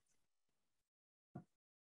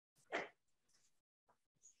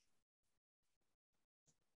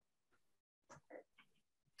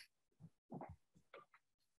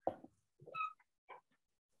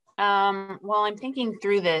 While I'm thinking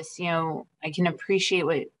through this, you know, I can appreciate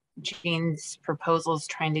what Gene's proposal is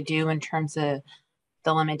trying to do in terms of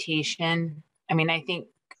the limitation. I mean, I think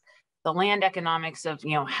the land economics of,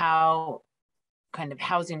 you know, how kind of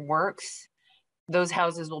housing works, those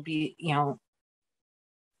houses will be, you know,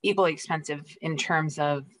 equally expensive in terms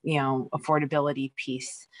of, you know, affordability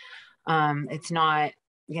piece. It's not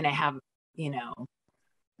going to have, you know,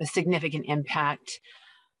 a significant impact.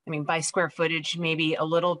 I mean, by square footage, maybe a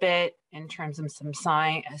little bit in terms of some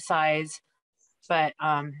size, but,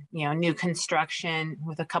 you know, new construction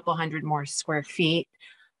with a couple hundred more square feet.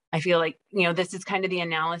 I feel like, you know, this is kind of the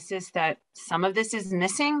analysis that some of this is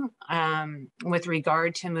missing with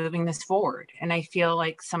regard to moving this forward. And I feel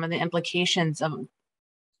like some of the implications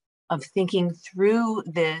of thinking through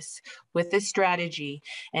this with this strategy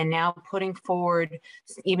and now putting forward,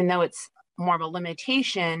 even though it's more of a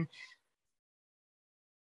limitation,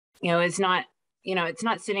 you know, it's not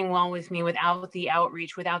sitting well with me without the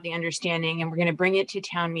outreach, without the understanding, and we're going to bring it to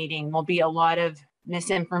town meeting. There'll be a lot of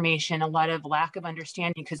misinformation, a lot of lack of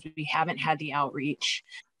understanding because we haven't had the outreach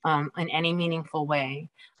in any meaningful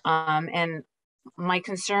way. And my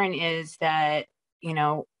concern is that, you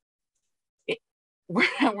know, we're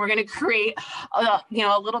going to create, you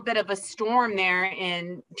know, a little bit of a storm there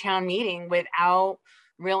in town meeting without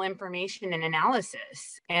real information and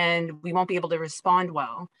analysis, and we won't be able to respond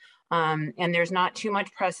well. And there's not too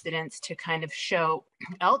much precedence to kind of show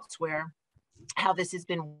elsewhere how this has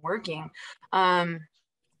been working.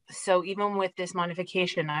 So even with this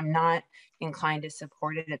modification, I'm not inclined to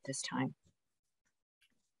support it at this time.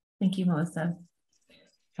 Thank you, Melissa.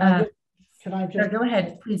 Can I just go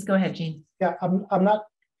ahead, please go ahead, Gene. Yeah, I'm not,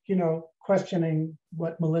 you know, questioning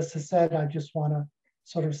what Melissa said. I just want to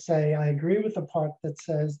sort of say I agree with the part that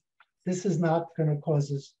says this is not going to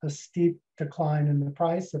cause a steep decline in the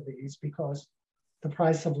price of these, because the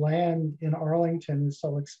price of land in Arlington is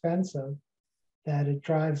so expensive that it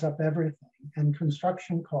drives up everything, and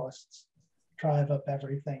construction costs drive up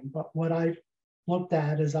everything. But what I've looked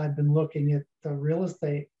at as I've been looking at the real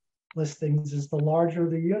estate listings is the larger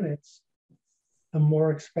the units, the more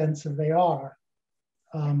expensive they are.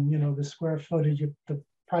 You know, the square footage, the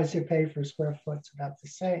price you pay for a square foot's about the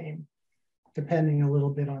same, depending a little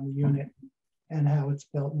bit on the unit and how it's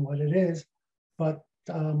built and what it is. But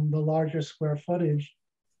the larger square footage,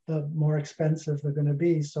 the more expensive they're going to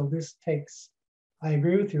be. So this takes I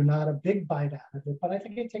agree with you, not a big bite out of it, but I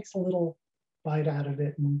think it takes a little bite out of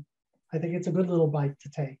it. And I think it's a good little bite to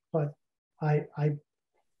take, but I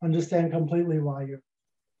understand completely why you're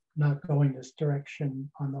not going this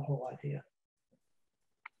direction on the whole idea.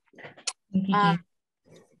 Thank you, Jean.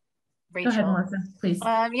 Rachel. Go ahead, Melissa, please.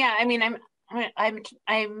 Yeah, I mean,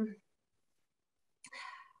 I'm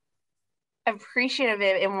appreciative of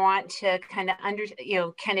it and want to kind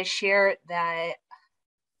of share that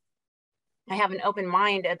I have an open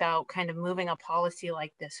mind about kind of moving a policy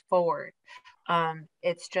like this forward.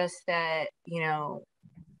 It's just that,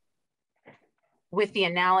 with the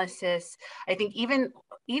analysis, I think even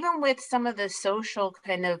with some of the social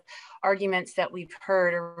kind of arguments that we've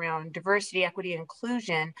heard around diversity, equity,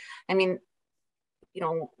 inclusion, I mean,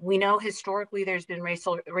 we know historically there's been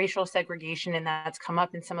racial segregation, and that's come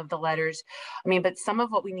up in some of the letters. I mean, but some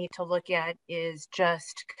of what we need to look at is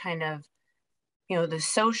just kind of, the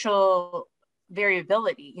social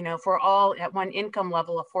variability, if we're all at one income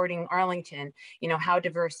level affording Arlington, how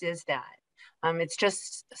diverse is that? It's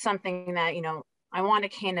just something that, I want to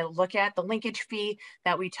kind of look at. The linkage fee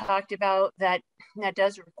that we talked about, that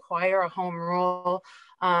does require a home rule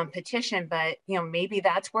petition, but maybe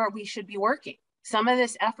that's where we should be working. Some of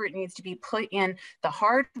this effort needs to be put in the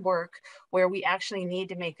hard work where we actually need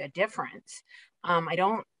to make a difference.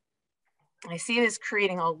 I see this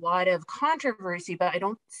creating a lot of controversy, but I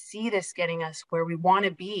don't see this getting us where we want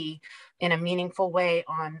to be in a meaningful way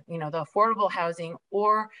on, the affordable housing,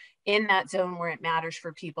 or in that zone where it matters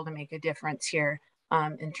for people to make a difference here,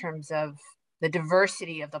 in terms of the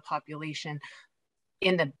diversity of the population,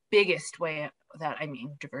 in the biggest way that I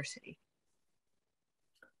mean diversity.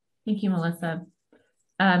 Thank you, Melissa.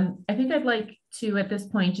 I think I'd like to, at this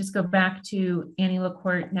point, just go back to Annie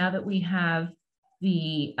LaCourte. Now that we have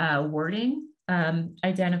the wording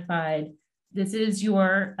identified, this is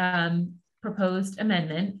your proposed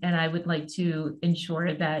amendment, and I would like to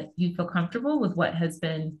ensure that you feel comfortable with what has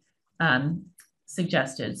been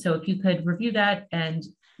suggested. So if you could review that and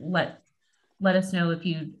let us know if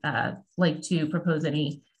you'd like to propose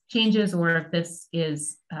any changes, or if this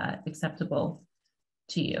is acceptable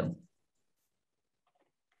to you.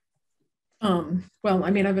 Well,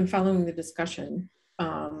 I mean, I've been following the discussion.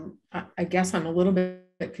 I guess I'm a little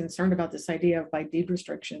bit concerned about this idea of by deed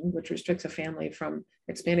restriction, which restricts a family from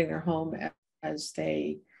expanding their home as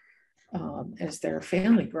their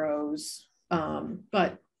family grows.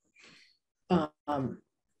 But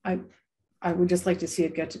I would just like to see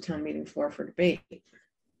it get to town meeting floor for debate.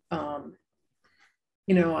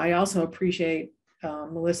 I also appreciate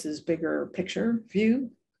Melissa's bigger picture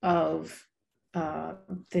view of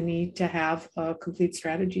the need to have a complete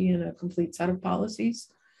strategy and a complete set of policies.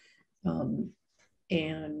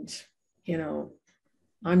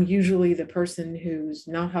 I'm usually the person who's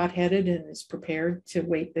not hot-headed and is prepared to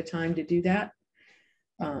wait the time to do that.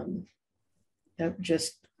 I'm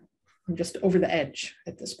just over the edge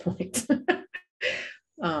at this point.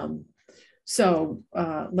 So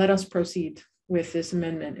let us proceed with this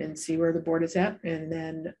amendment and see where the board is at. And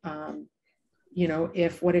then,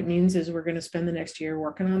 if what it means is we're going to spend the next year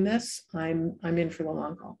working on this, I'm in for the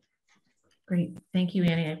long haul. Great. Thank you,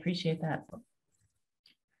 Annie. I appreciate that.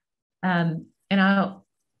 And I'll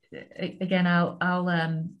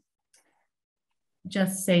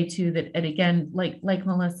just say too that, and again, like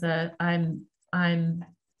Melissa, I don't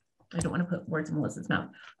want to put words in Melissa's mouth.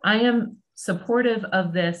 I am supportive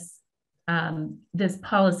of this this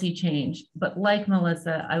policy change, but like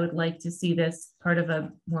Melissa, I would like to see this part of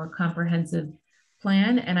a more comprehensive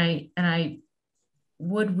plan, and I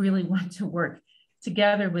would really want to work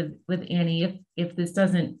together with Annie if this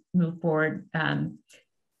doesn't move forward,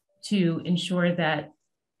 to ensure that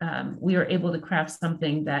we are able to craft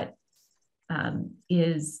something that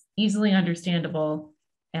is easily understandable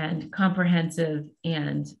and comprehensive,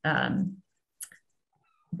 and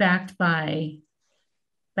backed by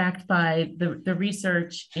the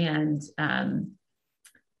research and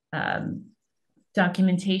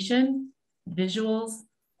documentation, visuals,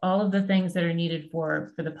 all of the things that are needed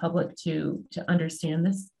for the public to understand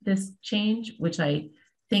this change, which I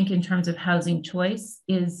think in terms of housing choice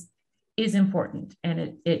is important.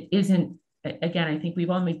 And it isn't, again, I think we've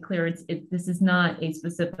all made clear this is not a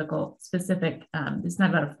specific, it's not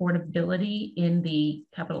about affordability in the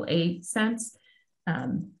capital A sense,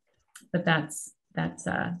 but that's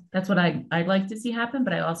what I'd like to see happen.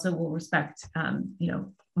 But I also will respect,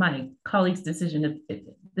 my colleagues' decision if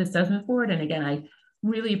this does move forward. And again, I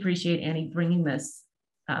really appreciate Annie bringing this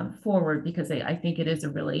forward, because I think it is a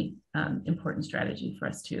really important strategy for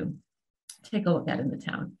us to take a look at in the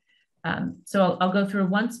town. So I'll go through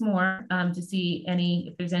once more to see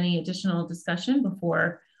if there's any additional discussion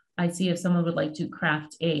before I see if someone would like to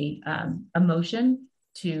craft a motion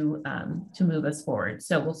to move us forward.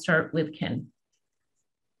 So we'll start with Ken.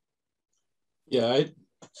 Yeah,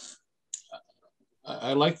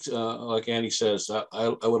 I liked, like Annie says, I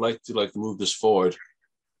would like to move this forward.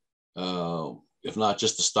 If not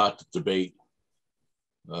just to start the debate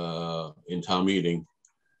in town meeting,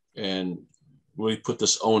 and really put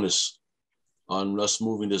this onus on us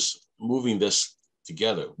moving this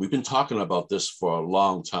together. We've been talking about this for a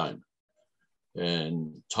long time,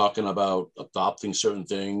 and talking about adopting certain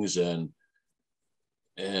things, and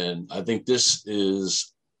I think this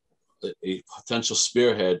is a potential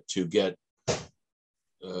spearhead to get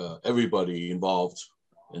everybody involved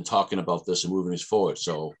in talking about this and moving this forward.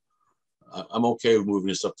 So I'm okay with moving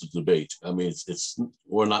this up to debate. I mean,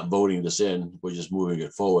 we're not voting this in, we're just moving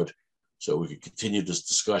it forward so we can continue this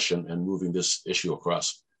discussion and moving this issue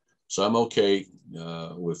across. So I'm okay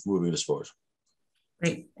with moving this forward.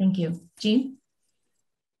 Great, thank you. Jean?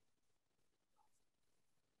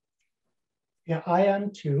 Yeah, I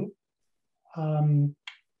am too.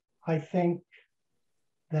 I think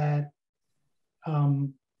that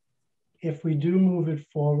if we do move it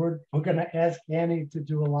forward, we're going to ask Annie to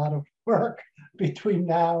do a lot of work between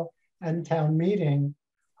now and town meeting,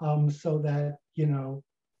 so that, you know,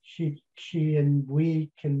 she and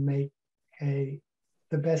we can make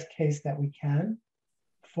the best case that we can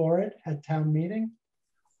for it at town meeting.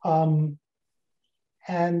 And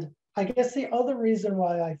I guess the other reason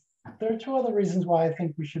why there are two other reasons why I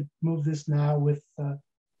think we should move this now with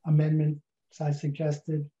amendments I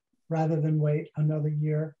suggested, rather than wait another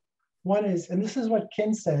year. One is, and this is what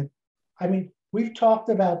Ken said, I mean, we've talked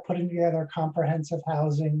about putting together a comprehensive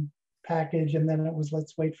housing package, and then it was,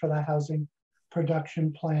 let's wait for the housing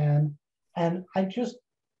production plan. And I just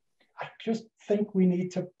think we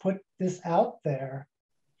need to put this out there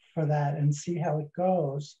for that and see how it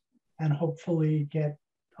goes, and hopefully get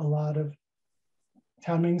a lot of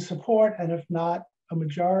town meeting support, and if not a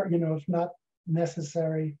majority, you know, if not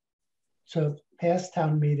necessary to pass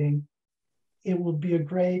town meeting, it will be a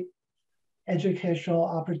great educational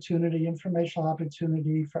opportunity, informational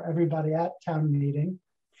opportunity for everybody at town meeting,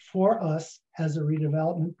 for us as a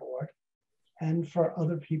redevelopment board, and for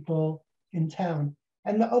other people in town.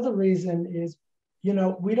 And the other reason is, you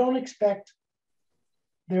know, we don't expect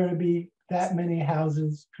there to be that many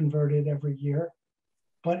houses converted every year,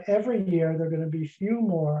 but every year there are going to be few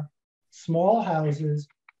more small houses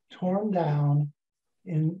torn down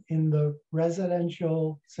in the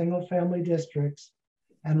residential single-family districts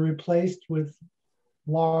and replaced with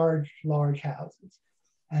large houses.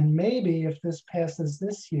 And maybe if this passes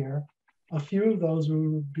this year, a few of those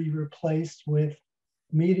will be replaced with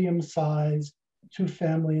medium-sized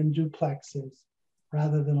two-family and duplexes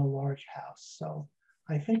rather than a large house. So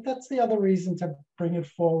I think that's the other reason to bring it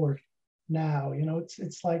forward now. You know,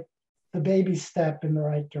 it's like the baby step in the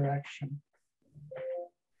right direction.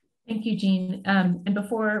 Thank you, Jean. And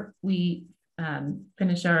before we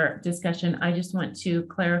finish our discussion, I just want to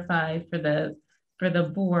clarify for the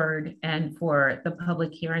board and for the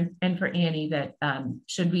public here, and for Annie, that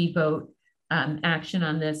should we vote action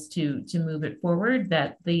on this to move it forward,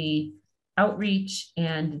 that the outreach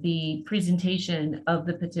and the presentation of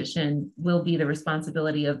the petition will be the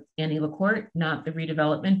responsibility of Annie LaCourte, not the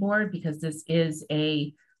redevelopment board, because this is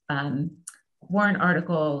a warrant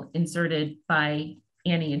article inserted by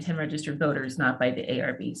Annie and 10 registered voters, not by the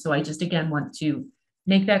ARB. So I just again want to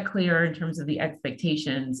make that clear in terms of the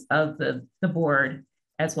expectations of the board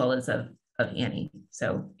as well as of Annie.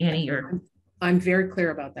 So Annie, I'm very clear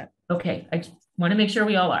about that. Okay, I just want to make sure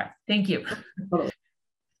we all are. Thank you.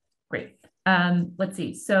 Great. Let's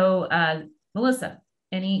see. So Melissa,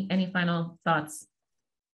 any final thoughts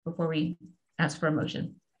before we ask for a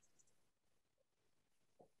motion?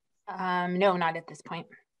 No, not at this point.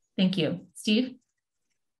 Thank you. Steve?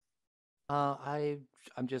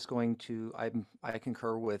 I'm just going to, I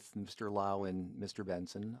concur with Mr. Lau and Mr.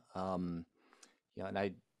 Benson. Yeah,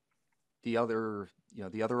 and the other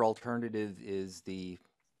alternative is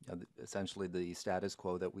essentially the status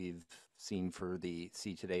quo that we've seen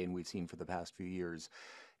today and we've seen for the past few years.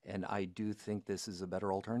 And I do think this is a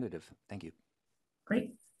better alternative. Thank you.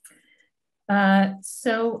 Great.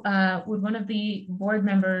 So would one of the board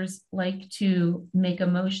members like to make a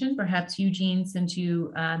motion? Perhaps Eugene, since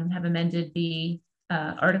you have amended the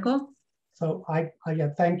article. So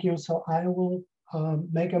thank you. So I will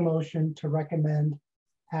make a motion to recommend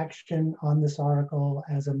action on this article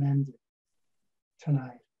as amended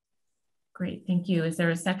tonight. Great, thank you. Is there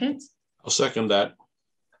a second? I'll second that.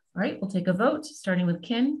 All right, we'll take a vote, starting with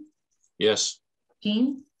Ken. Yes.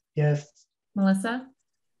 Jean, Yes. Melissa,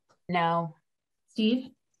 No.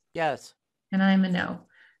 Steve, Yes. and I'm a no.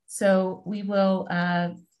 So we will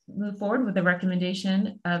move forward with the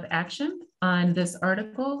recommendation of action on this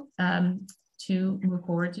article to move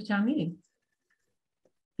forward to town meeting.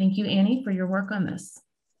 Thank you, Annie, for your work on this.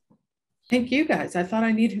 Thank you, guys. I thought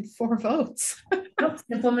I needed 4 votes. Nope,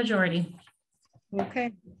 simple majority.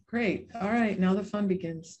 Okay, great. All right, now the fun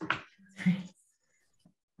begins.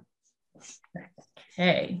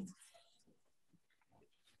 Okay.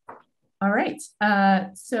 All right,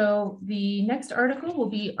 so the next article will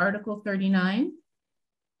be Article 39,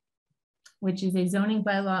 which is a zoning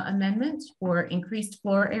bylaw amendment for increased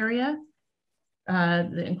floor area,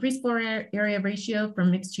 the increased floor area ratio for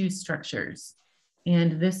mixed use structures.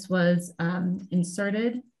 And this was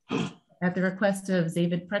inserted at the request of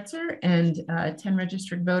David Pretzer and 10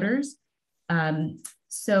 registered voters.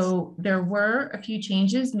 So there were a few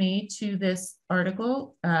changes made to this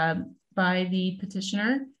article by the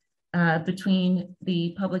petitioner between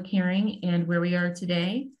the public hearing and where we are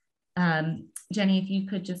today. Jenny, if you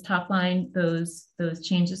could just top line those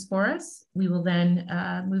changes for us, we will then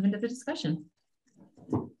move into the discussion.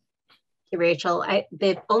 Thank you, Rachel.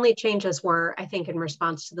 The only changes were, I think, in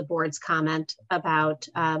response to the board's comment about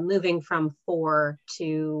moving from 4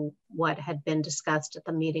 to what had been discussed at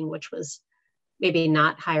the meeting, which was maybe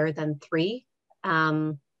not higher than 3.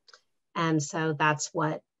 And so that's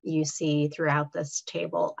what you see throughout this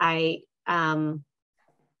table. I think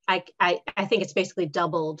it's basically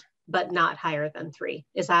doubled, but not higher than 3.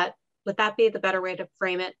 Would that be the better way to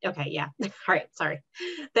frame it? Okay, yeah. All right, sorry.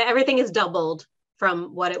 Everything is doubled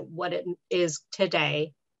from what it is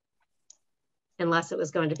today, unless it was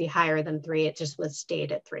going to be higher than 3. It just was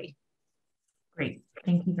stayed at 3. Great,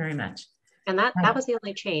 thank you very much. And that was the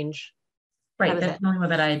only change. Right, that's the only one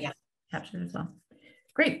that I captured as well.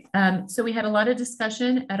 Great, so we had a lot of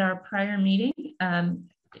discussion at our prior meeting. I'd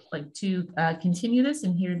like to continue this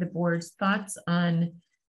and hear the board's thoughts on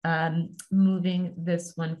moving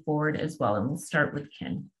this one forward as well. And we'll start with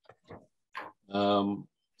Ken.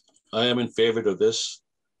 I am in favor of this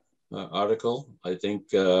article. I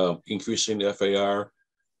think increasing the FAR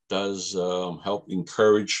does help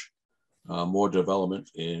encourage more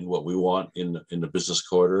development in what we want in the business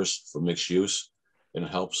corridors for mixed use, and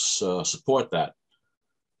it helps support that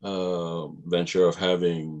venture of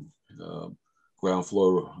having ground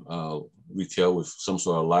floor retail with some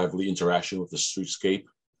sort of lively interaction with the streetscape,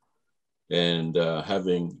 and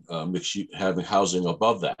having housing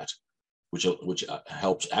above that, which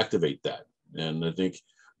helps activate that. And I think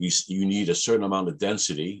you need a certain amount of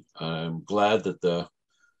density. I'm glad that the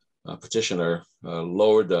petitioner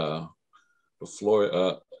lowered the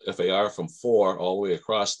floor FAR from 4 all the way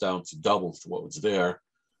across down to double to what was there.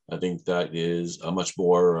 I think that is a much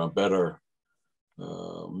more better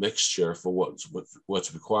mixture for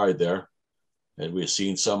what's required there. And we've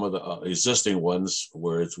seen some of the existing ones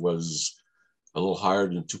where it was a little higher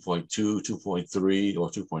than 2.2, 2.3, or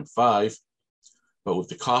 2.5. But with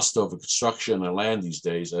the cost of construction and land these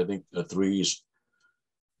days, I think 3s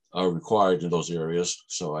are required in those areas.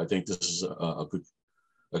 So I think this is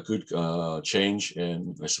a good change,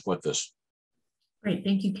 and I support this. Great,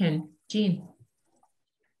 thank you, Ken. Jean.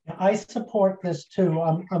 I support this too.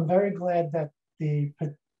 I'm very glad that the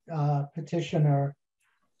petitioner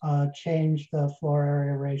changed the floor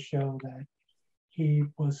area ratio that he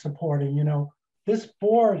was supporting. You know, this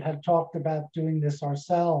board had talked about doing this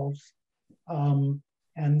ourselves, and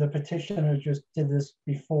the petitioner just did this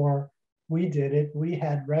before we did it. We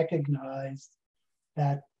had recognized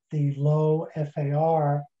that the low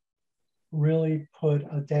FAR really put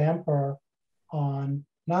a damper on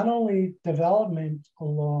not only development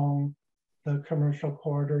along the commercial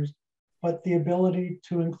corridors, but the ability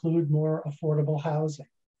to include more affordable housing.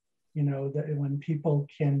 You know, that when people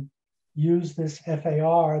can use this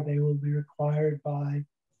FAR, they will be required by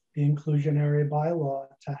the inclusionary bylaw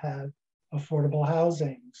to have affordable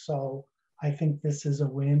housing. So I think this is a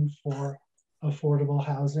win for affordable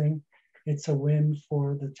housing. It's a win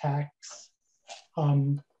for the tax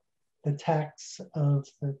of the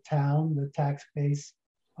town, the tax base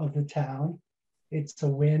of the town. It's a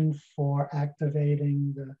win for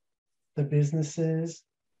activating the businesses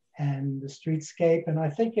and the streetscape. And I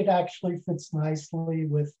think it actually fits nicely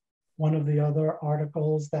with one of the other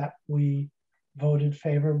articles that we voted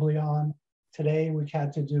favorably on today, which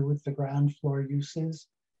had to do with the ground floor uses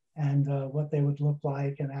and what they would look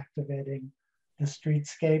like and activating the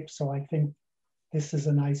streetscape. So I think this is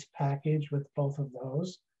a nice package with both of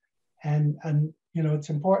those. And you know, it's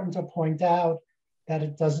important to point out that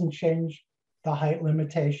it doesn't change the height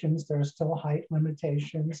limitations. There are still height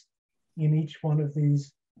limitations in each one of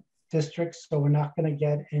these districts. So we're not going to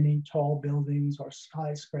get any tall buildings or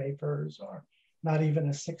skyscrapers or not even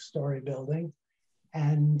a 6-story building.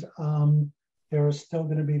 And there are still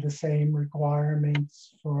going to be the same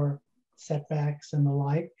requirements for setbacks and the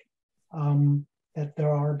like that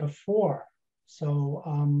there are before.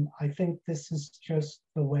 So I think this is just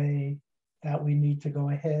the way that we need to go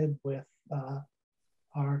ahead with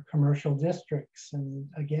our commercial districts. And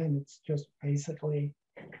again, it's just basically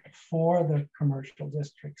for the commercial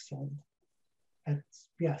districts. And that's,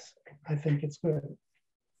 yes, I think it's good.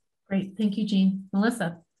 Great, thank you, Jean.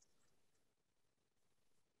 Melissa.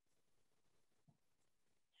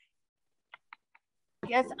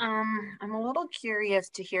 Yes, I'm a little curious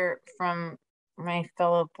to hear from my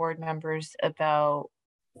fellow board members about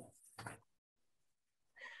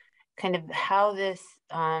kind of how this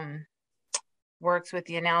works with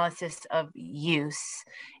the analysis of use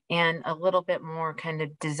and a little bit more kind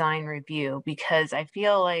of design review, because I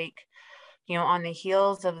feel like, you know, on the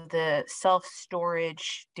heels of the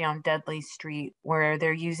self-storage down Dudley Street, where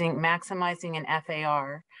they're maximizing an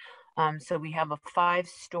FAR. So we have a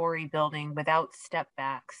 5-story building without step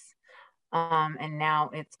backs. And now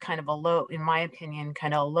it's kind of a low, in my opinion,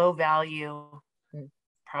 kind of a low value,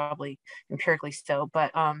 probably empirically so,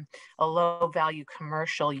 but a low value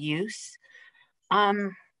commercial use.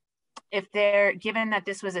 If they're, given that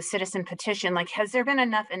this was a citizen petition, like, has there been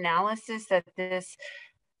enough analysis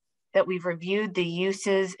that we've reviewed the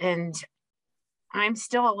uses? And I'm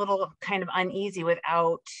still a little kind of uneasy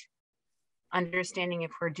without understanding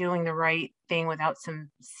if we're doing the right thing without some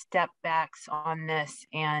step backs on this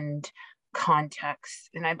and context.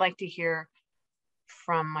 And I'd like to hear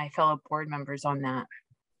from my fellow board members on that.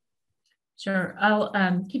 Sure,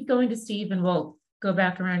 I'll keep going to Steve and we'll go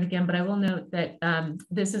back around again, but I will note that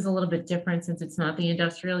this is a little bit different since it's not the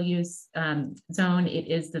industrial use zone. It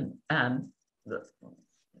is the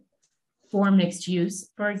for mixed use.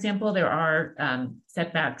 For example, there are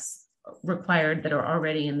setbacks required that are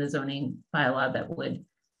already in the zoning bylaw that would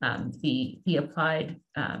be applied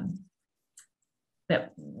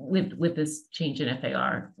that with this change in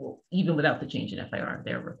FAR, well, even without the change in FAR,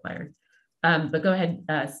 they're required. But go ahead,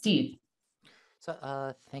 Steve.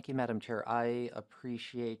 So thank you, Madam Chair. I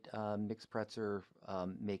appreciate Mix Pretzer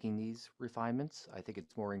making these refinements. I think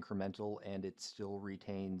it's more incremental and it still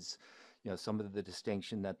retains, you know, some of the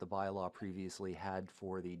distinction that the bylaw previously had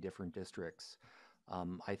for the different districts.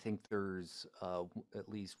 I think there's at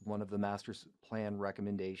least one of the master plan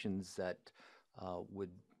recommendations that would,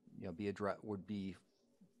 you know, would be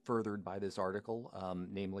furthered by this article,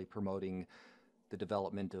 namely promoting the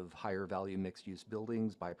development of higher value mixed use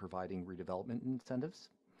buildings by providing redevelopment incentives.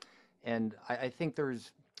 And I think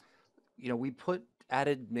there's, you know, we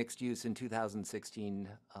added mixed use in 2016.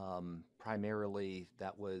 Primarily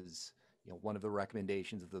that was, you know, one of the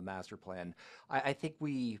recommendations of the master plan. I think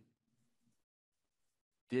we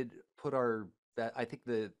did put I think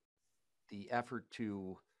the effort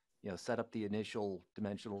to, you know, set up the initial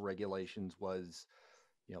dimensional regulations was,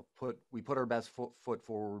 you know, we put our best foot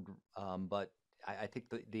forward, but I think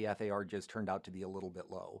the FAR just turned out to be a little bit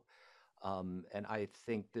low. And I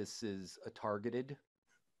think this is a targeted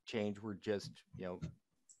change. We're just, you know,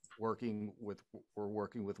 working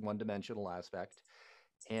with one dimensional aspect.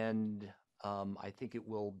 And I think it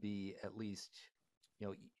will be at least, you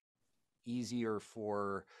know, easier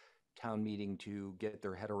for town meeting to get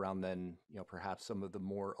their head around than, you know, perhaps some of the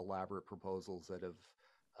more elaborate proposals that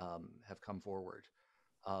have come forward.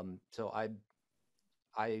 So I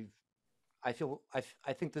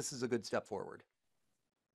think this is a good step forward.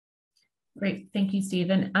 Great, thank you, Steve.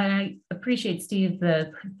 And I appreciate, Steve,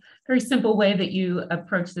 the very simple way that you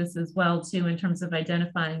approach this as well, too, in terms of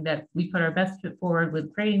identifying that we put our best foot forward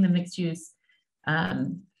with creating the mixed use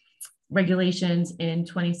regulations in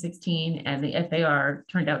 2016, and the FAR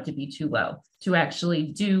turned out to be too low to actually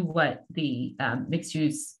do what the mixed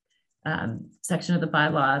use section of the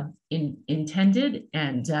bylaw intended.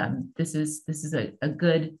 And this is a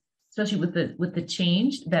good, especially with the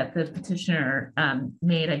change that the petitioner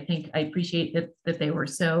made. I think I appreciate that they were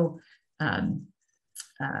so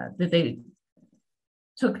that they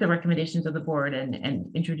took the recommendations of the board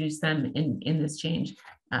and introduced them in this change.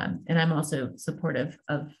 And I'm also supportive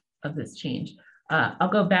of this change.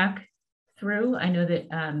 I'll go back through. I know that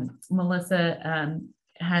Melissa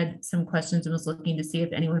had some questions and was looking to see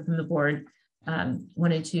if anyone from the board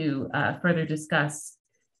wanted to further discuss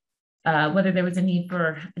whether there was a need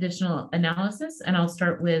for additional analysis. And I'll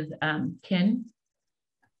start with Kin.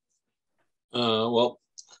 Well,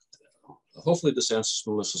 hopefully this answers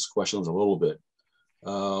Melissa's questions a little bit.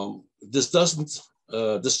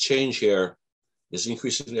 This change here is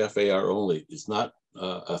increasing the FAR only. It's not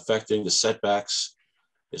affecting the setbacks.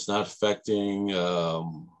 It's not affecting, I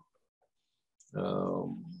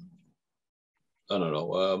don't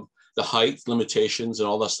know, the height limitations and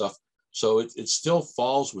all that stuff. So it still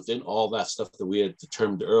falls within all that stuff that we had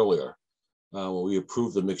determined earlier when we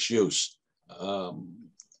approved the mixed use. I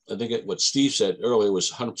think what Steve said earlier was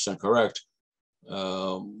 100% correct.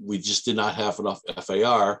 We just did not have enough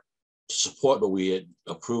FAR to support what we had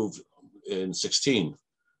approved in 16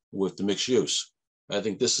 with the mixed use. I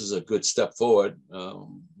think this is a good step forward.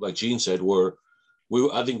 Like Gene said, I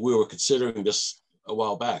think we were considering this a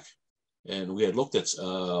while back, and we had looked at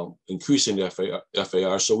increasing the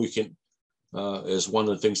FAR so we can, as one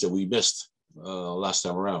of the things that we missed last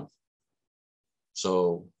time around.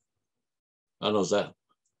 So I don't know, does that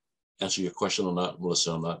answer your question or not,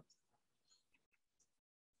 Melissa, on that?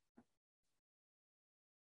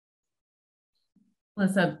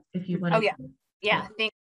 Melissa, if you want to. Oh, yeah. Yeah,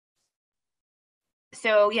 thank.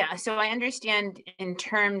 So yeah, so I understand in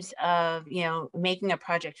terms of, you know, making a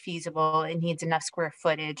project feasible, it needs enough square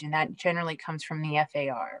footage, and that generally comes from the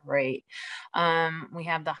FAR, right? We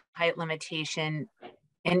have the height limitation.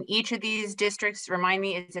 In each of these districts, remind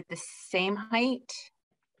me, is it the same height,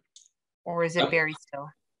 or is it vary still?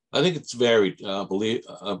 I think it's varied. I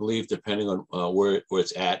believe depending on where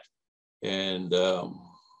it's at, and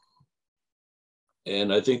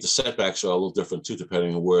I think the setbacks are a little different too,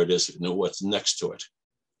 depending on where it is and what's next to it.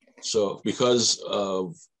 So because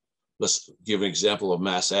of, let's give an example of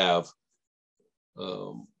Mass Ave,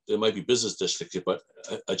 there might be business districts, but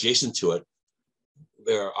adjacent to it,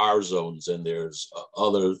 there are R zones and there's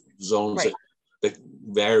other zones that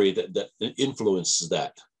vary, that influences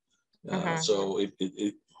that. So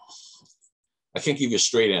I can't give you a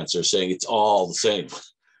straight answer saying it's all the same.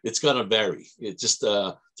 It's going to vary. It just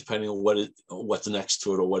depending on what's next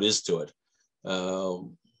to it or what is to it.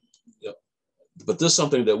 But this is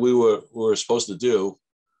something that we were supposed to do,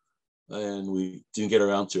 and we didn't get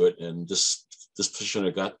around to it. And this petitioner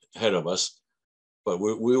got ahead of us. But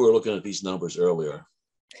we were looking at these numbers earlier.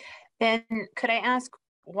 Then could I ask,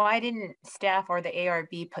 why didn't staff or the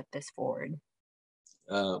ARB put this forward?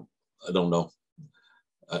 I don't know.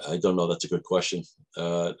 I don't know. That's a good question.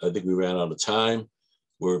 I think we ran out of time.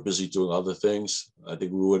 We were busy doing other things. I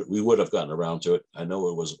think we would have gotten around to it. I know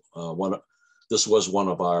it was this was one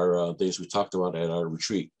of our things we talked about at our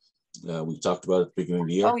retreat. We talked about it at the beginning of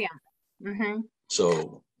the year. Oh yeah.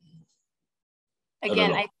 So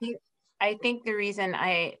again, I think the reason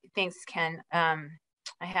thanks Ken, I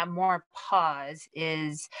have more pause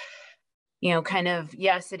is, you know, kind of,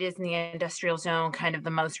 yes, it is in the industrial zone, kind of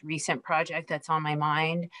the most recent project that's on my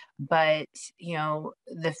mind, but you know,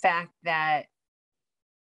 the fact that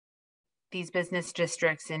these business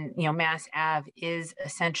districts and, you know, Mass Ave is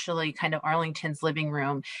essentially kind of Arlington's living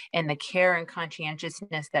room, and the care and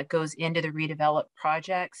conscientiousness that goes into the redeveloped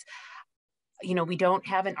projects. You know, we don't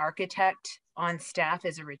have an architect on staff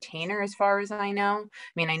as a retainer, as far as I know. I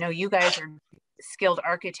mean, I know you guys are skilled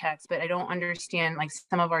architects, but I don't understand, like,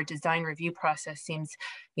 some of our design review process seems,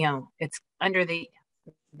 you know, it's under the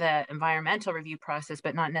environmental review process,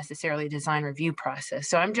 but not necessarily design review process.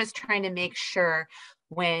 So I'm just trying to make sure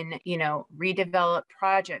when, you know, redeveloped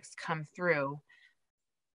projects come through,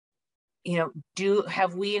 you know,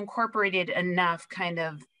 have we incorporated enough kind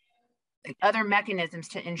of other mechanisms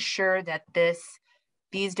to ensure that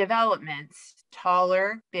these developments,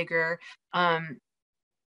 taller, bigger, are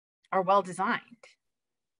well designed?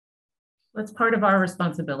 That's part of our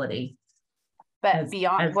responsibility. But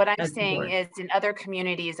beyond what I'm saying is, in other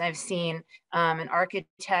communities, I've seen an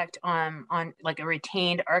architect on like a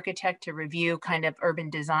retained architect to review kind of urban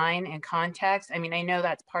design and context. I mean, I know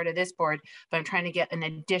that's part of this board, but I'm trying to get an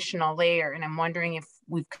additional layer, and I'm wondering if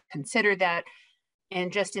we've considered that,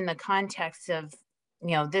 and just in the context of,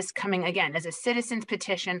 you know, this coming again as a citizen's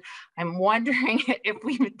petition, I'm wondering if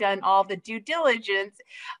we've done all the due diligence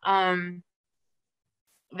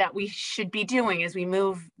that we should be doing as we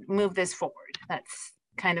move this forward. That's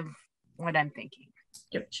kind of what I'm thinking.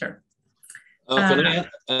 Yep, sure. Can I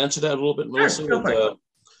answer that a little bit, Melissa? Sure,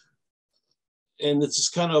 and it's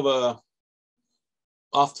just kind of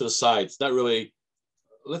off to the side. It's not really,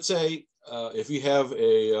 let's say, if you have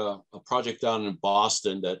a project down in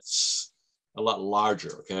Boston that's a lot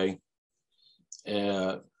larger, okay?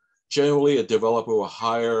 Generally, a developer will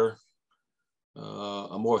hire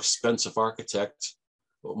a more expensive architect,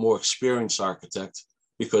 or more experienced architect,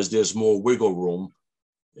 because there's more wiggle room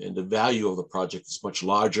and the value of the project is much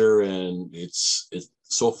larger, and it's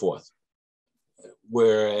so forth.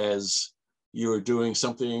 Whereas you're doing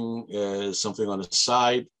something on the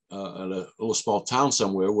side, in a little small town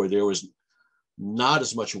somewhere where there was not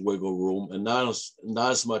as much wiggle room and not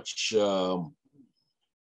as much. I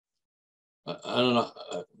don't know.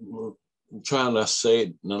 I'm trying to say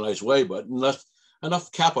it in a nice way, but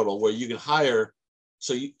enough capital where you can hire.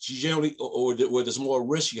 So you generally, or where there's more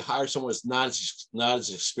risk, you hire someone that's not as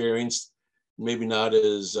experienced, maybe not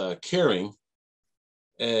as caring,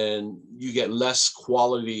 and you get less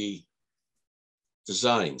quality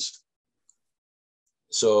designs.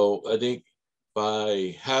 So I think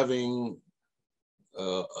by having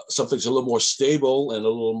something's a little more stable and a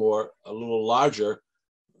little larger,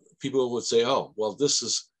 people would say, "Oh, well, this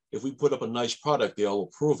is if we put up a nice product, they'll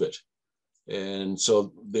approve it," and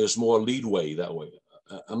so there's more leadway that way.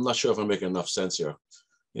 I'm not sure if I'm making enough sense here.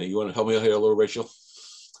 You want to help me out here a little, Rachel?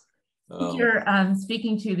 You're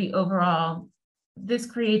speaking to the overall. This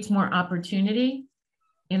creates more opportunity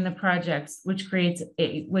in the projects, which creates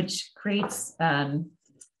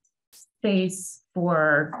space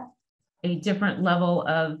for a different level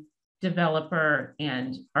of developer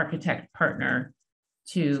and architect partner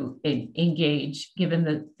to engage, given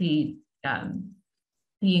the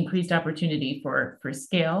increased opportunity for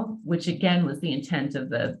scale, which again was the intent of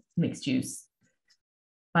the mixed use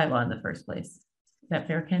bylaw in the first place. Is that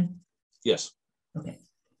fair, Ken? Yes. Okay.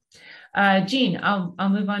 Jean, I'll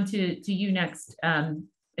move on to you next.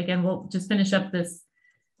 Again, we'll just finish up this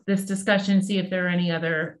discussion, see if there are any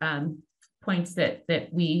other points that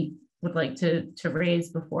we would like to raise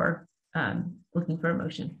before looking for a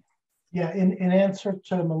motion. Yeah, in answer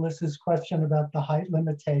to Melissa's question about the height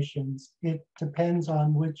limitations, it depends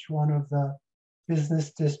on which one of the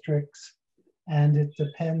business districts, and it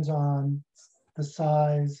depends on the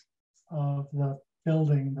size of the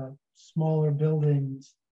building. The smaller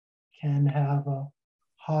buildings can have a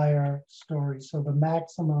higher story. So the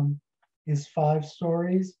maximum is 5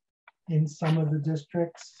 stories in some of the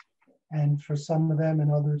districts, and for some of them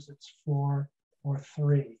and others, it's 4 or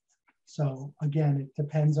 3. So again, it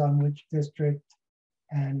depends on which district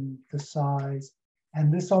and the size.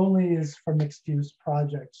 And this only is for mixed use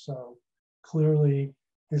projects. So clearly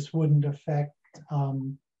this wouldn't affect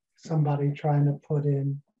somebody trying to put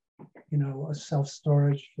in, a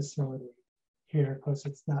self-storage facility here, because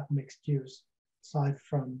it's not mixed use. Aside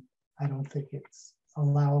from, I don't think it's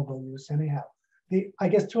allowable use anyhow. I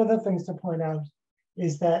guess 2 other things to point out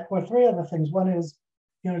is that, or 3 other things. One is,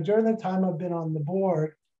 during the time I've been on the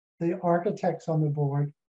board, the architects on the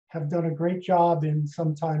board have done a great job in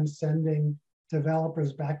sometimes sending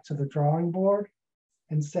developers back to the drawing board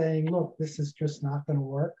and saying, look, this is just not going to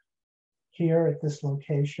work here at this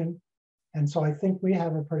location. And so I think we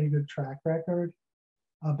have a pretty good track record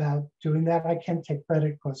about doing that. I can't take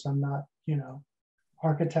credit because I'm not,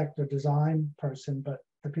 architect or design person, but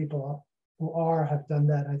the people who have done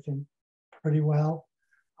that, I think, pretty well.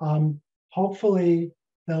 Hopefully,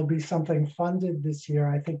 there'll be something funded this year.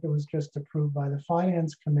 I think it was just approved by the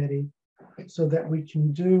Finance Committee, so that we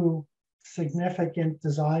can do significant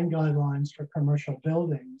design guidelines for commercial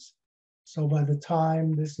buildings. So by the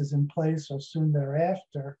time this is in place or soon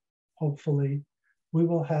thereafter, hopefully, we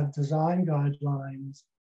will have design guidelines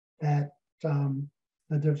that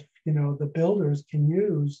the builders can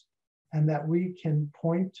use and that we can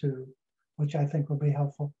point to, which I think will be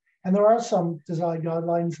helpful. And there are some design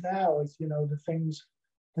guidelines now, as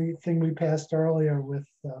the thing we passed earlier with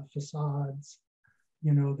facades.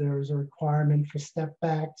 There's a requirement for step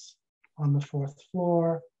backs on the 4th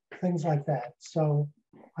floor, things like that. So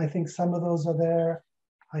I think some of those are there.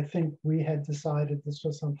 I think we had decided this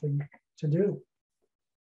was something to do.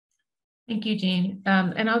 Thank you, Jean.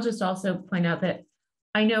 And I'll just also point out that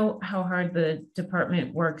I know how hard the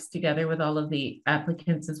department works together with all of the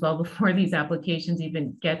applicants as well before these applications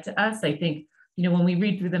even get to us. I think, when we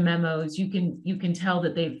read through the memos, you can tell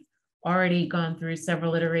that they've already gone through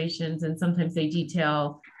several iterations, and sometimes they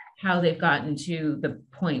detail how they've gotten to the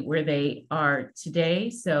point where they are today.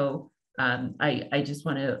 So I just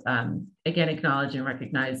want to again acknowledge and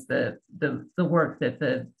recognize the work that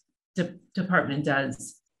the department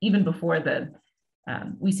does even before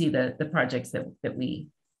we see the projects that we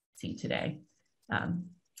see today.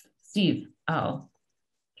 Steve, I'll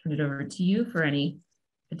turn it over to you for any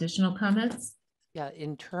additional comments. Yeah,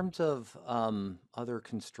 in terms of other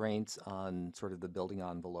constraints on sort of the building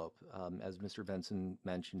envelope, as Mr. Benson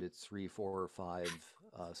mentioned, it's 3, 4, or 5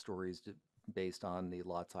 stories based on the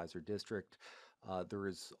lot size or district. There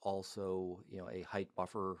is also, a height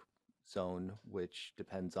buffer zone, which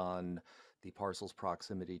depends on the parcel's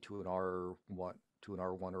proximity to an R1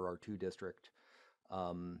 or R2 district.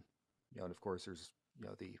 And of course, there's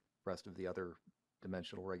the rest of the other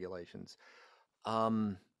dimensional regulations.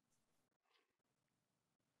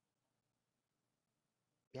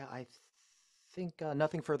 Yeah, I think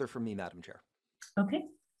nothing further from me, Madam Chair. Okay,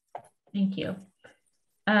 thank you.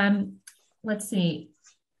 Let's see.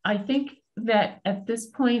 I think that at this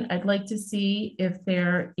point, I'd like to see if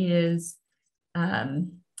there is a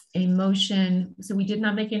motion. So we did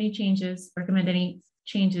not make any changes, recommend any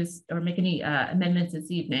changes or make any amendments this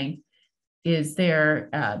evening. Is there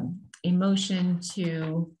a motion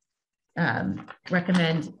to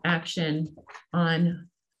recommend action on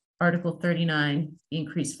Article 39,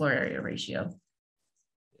 increased floor area ratio?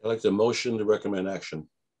 I'd like the motion to recommend action.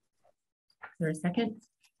 Is there a second?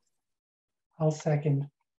 I'll second.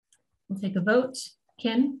 We'll take a vote.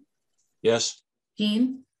 Ken? Yes.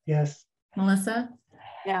 Jean? Yes. Melissa?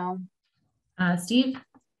 No. Steve?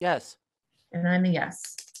 Yes. And I'm a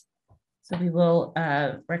yes. So we will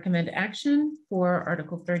recommend action for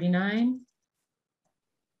Article 39,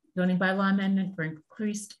 zoning bylaw amendment for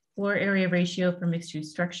increased floor area ratio for mixed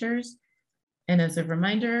use structures. And as a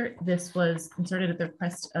reminder, this was inserted at the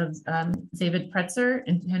request of David Pretzer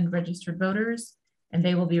and 10 registered voters, and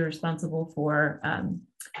they will be responsible for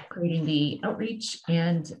creating the outreach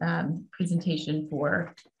and presentation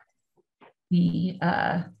for the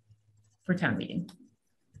for town meeting.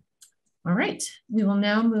 All right, we will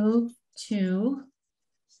now move to,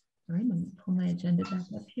 all right, let me pull my agenda back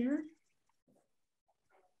up here.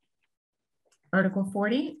 Article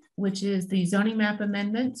 40, which is the zoning map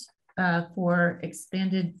amendment for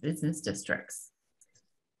expanded business districts.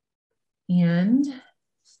 And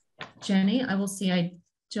Jenny, I will see, I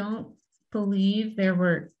don't believe there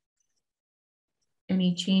were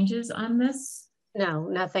any changes on this. No,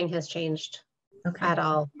 nothing has changed at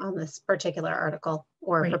all on this particular article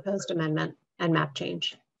or proposed amendment and map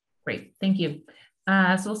change. Great, thank you.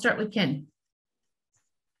 So we'll start with Ken.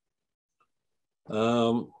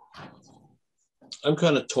 I'm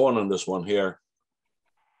kind of torn on this one here.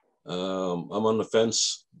 I'm on the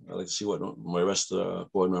fence. I'd like to see what my rest of the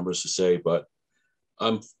board members to say, but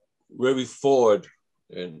I'm very forward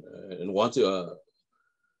and want to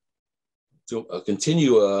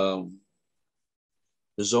continue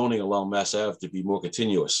the zoning along Mass Ave to be more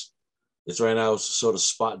continuous. It's right now it's sort of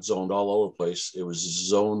spot zoned all over the place. It was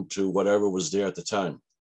zoned to whatever was there at the time.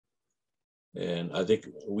 And I think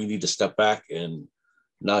we need to step back and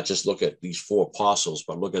not just look at these 4 parcels,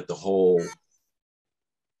 but look at the whole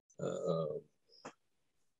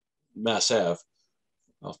Mass Ave.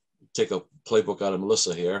 I'll take a playbook out of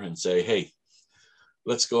Melissa here and say, hey,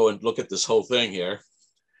 let's go and look at this whole thing here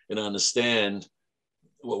and understand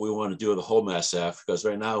what we want to do with the whole Mass Ave, because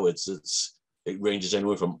right now it ranges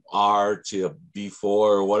anywhere from R to a B4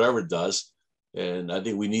 or whatever it does. And I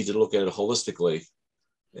think we need to look at it holistically.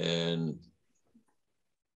 And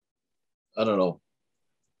I don't know.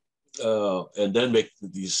 And then make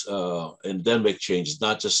these and then make changes,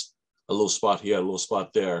 not just a little spot here, a little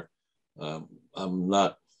spot there. I'm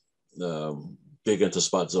not big into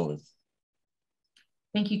spot zoning.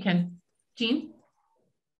 Thank you, Ken. Jean?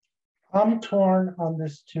 I'm torn on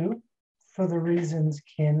this too, for the reasons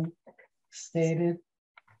Ken stated,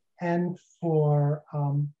 and for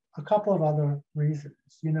a couple of other reasons.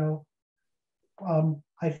 You know,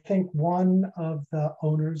 I think one of the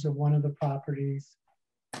owners of one of the properties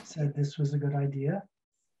said this was a good idea.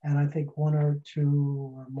 And I think 1 or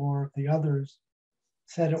 2 or more of the others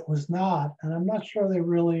said it was not. And I'm not sure they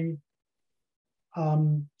really,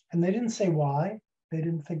 and they didn't say why. They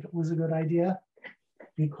didn't think it was a good idea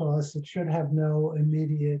because it should have no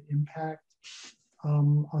immediate impact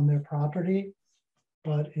on their property.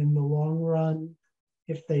 But in the long run,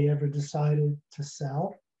 if they ever decided to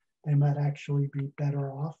sell, they might actually be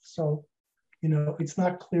better off. So, you know, it's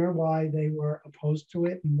not clear why they were opposed to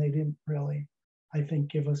it, and they didn't really, I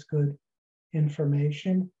think, give us good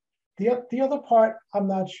information. The other part I'm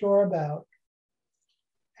not sure about,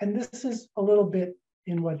 and this is a little bit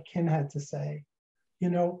in what Ken had to say. You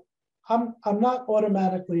know, I'm not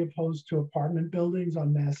automatically opposed to apartment buildings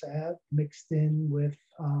on Mass Ave mixed in with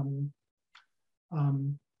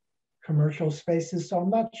commercial spaces. So I'm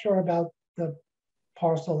not sure about the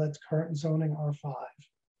parcel that's current zoning R5.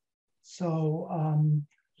 So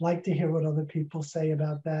like to hear what other people say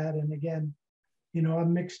about that. And again, you know,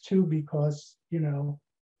 I'm mixed too, because, you know,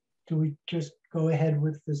 do we just go ahead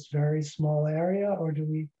with this very small area, or do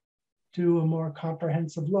we do a more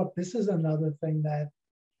comprehensive look? This is another thing that,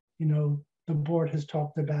 you know, the board has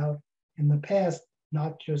talked about in the past,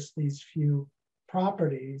 not just these few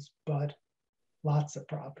properties, but lots of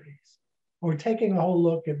properties. We're taking a whole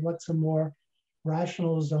look at what's a more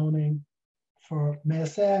rational zoning for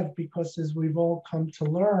Mass Ave, because as we've all come to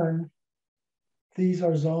learn, these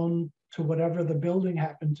are zoned to whatever the building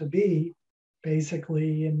happened to be,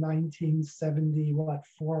 basically in 1970, 4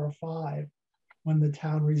 or 5, when the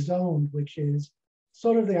town rezoned, which is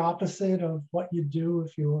sort of the opposite of what you do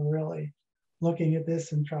if you were really looking at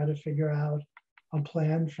this and try to figure out a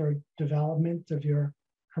plan for development of your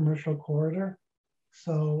commercial corridor.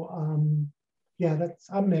 So yeah,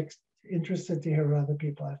 I'm mixed, interested to hear what other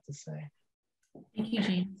people have to say. Thank you,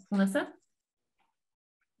 Jean. Melissa?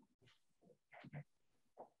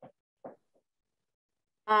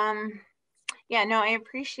 Yeah, no, I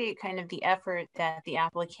appreciate kind of the effort that the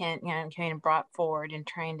applicant, kind of brought forward in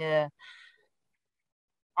trying to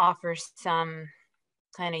offer some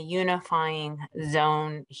kind of unifying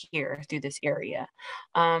zone here through this area.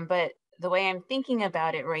 But the way I'm thinking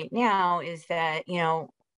about it right now is that,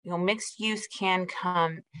 mixed use can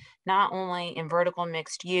come not only in vertical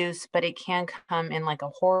mixed use, but it can come in like a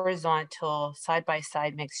horizontal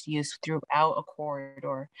side-by-side mixed use throughout a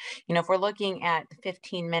corridor. If we're looking at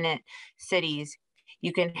 15-minute cities,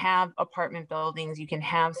 you can have apartment buildings, you can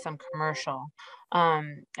have some commercial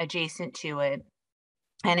adjacent to it,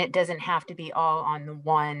 and it doesn't have to be all on the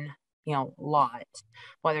one lot,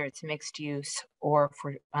 whether it's mixed use or if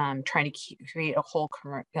we're trying to create a whole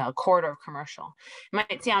corridor of commercial. It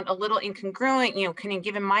might sound a little incongruent,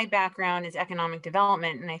 given my background is economic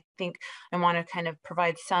development, and I think I want to kind of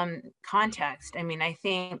provide some context. I mean, I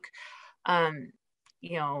think,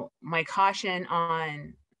 my caution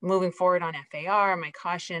on moving forward on FAR, my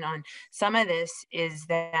caution on some of this is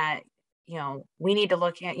that we need to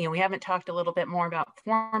look at, we haven't talked a little bit more about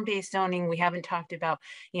form-based zoning. We haven't talked about,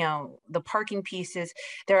 the parking pieces.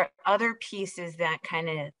 There are other pieces that kind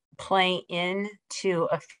of play into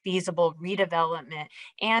a feasible redevelopment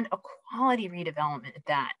and a quality redevelopment at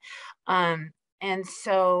that. And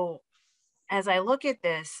so as I look at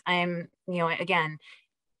this, I'm, again,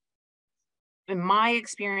 in my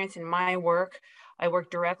experience, in my work, I work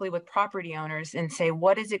directly with property owners and say,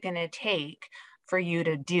 what is it going to take for you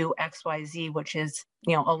to do XYZ, which is,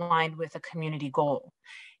 aligned with a community goal?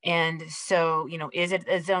 And so, is it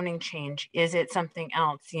a zoning change? Is it something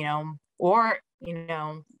else, or,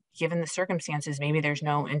 given the circumstances, maybe there's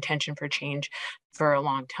no intention for change for a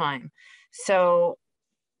long time. So,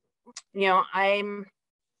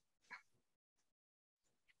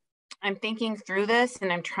 I'm thinking through this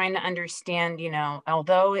and I'm trying to understand,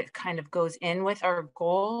 although it kind of goes in with our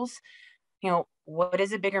goals, what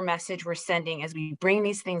is a bigger message we're sending as we bring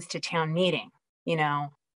these things to town meeting?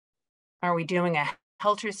 Are we doing a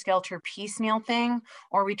helter-skelter piecemeal thing?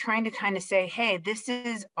 Or are we trying to kind of say, hey, this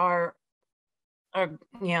is our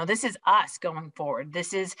this is us going forward.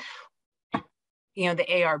 This is, the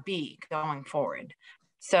ARB going forward.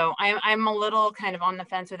 So I'm a little kind of on the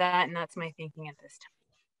fence with that, and that's my thinking at this time.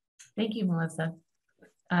 Thank you, Melissa.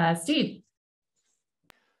 Steve.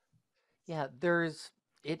 Yeah,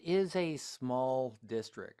 it is a small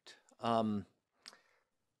district, but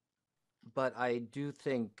I do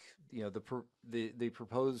think the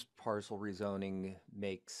proposed parcel rezoning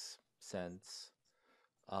makes sense.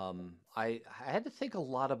 I had to think a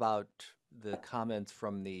lot about the comments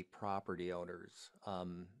from the property owners,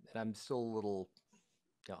 and I'm still a little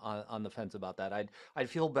on the fence about that. I'd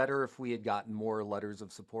feel better if we had gotten more letters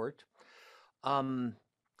of support. One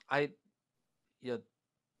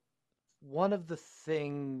of the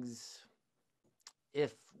things,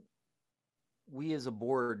 if we as a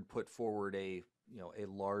board put forward a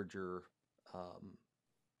larger,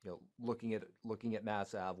 looking at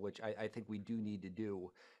Mass Ave, which I think we do need to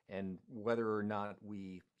do, and whether or not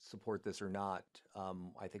we support this or not,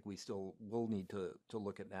 I think we still will need to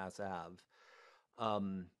look at Mass Ave.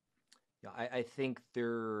 I think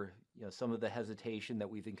some of the hesitation that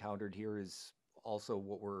we've encountered here is also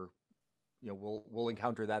what we'll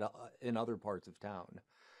encounter that in other parts of town.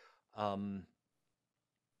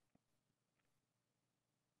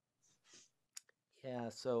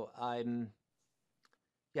 So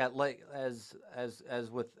like as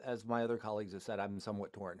my other colleagues have said, I'm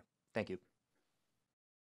somewhat torn. Thank you.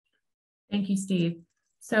 Thank you, Steve.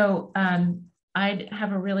 So I'd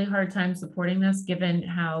have a really hard time supporting this, given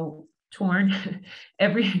how torn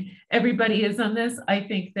everybody is on this. I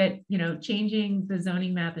think that changing the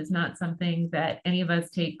zoning map is not something that any of us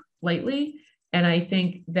take lightly, and I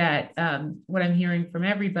think that what I'm hearing from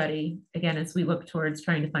everybody, again, as we look towards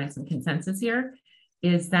trying to find some consensus here,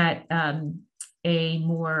 is that a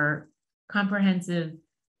more comprehensive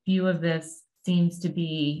view of this seems to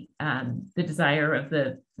be the desire of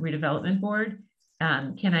the redevelopment board.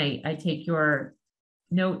 Can I take your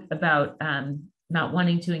note about not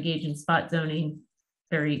wanting to engage in spot zoning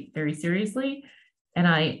very, very seriously? And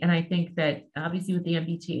I think that obviously with the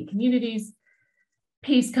MBTA communities,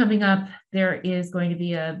 pace coming up, there is going to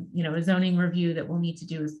be a zoning review that we'll need to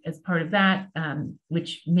do as part of that,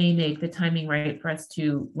 which may make the timing right for us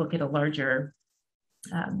to look at a larger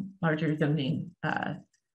zoning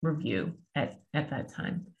review at that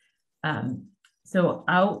time. So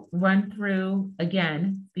I'll run through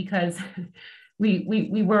again, because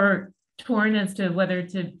we were torn as to whether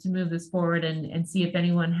to move this forward and see if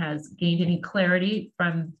anyone has gained any clarity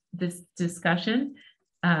from this discussion,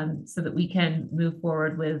 so that we can move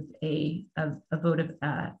forward with a vote of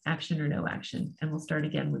action or no action. And we'll start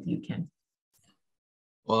again with you, Ken.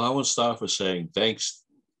 Well, I want to start with saying thanks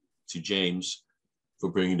to James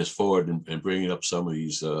for bringing this forward and bringing up some of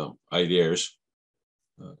these ideas.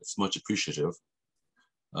 It's much appreciative.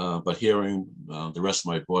 But hearing the rest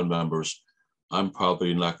of my board members, I'm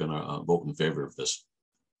probably not going to vote in favor of this.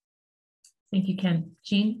 Thank you, Ken.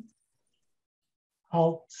 Jean?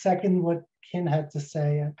 I'll second what Ken had to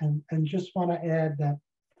say, and just want to add that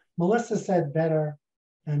Melissa said better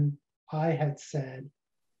than I had said,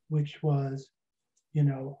 which was,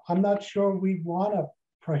 I'm not sure we want to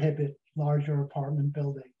prohibit larger apartment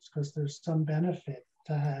buildings, because there's some benefit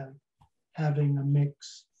to having a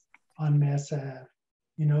mix on Mass Ave.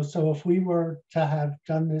 So if we were to have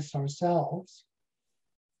done this ourselves,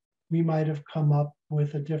 we might have come up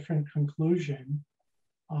with a different conclusion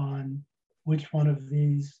on which one of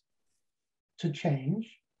these to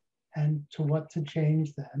change and to what to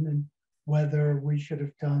change then, and whether we should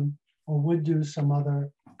have done or would do some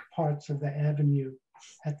other parts of the avenue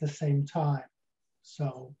at the same time.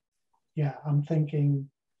 So yeah, I'm thinking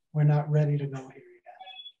we're not ready to go here yet.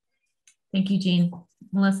 Thank you, Jean.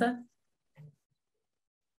 Melissa?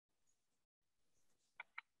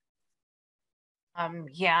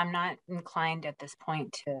 Yeah, I'm not inclined at this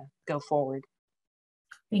point to go forward.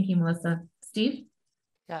 Thank you, Melissa. Steve?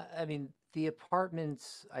 Yeah, I mean, the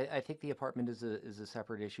apartments, I think the apartment is a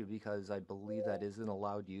separate issue, because I believe that is an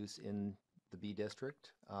allowed use in the B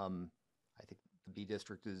district. I think the B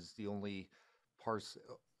district is the only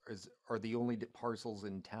the only parcels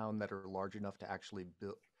in town that are large enough to actually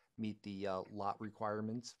meet the lot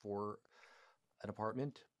requirements for an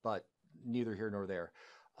apartment, but neither here nor there.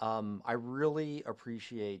 I really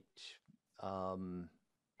appreciate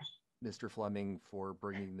Mr. Fleming for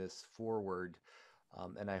bringing this forward,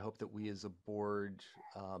 and I hope that we as a board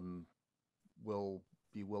will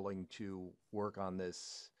be willing to work on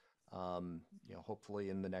this, hopefully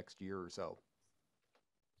in the next year or so.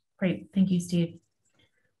 Great, thank you, Steve.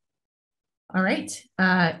 All right,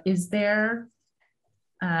 is there,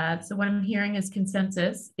 so what I'm hearing is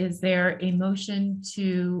consensus. Is there a motion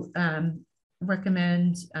to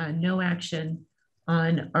recommend no action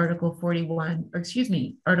on Article 41, or excuse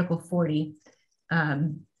me, Article 40,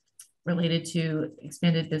 related to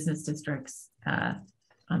expanded business districts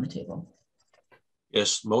on the table?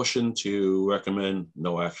 Yes, motion to recommend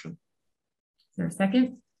no action. Is there a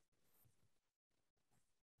second?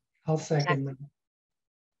 I'll second them.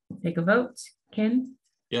 Take a vote. Ken?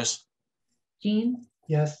 Yes. Jean?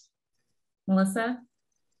 Yes. Melissa?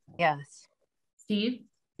 Yes. Steve?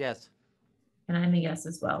 Yes. And I'm a yes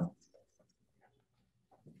as well.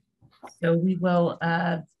 So we will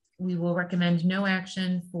recommend no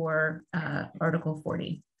action for Article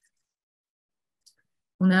 40.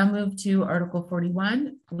 We'll now move to Article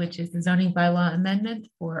 41, which is the zoning bylaw amendment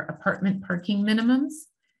for apartment parking minimums.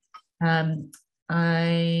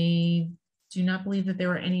 I do not believe that there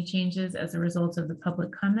were any changes as a result of the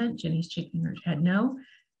public comment. Jenny's shaking her head no.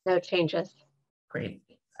 No changes. Great.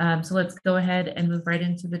 So let's go ahead and move right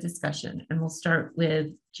into the discussion, and we'll start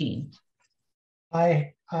with Jean.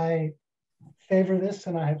 I favor this,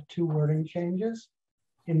 and I have two wording changes.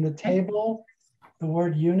 In the table, the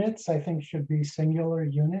word units, I think, should be singular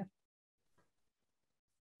unit.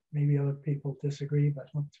 Maybe other people disagree,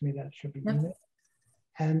 but to me that should be unit.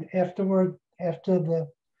 And afterward,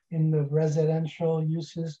 in the residential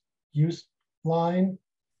use line,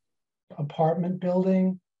 apartment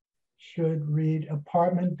building should read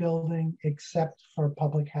apartment building except for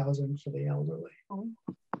public housing for the elderly.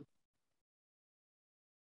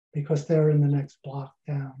 Because they're in the next block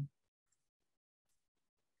down.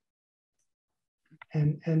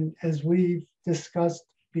 And as we've discussed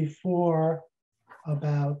before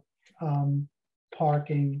about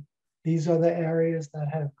parking, these are the areas that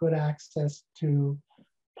have good access to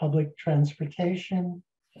public transportation.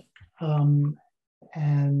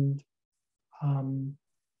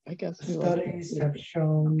 I guess studies have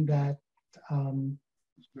shown that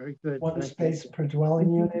very good. one space per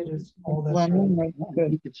dwelling unit is all that's I really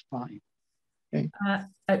think it's fine. Okay.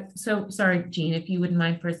 So sorry, Jean, if you wouldn't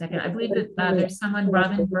mind for a second. I believe that there's someone,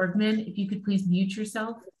 Robin Bergman, if you could please mute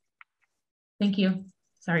yourself. Thank you.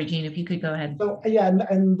 Sorry, Jean, if you could go ahead. So yeah,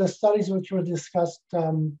 and the studies which were discussed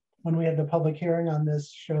when we had the public hearing on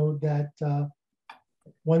this showed that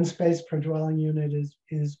one space per dwelling unit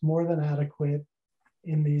is more than adequate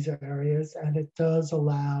in these areas, and it does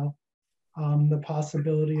allow the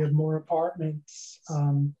possibility of more apartments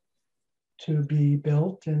to be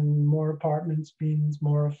built, and more apartments means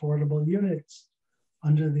more affordable units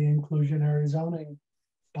under the inclusionary zoning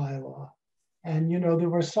bylaw. And, you know, there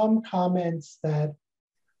were some comments that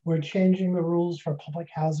we're changing the rules for public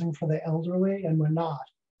housing for the elderly, and we're not.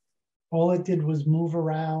 All it did was move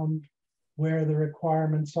around where the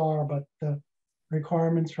requirements are, but the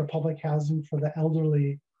requirements for public housing for the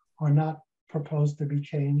elderly are not proposed to be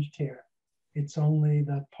changed here. It's only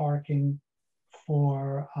the parking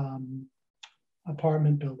for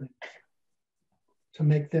apartment buildings to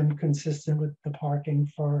make them consistent with the parking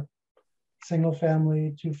for single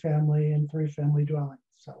family, 2-family, and 3-family dwellings.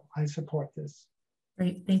 So I support this.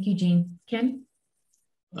 Great, thank you, Jean. Ken?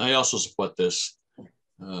 I also support this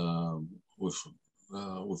with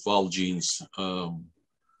all Jean's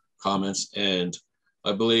comments, and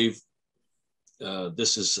I believe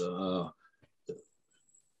this is a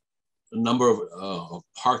number of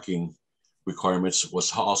parking requirements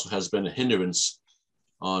also has been a hindrance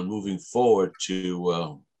on moving forward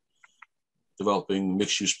to developing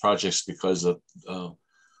mixed-use projects, because of the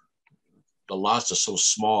lots are so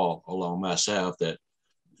small along Mass Ave that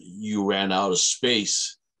you ran out of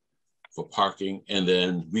space for parking and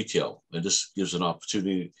then retail. And this gives an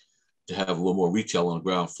opportunity to have a little more retail on the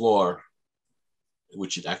ground floor,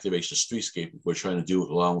 which it activates the streetscape we're trying to do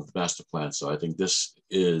along with the master plan. So I think this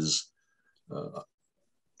is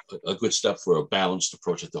a good step for a balanced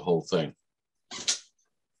approach at the whole thing.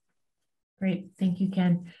 Great, thank you,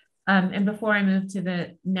 Ken. And before I move to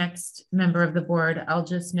the next member of the board, I'll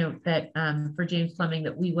just note that for James Fleming,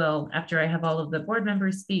 that we will, after I have all of the board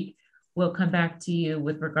members speak, we'll come back to you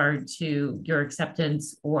with regard to your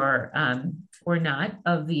acceptance or not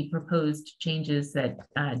of the proposed changes that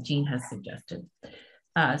Jean has suggested.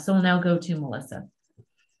 So we'll now go to Melissa.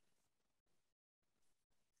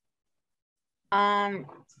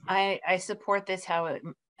 I support this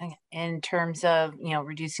in terms of, you know,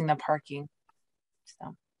 reducing the parking.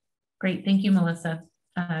 So. Great, thank you, Melissa.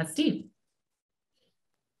 Steve.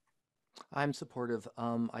 I'm supportive.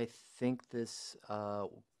 I think this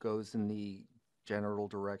goes in the general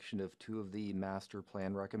direction of two of the master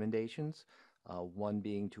plan recommendations. One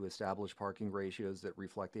being to establish parking ratios that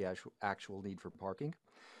reflect the actual need for parking,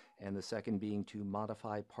 and the second being to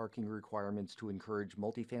modify parking requirements to encourage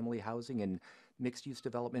multifamily housing and mixed-use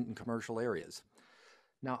development in commercial areas.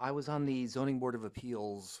 Now, I was on the Zoning Board of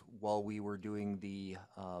Appeals while we were doing the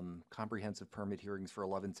comprehensive permit hearings for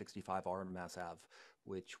 1165 R Mass Ave,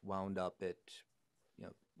 which wound up at, you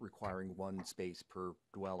know, requiring one space per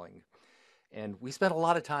dwelling. And we spent a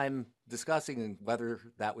lot of time discussing whether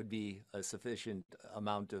that would be a sufficient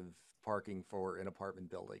amount of parking for an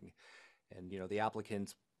apartment building. And, you know, the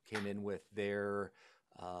applicants came in with their,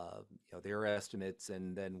 you know, their estimates,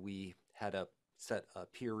 and then we had a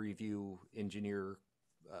peer review engineer,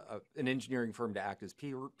 an engineering firm to act as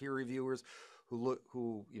peer reviewers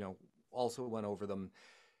who you know, also went over them.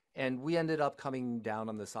 And we ended up coming down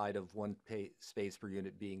on the side of one space per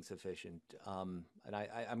unit being sufficient. And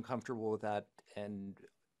I'm comfortable with that, and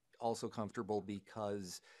also comfortable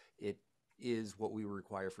because it is what we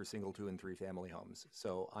require for single, 2, and 3-family homes.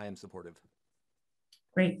 So I am supportive.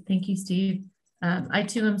 Great, thank you, Steve. I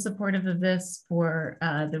too am supportive of this for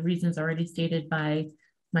the reasons already stated by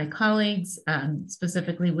my colleagues,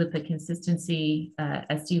 specifically with the consistency,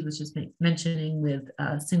 as Steve was just mentioning, with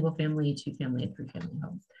single family, 2-family, and 3-family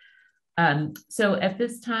homes. So at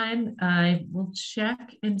this time, I will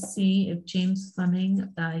check and see if James Fleming,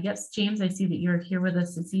 yes, James, I see that you're here with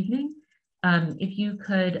us this evening. If you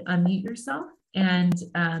could unmute yourself and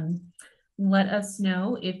let us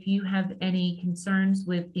know if you have any concerns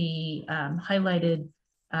with the highlighted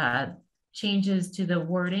changes to the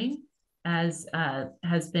wording as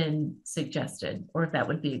has been suggested, or if that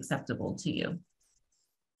would be acceptable to you.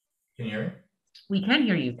 Can you hear me? We can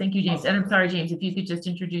hear you. Thank you, James. Awesome. And I'm sorry, James, if you could just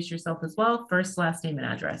introduce yourself as well, first, last name, and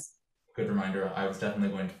address. Good reminder. I was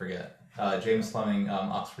definitely going to forget. James Fleming,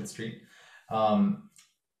 Oxford Street. So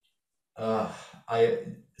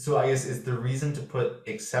I guess is the reason to put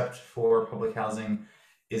except for public housing,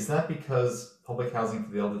 is that because public housing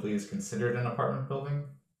for the elderly is considered an apartment building?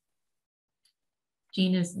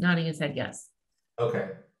 Gene is nodding his head yes.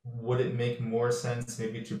 Okay. Would it make more sense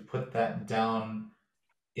maybe to put that down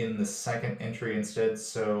in the second entry instead?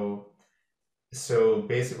 So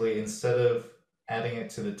basically, instead of adding it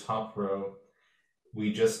to the top row,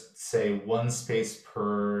 we just say 1 space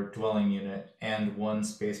per dwelling unit and 1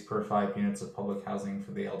 space per 5 units of public housing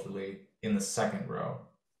for the elderly in the second row.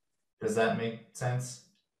 Does that make sense?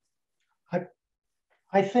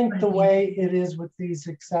 I think the way it is with these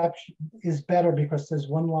exceptions is better because there's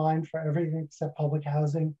one line for everything except public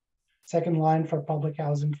housing, second line for public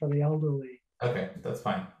housing for the elderly. Okay, that's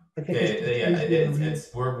fine. I think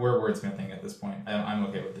we're wordsmithing at this point. I'm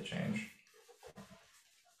okay with the change.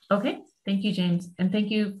 Okay, thank you, James. And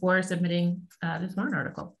thank you for submitting this warrant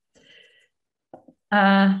article.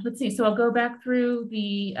 Let's see, so I'll go back through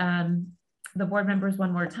the board members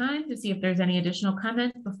one more time to see if there's any additional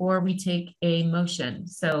comments before we take a motion.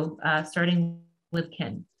 So starting with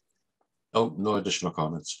Ken. Oh, no additional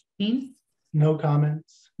comments. Dean? No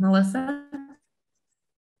comments. Melissa?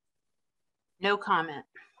 No comment.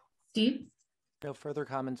 Steve? No further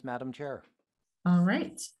comments, Madam Chair. All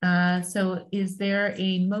right, so is there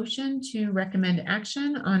a motion to recommend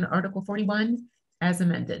action on Article 41 as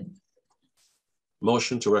amended?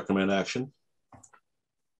 Motion to recommend action.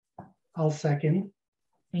 I'll second.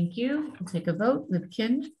 Thank you. We'll take a vote with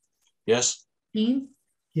Ken. Yes. Dean?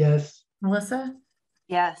 Yes. Melissa?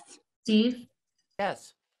 Yes. Steve?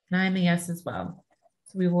 Yes. And I'm a yes as well.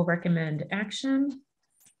 So we will recommend action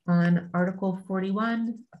on Article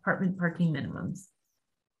 41, apartment parking minimums.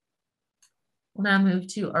 We'll now move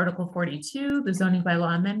to Article 42, the zoning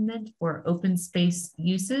bylaw amendment for open space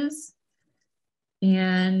uses.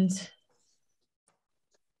 And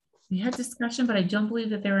we had discussion, but I don't believe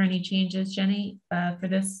that there were any changes, Jenny, for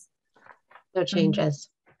this. No changes.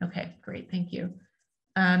 Okay, great, thank you.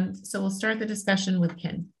 So we'll start the discussion with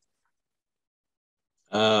Ken.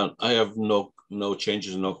 I have no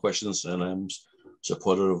changes, no questions, and I'm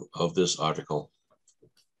supportive of this article.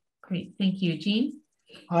 Great, thank you. Jean?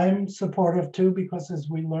 I'm supportive too, because as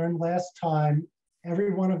we learned last time,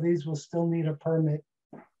 every one of these will still need a permit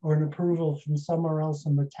or an approval from somewhere else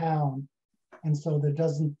in the town. And so there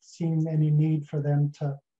doesn't seem any need for them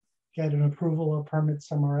to get an approval or permit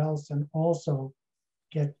somewhere else and also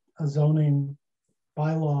get a zoning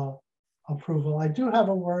bylaw approval. I do have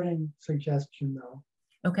a wording suggestion though.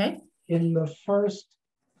 Okay. In the first,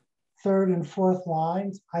 third, and fourth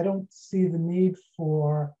lines, I don't see the need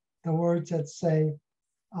for the words that say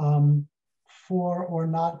for or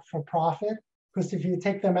not for profit, because if you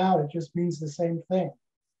take them out, it just means the same thing.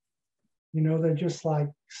 You know, they're just like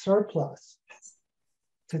surplus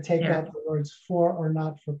to take out the words for or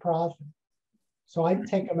not for profit. So I'd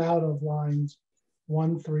take them out of lines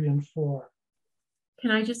 1, 3, and 4.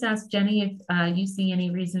 Can I just ask Jenny if you see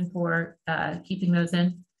any reason for keeping those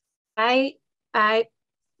in?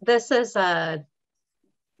 This is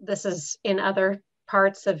in other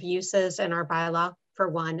parts of uses in our bylaw, for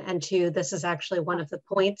one, and two, this is actually one of the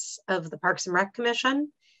points of the Parks and Rec Commission,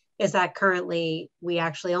 is that currently we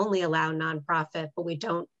actually only allow nonprofit, but we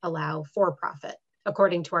don't allow for-profit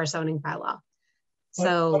according to our zoning bylaw.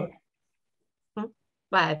 So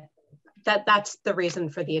but that's the reason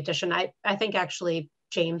for the addition. I think actually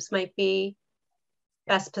James might be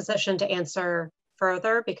best positioned to answer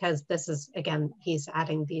further, because this is, again, he's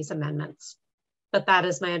adding these amendments. But that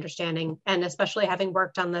is my understanding, and especially having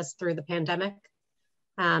worked on this through the pandemic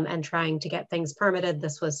and trying to get things permitted,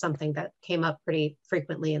 this was something that came up pretty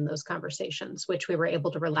frequently in those conversations, which we were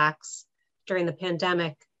able to relax during the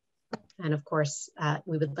pandemic. And of course,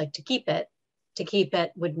 we would like to keep it. To keep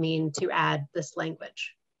it would mean to add this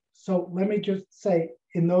language. So let me just say,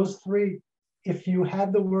 in those three, if you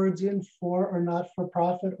had the words in for or not for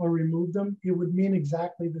profit or remove them, it would mean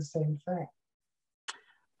exactly the same thing.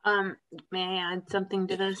 May I add something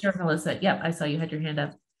to this? Sure, Melissa. Yep, I saw you had your hand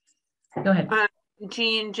up. Go ahead.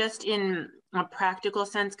 Jean, just in a practical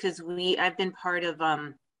sense, because I've been part of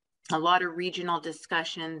a lot of regional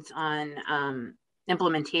discussions on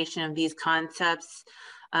implementation of these concepts.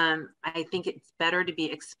 I think it's better to be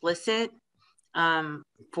explicit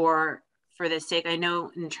for the sake. I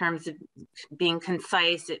know in terms of being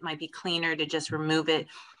concise, it might be cleaner to just remove it,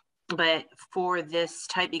 but for this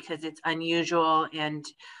type, because it's unusual and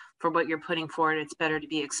for what you're putting forward, it's better to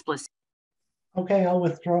be explicit. Okay, I'll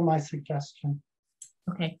withdraw my suggestion.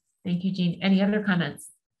 Okay, thank you, Jean. Any other comments?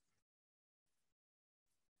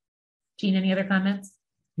 Jean, any other comments?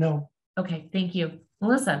 No. Okay, thank you.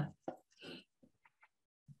 Melissa?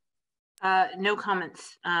 No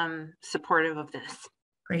comments, supportive of this.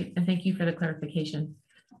 Great, and thank you for the clarification.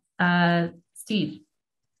 Steve?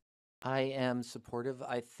 I am supportive.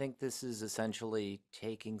 I think this is essentially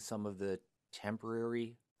taking some of the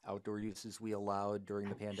temporary outdoor uses we allowed during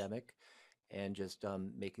the pandemic and just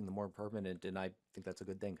making them more permanent, and I think that's a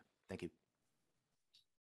good thing. Thank you.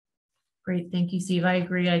 Great, thank you, Steve. I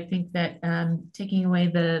agree. I think that taking away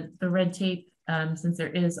the red tape, since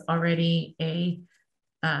there is already a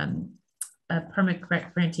permit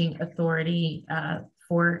granting authority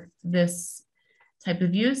for this type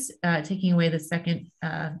of use, taking away the second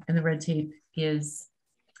and the red tape is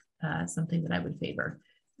something that I would favor.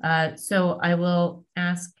 So I will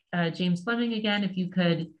ask James Fleming again, if you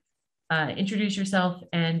could introduce yourself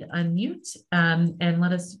and unmute and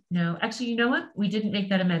let us know. Actually, you know what? We didn't make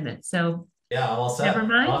that amendment. So yeah, I'm all set. Never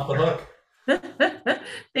mind. I'm off the hook.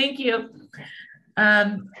 Thank you.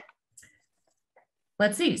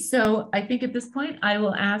 Let's see. So I think at this point, I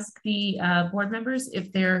will ask the board members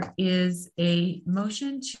if there is a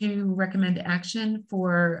motion to recommend action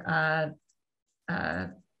for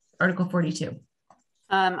Article 42.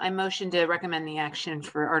 I motion to recommend the action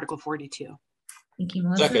for Article 42. Thank you,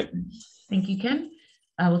 Melissa. Second. Thank you, Ken.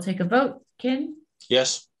 We'll take a vote. Ken?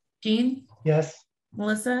 Yes. Jean? Yes.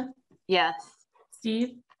 Melissa? Yes.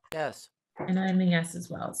 Steve? Yes. And I'm a yes as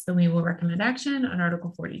well. So we will recommend action on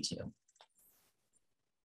Article 42.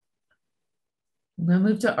 We'll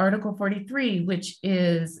move to Article 43, which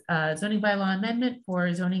is zoning bylaw amendment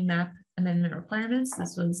for zoning map amendment requirements.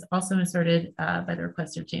 This was also inserted by the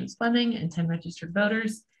request of James Fleming and 10 registered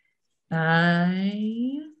voters.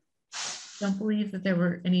 I don't believe that there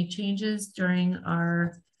were any changes during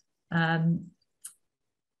our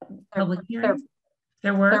public hearing.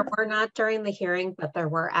 There were not during the hearing, but there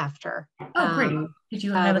were after. Oh, great. Did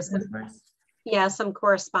you highlight this for us? Yeah, some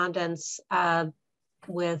correspondence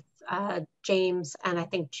with James and I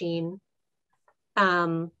think Jean.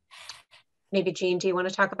 Maybe Jean, do you want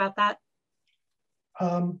to talk about that?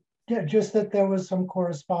 Yeah, just that there was some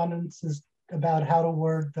correspondences about how to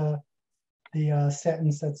word the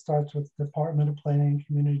sentence that starts with Department of Planning and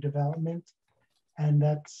Community Development. And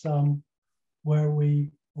that's where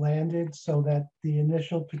we landed, so that the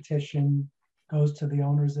initial petition goes to the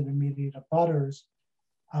owners and immediate abutters.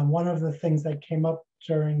 One of the things that came up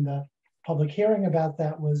during the public hearing about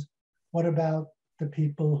that was, what about the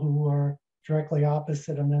people who are directly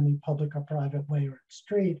opposite on any public or private way or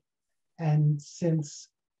street? And since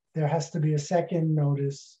there has to be a second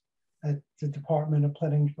notice at the Department of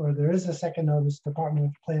Planning, or there is a second notice Department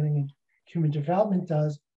of Planning and Human Development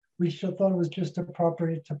does, we thought it was just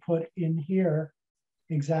appropriate to put in here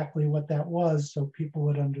exactly what that was, so people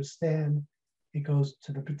would understand. It goes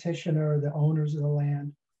to the petitioner, the owners of the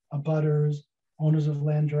land, abutters, owners of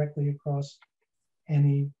land directly across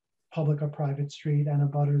any public or private street, and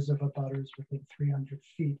abutters of abutters within 300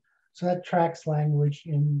 feet. So that tracks language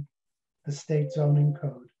in the state zoning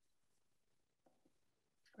code.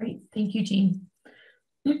 Great, thank you, Jean.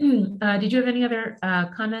 Did you have any other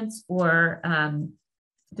comments or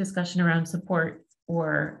discussion around support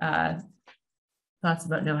or thoughts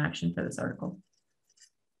about no action for this article?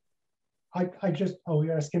 I just, oh,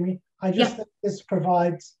 you're asking me? I just think this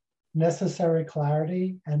provides necessary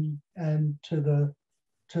clarity and to the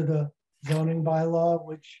zoning bylaw,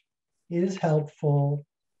 which is helpful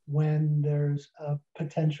when there's a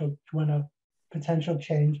potential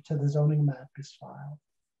change to the zoning map is filed.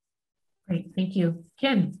 Great, thank you.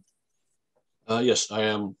 Ken? Yes, I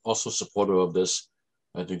am also supportive of this.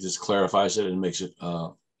 I think this clarifies it and makes it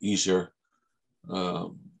easier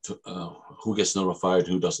to who gets notified,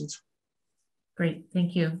 who doesn't. Great,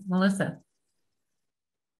 thank you. Melissa?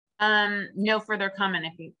 No further comment. I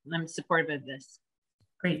think I'm supportive of this.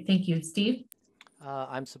 Great, thank you. Steve?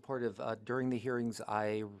 I'm supportive. During the hearings,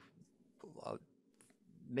 I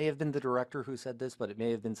may have been the director who said this, but it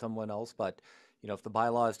may have been someone else. But you know, if the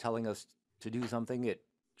bylaw is telling us to do something, it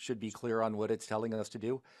should be clear on what it's telling us to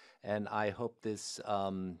do. And I hope this,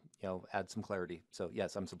 you know, adds some clarity. So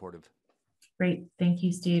yes, I'm supportive. Great, thank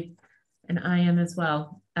you, Steve. And I am as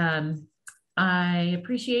well. I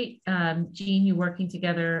appreciate, Jean, you working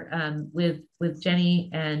together with Jenny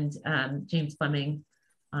and James Fleming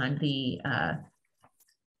on the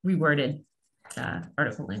reworded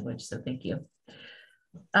article language, so thank you.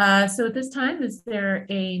 So at this time, is there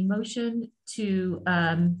a motion to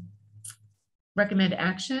recommend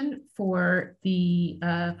action for the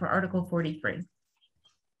for Article 43?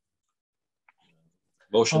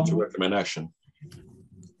 Motion to recommend action.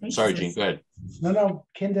 Thanks. Sorry, Jean, go ahead. No,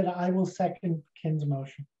 Ken did. I will second Ken's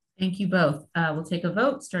motion. Thank you both. We'll take a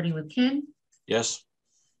vote, starting with Ken. Yes.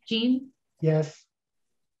 Jean? Yes.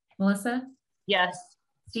 Melissa? Yes.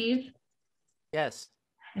 Steve? Yes.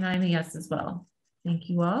 And I'm a yes as well. Thank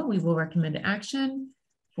you all. We will recommend action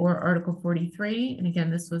for Article 43. And again,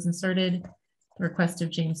 this was inserted at the request of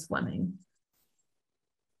James Fleming.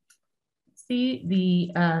 Let's fee.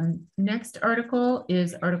 The next article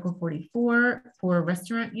is Article 44 for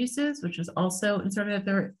restaurant uses, which was also inserted at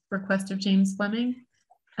the request of James Fleming.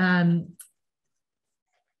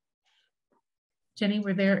 Jenny,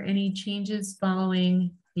 were there any changes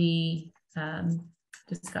following the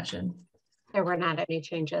discussion? There were not any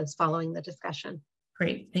changes following the discussion.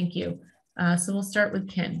 Great, thank you. So we'll start with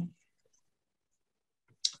Ken.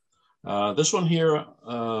 This one here,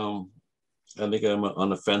 I think I'm on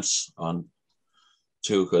the fence on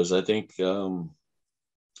too, because I think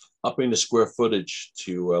upping the square footage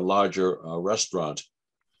to a larger restaurant,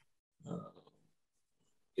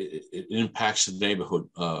 it impacts the neighborhood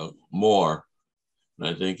more. And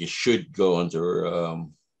I think it should go under a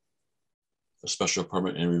special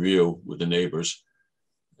permit and review with the neighbors,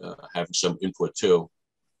 having some input too.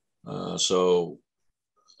 So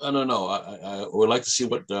I don't know. I would like to see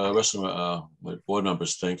what the rest of my board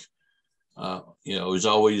members think. You know, it's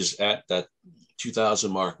always at that 2,000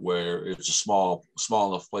 mark where it's a small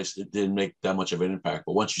enough place. It didn't make that much of an impact.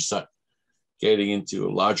 But once you start getting into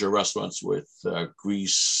larger restaurants with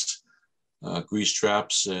grease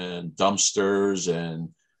traps and dumpsters and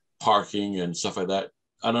parking and stuff like that,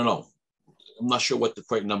 I don't know. I'm not sure what the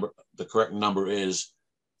correct number is,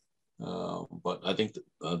 but I think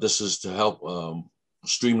this is to help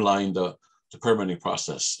streamline the permitting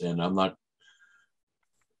process. And I'm not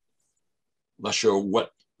sure what,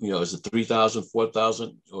 you know, is it 3,000,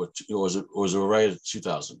 4,000, or is it right at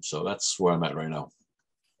 2,000? So that's where I'm at right now.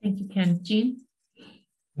 Thank you, Ken. Jean?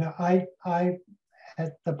 Now, I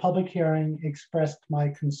at the public hearing expressed my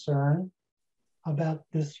concern about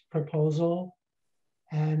this proposal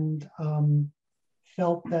and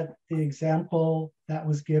felt that the example that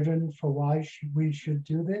was given for why we should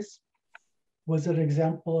do this was an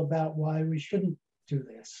example about why we shouldn't do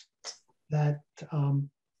this. That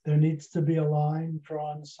there needs to be a line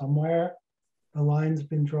drawn somewhere. The line's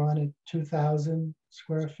been drawn at 2,000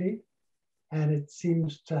 square feet, and it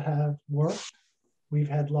seems to have worked. We've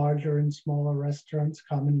had larger and smaller restaurants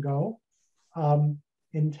come and go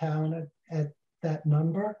in town at that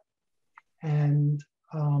number. And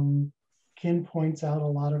Ken points out a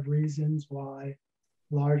lot of reasons why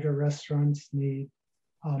larger restaurants need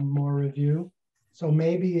more review. So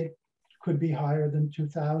maybe it could be higher than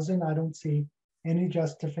 2,000. I don't see any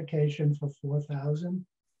justification for 4,000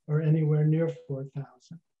 or anywhere near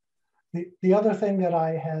 4,000. The other thing that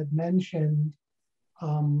I had mentioned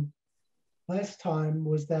last time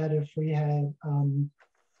was that if we had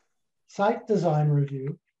site design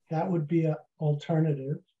review, that would be an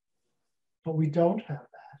alternative, but we don't have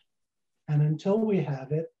that. And until we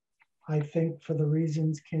have it, I think for the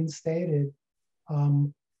reasons Ken stated,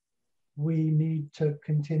 we need to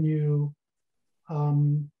continue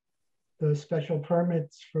the special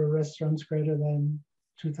permits for restaurants greater than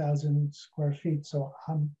 2,000 square feet. So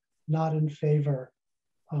I'm not in favor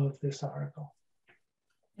of this article.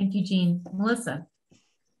 Thank you, Jean. Melissa?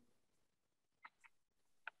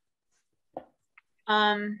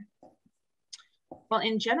 Well,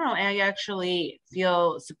 in general, I actually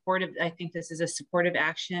feel supportive. I think this is a supportive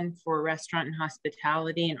action for restaurant and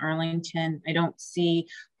hospitality in Arlington. I don't see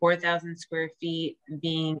 4,000 square feet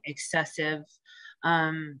being excessive.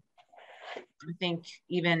 I think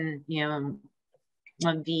even, you know,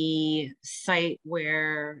 the site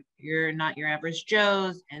where you're not your average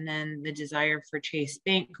Joe's, and then the desire for Chase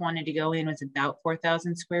Bank wanted to go in was about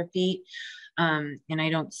 4,000 square feet. And I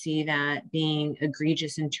don't see that being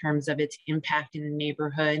egregious in terms of its impact in the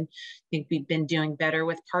neighborhood. I think we've been doing better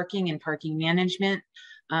with parking and parking management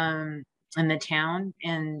in the town,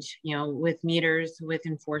 and, you know, with meters, with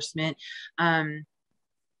enforcement. And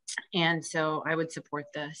so I would support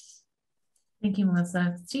this. Thank you,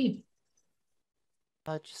 Melissa. Steve?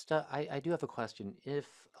 I do have a question. If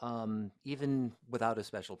even without a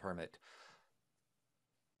special permit,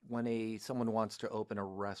 when someone wants to open a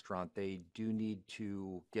restaurant, they do need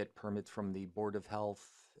to get permits from the Board of Health,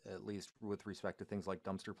 at least with respect to things like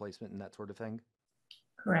dumpster placement and that sort of thing?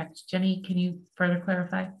 Correct. Jenny, can you further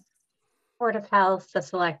clarify? Board of Health, the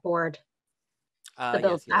Select Board, the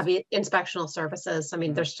Building yes. Inspectional Services. I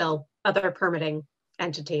mean, there's still other permitting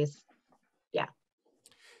entities. Yeah.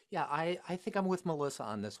 Yeah, I think I'm with Melissa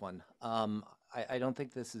on this one. I don't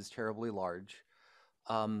think this is terribly large.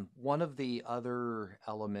 One of the other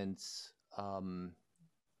elements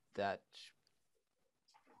that,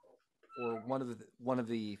 or one of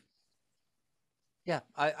the, yeah,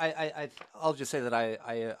 I'll just say that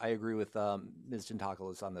I agree with Ms.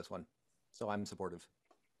 Gentakoulis on this one, so I'm supportive.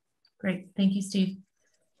 Great, thank you, Steve.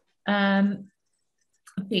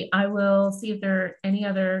 Okay, I will see if there are any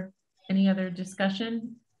other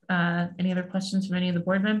discussion. Any other questions from any of the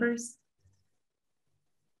board members?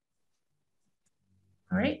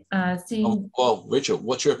 All right, seeing. Well, Rachel,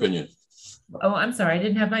 what's your opinion? Oh, I'm sorry, I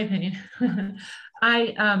didn't have my opinion.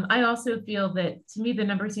 I also feel that, to me, the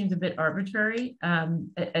number seems a bit arbitrary.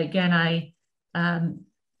 Again, I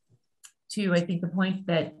think the point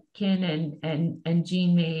that Kin and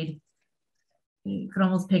Jean made, you could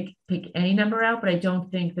almost pick any number out, but I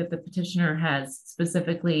don't think that the petitioner has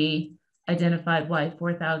specifically identified why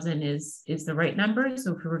 4,000 is the right number.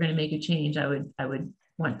 So if we were going to make a change, I would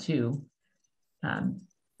want to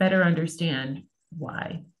better understand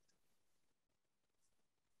why.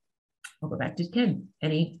 I'll go back to Ken.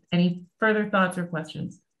 Any further thoughts or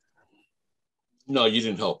questions? No, you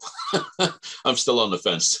didn't help. I'm still on the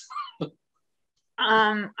fence.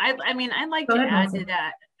 I mean, I'd like to add to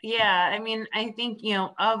that. Yeah, I mean, I think, you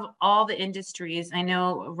know, of all the industries, I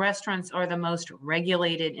know restaurants are the most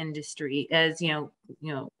regulated industry, as you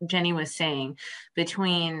know, Jenny was saying,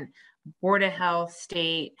 between Board of Health,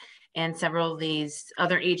 state, and several of these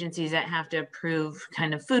other agencies that have to approve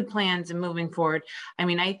kind of food plans and moving forward. I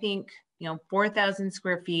mean, I think, you know, 4,000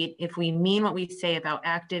 square feet, if we mean what we say about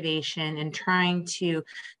activation and trying to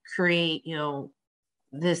create, you know,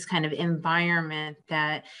 this kind of environment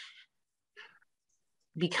that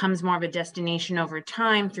becomes more of a destination over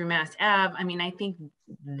time through Mass Ave. I mean, I think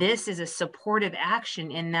this is a supportive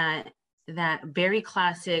action in that very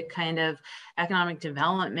classic kind of economic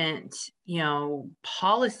development, you know,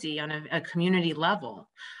 policy on a community level.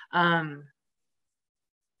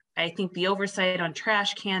 I think the oversight on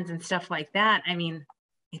trash cans and stuff like that, I mean,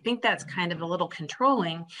 I think that's kind of a little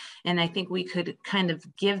controlling. And I think we could kind of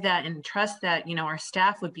give that and trust that, you know, our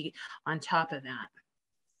staff would be on top of that.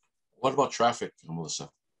 What about traffic, Melissa?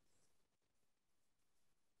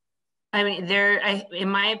 I mean, in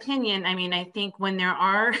my opinion, I mean, I think when there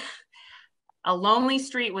are a lonely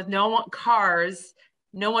street with no cars,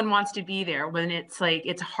 no one wants to be there. When it's like,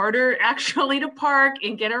 it's harder actually to park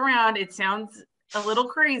and get around, it sounds a little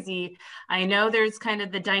crazy. I know there's kind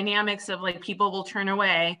of the dynamics of like people will turn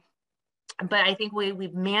away, but I think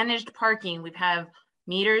we've managed parking. We have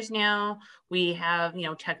meters now. We have, you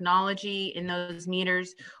know, technology in those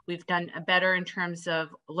meters. We've done better in terms of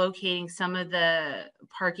locating some of the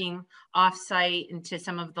parking offsite into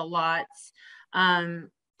some of the lots.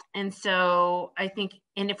 And so I think,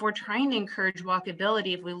 and if we're trying to encourage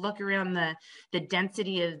walkability, if we look around the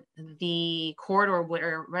density of the corridor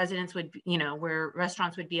where residents would, you know, where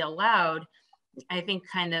restaurants would be allowed, I think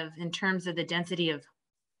kind of in terms of the density of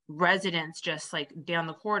residents just like down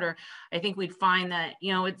the corridor, I think we'd find that,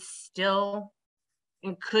 you know, it's still,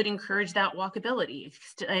 it could encourage that walkability.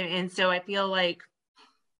 And so I feel like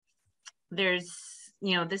there's,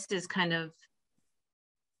 you know, this is kind of,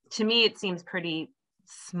 to me, it seems pretty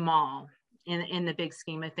small in the big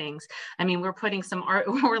scheme of things. I mean, we're putting some art,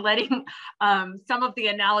 we're letting some of the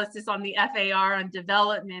analysis on the FAR on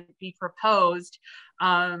development be proposed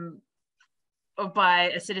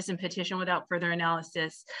by a citizen petition without further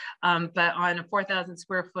analysis. But on a 4,000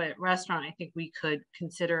 square foot restaurant, I think we could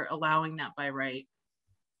consider allowing that by right.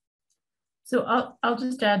 So I'll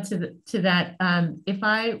just add to that. If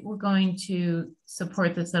I were going to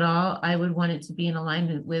support this at all, I would want it to be in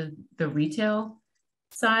alignment with the retail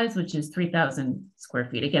size, which is 3,000 square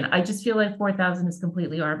feet. Again, I just feel like 4,000 is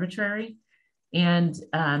completely arbitrary. And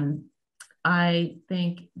I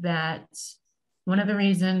think that one of the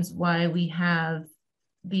reasons why we have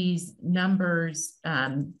these numbers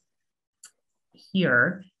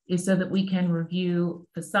here is so that we can review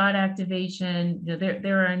facade activation. You know,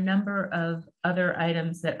 there are a number of other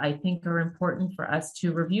items that I think are important for us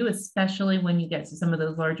to review, especially when you get to some of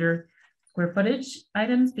those larger square footage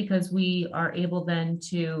items, because we are able then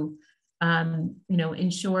to, you know,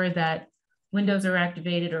 ensure that windows are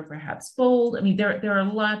activated or perhaps fold. I mean, there are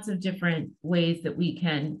lots of different ways that we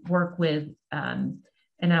can work with an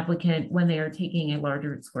applicant when they are taking a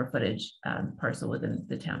larger square footage parcel within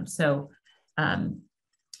the town. So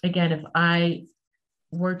again, if I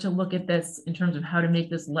were to look at this in terms of how to make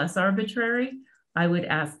this less arbitrary, I would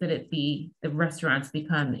ask that it be, the restaurants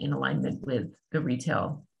become in alignment with the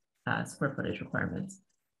retail square footage requirements.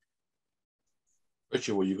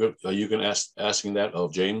 Richard, are you going to asking that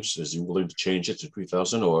of James? Is he willing to change it to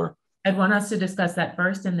 3,000 or? I'd want us to discuss that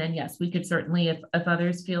first, and then yes, we could certainly, if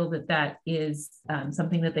others feel that that is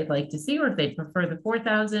something that they'd like to see, or if they prefer the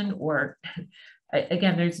 4,000, or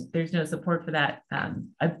again, there's no support for that.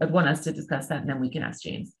 I'd want us to discuss that, and then we can ask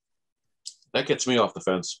James. That gets me off the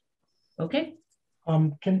fence. Okay.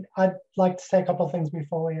 I'd like to say a couple of things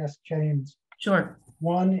before we ask James. Sure.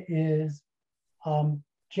 One is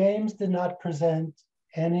James did not present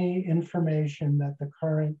any information that the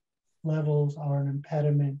current levels are an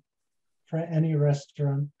impediment for any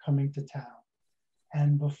restaurant coming to town.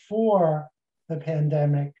 And before the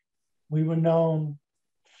pandemic, we were known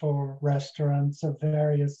for restaurants of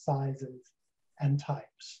various sizes and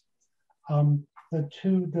types.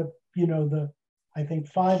 I think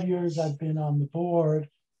 5 years I've been on the board,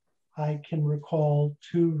 I can recall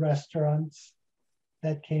 2 restaurants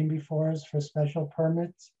that came before us for special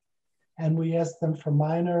permits, and we asked them for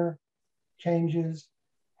minor changes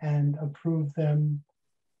and approved them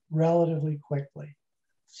relatively quickly.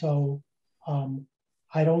 So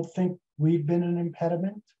I don't think we've been an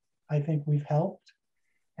impediment. I think we've helped,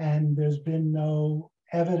 and there's been no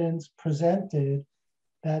evidence presented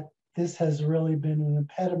that this has really been an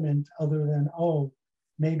impediment other than, oh,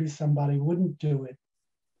 maybe somebody wouldn't do it,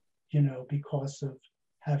 because of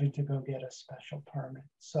having to go get a special permit.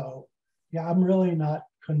 So yeah, I'm really not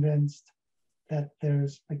convinced that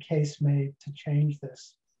there's a case made to change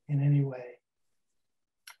this in any way.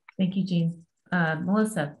 Thank you, Jean.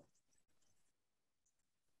 Melissa.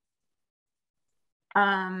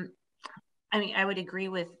 I mean, I would agree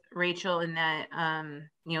with Rachel in that,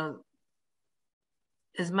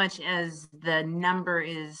 as much as the number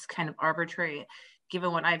is kind of arbitrary,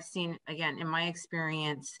 given what I've seen, again, in my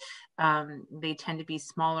experience, they tend to be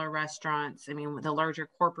smaller restaurants. I mean, the larger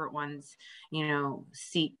corporate ones,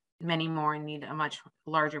 seat many more and need a much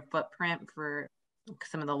larger footprint for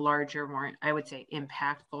some of the larger, more, I would say,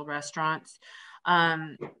 impactful restaurants.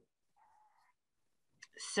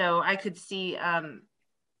 So I could see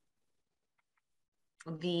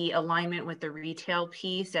the alignment with the retail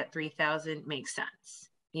piece at 3,000 makes sense.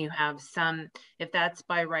 You have some, if that's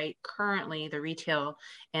by right currently, the retail,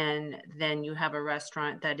 and then you have a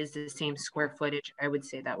restaurant that is the same square footage, I would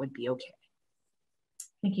say that would be okay.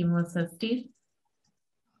 Thank you, Melissa. Steve?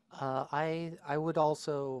 I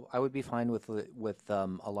would be fine with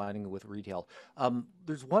aligning with retail.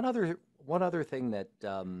 There's one other thing that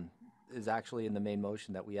is actually in the main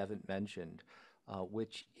motion that we haven't mentioned,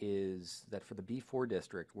 which is that for the B4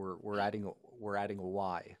 district, we're adding a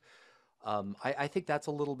Y. I think that's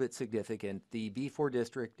a little bit significant. The B4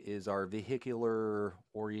 district is our vehicular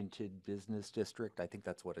oriented business district. I think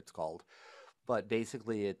that's what it's called. But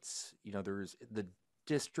basically it's, there's the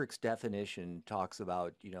district's definition talks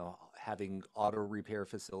about, having auto repair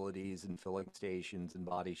facilities and filling stations and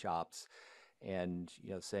body shops, and,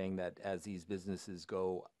 saying that as these businesses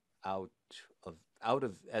go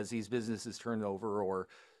as these businesses turn over or,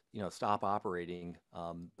 stop operating,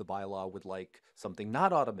 the bylaw would like something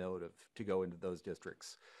not automotive to go into those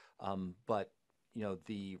districts. But,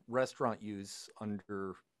 the restaurant use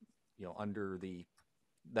under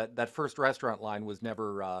that first restaurant line was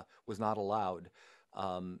never, was not allowed.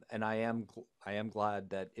 And I am glad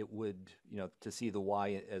that it would, to see the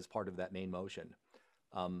Y as part of that main motion.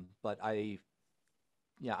 But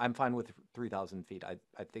I'm fine with 3,000 feet. I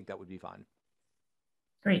think that would be fine.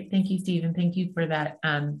 Great, thank you, Steve, and thank you for that,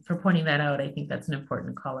 for pointing that out. I think that's an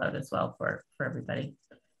important call out as well for everybody.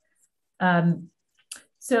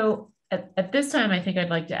 So at this time, I think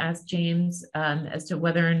I'd like to ask James as to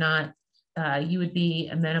whether or not you would be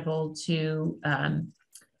amenable to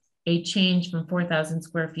a change from 4,000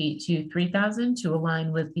 square feet to 3,000 to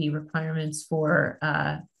align with the requirements for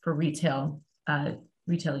retail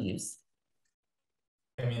use.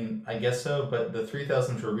 I mean, I guess so, but the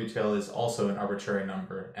 3,000 for retail is also an arbitrary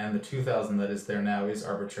number, and the 2,000 that is there now is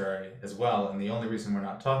arbitrary as well. And the only reason we're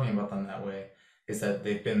not talking about them that way is that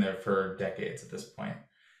they've been there for decades at this point.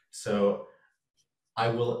 So I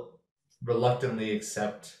will reluctantly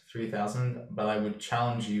accept 3,000, but I would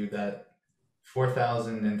challenge you that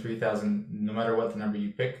 4,000 and 3,000, no matter what the number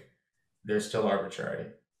you pick, they're still arbitrary.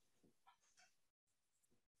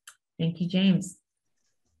 Thank you, James.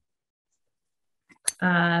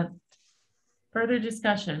 Further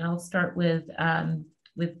discussion. I'll start with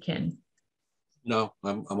Ken. No,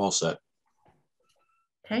 I'm all set.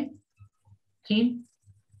 Okay, Jean.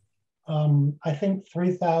 I think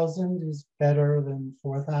 3,000 is better than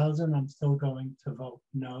 4,000. I'm still going to vote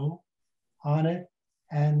no on it,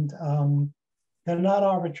 and they're not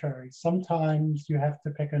arbitrary. Sometimes you have to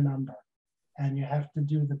pick a number, and you have to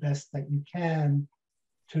do the best that you can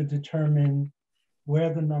to determine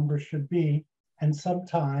where the number should be. And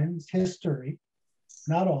sometimes history,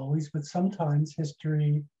 not always, but sometimes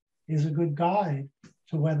history is a good guide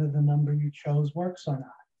to whether the number you chose works or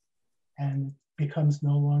not. And it becomes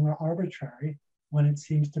no longer arbitrary when it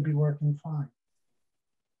seems to be working fine.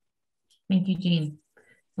 Thank you, Jean.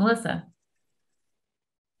 Melissa.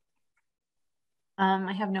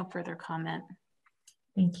 I have no further comment.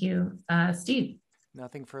 Thank you. Steve.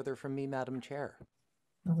 Nothing further from me, Madam Chair.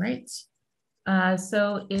 All right.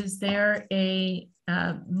 So is there a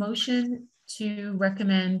motion to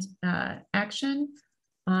recommend action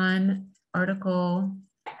on Article,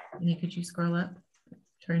 could you scroll up?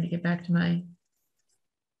 Trying to get back to my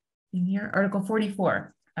thing here. Article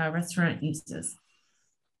 44, restaurant uses,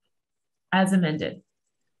 as amended.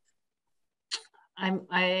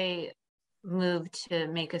 I move to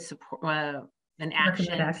make a support an action.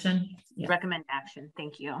 Recommend action. Yeah. Recommend action.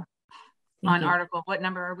 Thank you. Thank On you. Article, what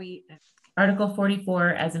number are we? Article 44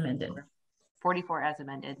 as amended. 44 as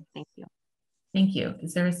amended. Thank you. Thank you.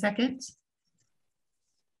 Is there a second?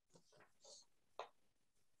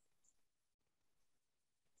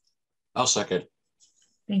 I'll second.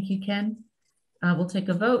 Thank you, Ken. We'll take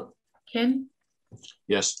a vote. Ken?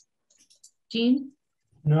 Yes. Jean?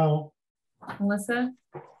 No. Melissa?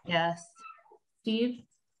 Yes. Steve?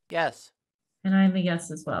 Yes. And I'm a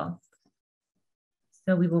yes as well.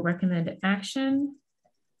 So we will recommend action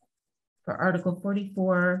for Article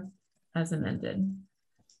 44 as amended.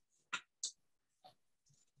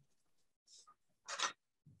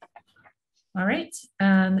 All right,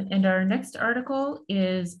 and our next article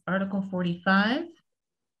is Article 45,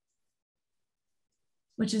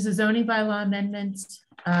 which is a zoning bylaw amendment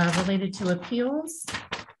related to appeals.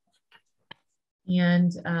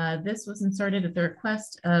 And this was inserted at the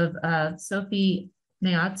request of Sophie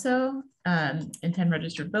Meazzo and 10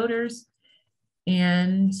 registered voters.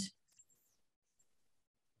 And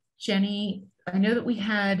Jenny, I know that we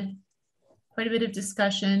had quite a bit of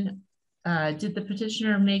discussion. Did the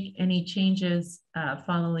petitioner make any changes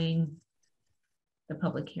following the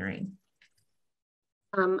public hearing?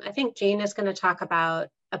 I think Jane is going to talk about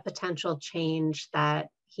a potential change that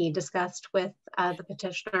he discussed with the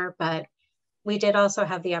petitioner, but we did also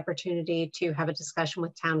have the opportunity to have a discussion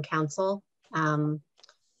with town council, and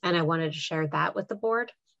I wanted to share that with the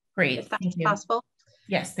board. Great, if that's possible.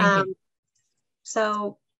 Yes, thank you.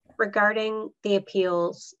 So regarding the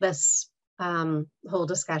appeals, this whole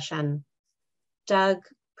discussion, Doug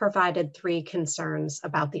provided 3 concerns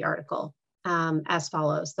about the article as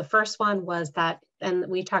follows. The first one was that, and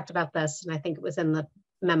we talked about this, and I think it was in the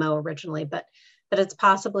memo originally, but that it's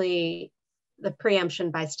possibly the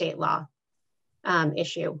preemption by state law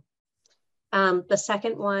issue. The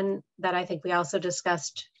second one that I think we also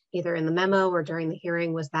discussed either in the memo or during the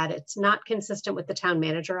hearing was that it's not consistent with the Town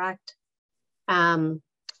Manager Act.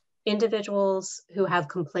 Individuals who have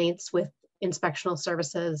complaints with inspectional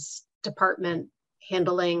services department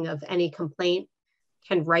handling of any complaint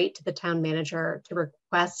can write to the town manager to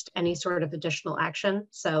request any sort of additional action.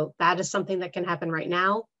 So that is something that can happen right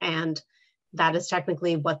now. And that is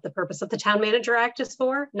technically what the purpose of the Town Manager Act is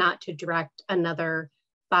for, not to direct another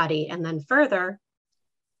body. And then further,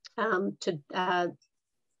 to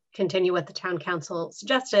continue what the town council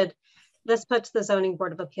suggested, this puts the Zoning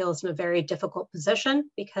Board of Appeals in a very difficult position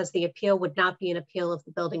because the appeal would not be an appeal of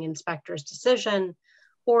the building inspector's decision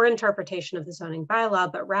or interpretation of the zoning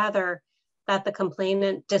bylaw, but rather that the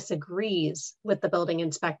complainant disagrees with the building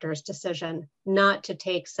inspector's decision not to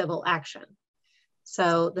take civil action.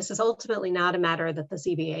 So this is ultimately not a matter that the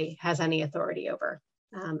ZBA has any authority over.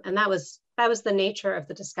 And that was the nature of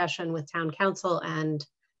the discussion with town council. And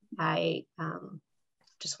I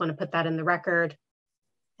just want to put that in the record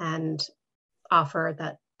and offer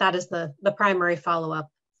that that is the primary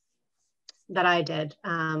follow-up that I did.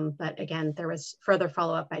 But again, there was further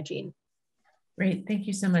follow-up by Jean. Great, thank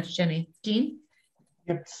you so much, Jenny. Jean?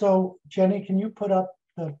 Yep. So Jenny, can you put up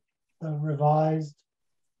the revised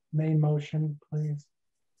main motion, please?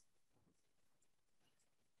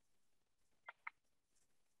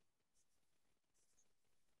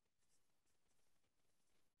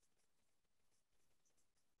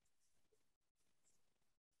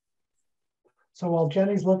 So while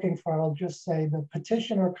Jenny's looking for it, I'll just say the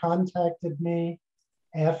petitioner contacted me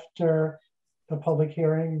after the public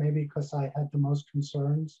hearing, maybe because I had the most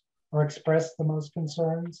concerns or expressed the most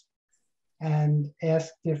concerns, and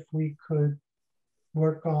asked if we could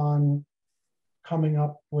work on coming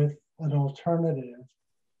up with an alternative,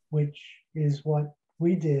 which is what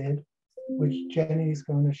we did, which Jenny's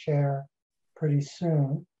going to share pretty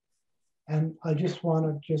soon. And I just want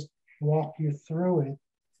to just walk you through it.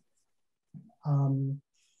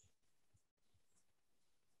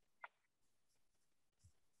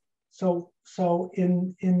 So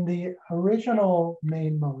in the original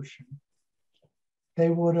main motion, they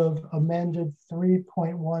would have amended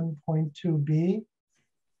 3.1.2b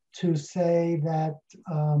to say that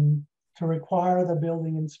to require the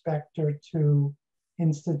building inspector to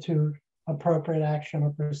institute appropriate action or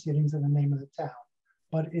proceedings in the name of the town.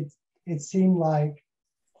 But it seemed like,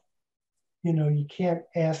 you know, you can't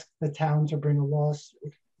ask the town to bring a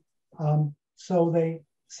lawsuit. So they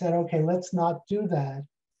said, okay, let's not do that.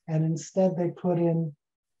 And instead they put in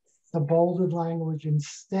the bolded language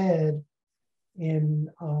instead in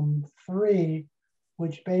 3,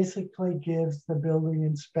 which basically gives the building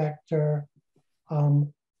inspector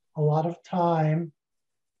a lot of time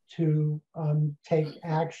to take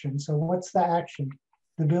action. So what's the action?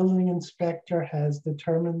 The building inspector has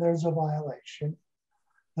determined there's a violation.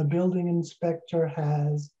 The building inspector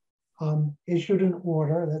has issued an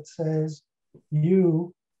order that says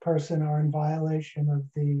you, person, are in violation of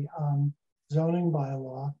the zoning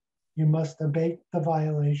bylaw. You must abate the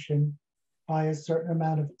violation by a certain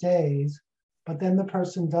amount of days, but then the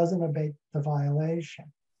person doesn't abate the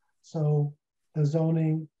violation. So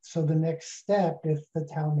the next step, if the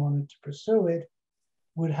town wanted to pursue it,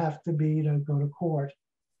 would have to be to go to court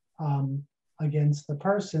against the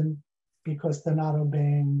person because they're not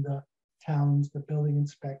obeying the building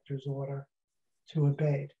inspector's order to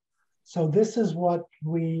abate. So this is what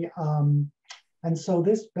we, and so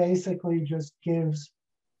this basically just gives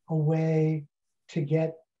a way to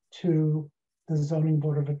get to the Zoning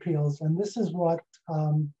Board of Appeals. And this is what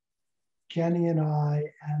Jenny and I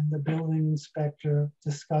and the building inspector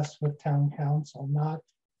discussed with town council, not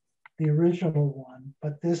the original one,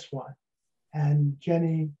 but this one. And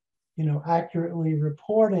Jenny, accurately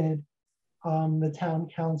reported the town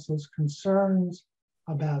council's concerns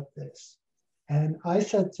about this. And I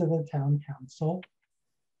said to the town council,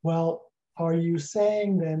 well, are you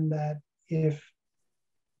saying then that if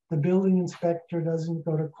the building inspector doesn't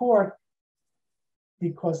go to court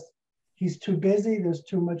because he's too busy, there's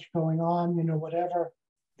too much going on, whatever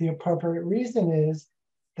the appropriate reason is,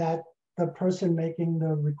 that the person making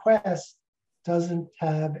the request doesn't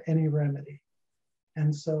have any remedy?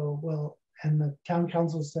 And so, and the town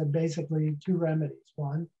council said basically 2 remedies.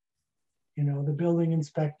 One, the building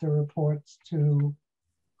inspector reports to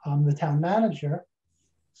the town manager.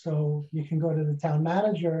 So you can go to the town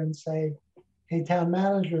manager and say, hey, town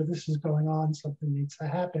manager, this is going on, something needs to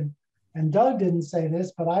happen. And Doug didn't say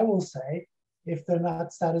this, but I will say, if they're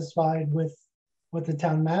not satisfied with what the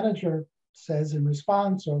town manager says in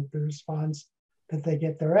response, or the response that they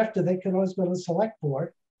get thereafter, they can always go to the select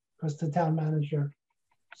board, because the town manager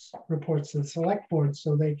reports to the select board,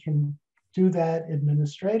 so they can do that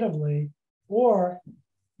administratively. Or,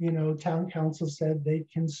 town council said they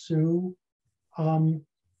can sue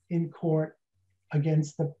in court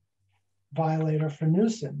against the violator for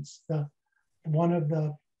nuisance. One of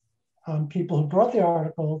the people who brought the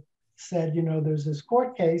article said, there's this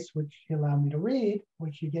court case, which he allowed me to read,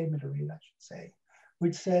 which he gave me to read, I should say,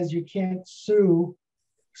 which says you can't sue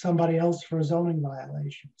somebody else for a zoning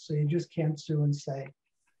violation. So you just can't sue and say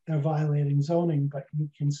they're violating zoning, but you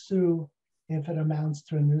can sue if it amounts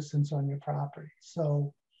to a nuisance on your property.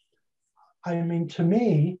 So, I mean, to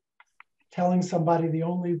me, telling somebody the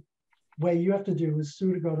only way you have to do is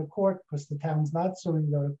sue to go to court, because the town's not suing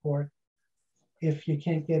to go to court if you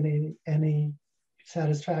can't get any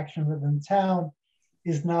satisfaction within town,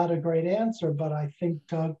 is not a great answer. But I think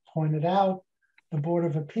Doug pointed out the Board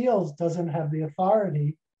of Appeals doesn't have the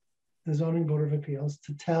authority, the Zoning Board of Appeals,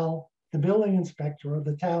 to tell the building inspector or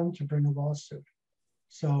the town to bring a lawsuit.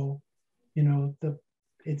 So,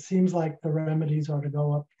 it seems like the remedies are to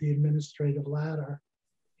go up the administrative ladder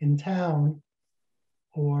in town,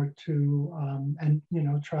 or to,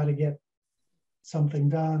 try to get something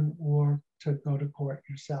done, or to go to court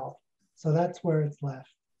yourself. So that's where it's left.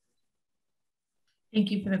 Thank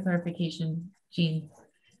you for the clarification, Jean.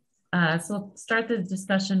 So we'll start the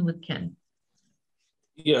discussion with Ken.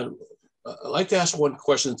 Yeah, I'd like to ask one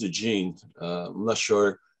question to Jean. I'm not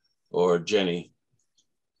sure, or Jenny.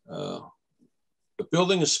 The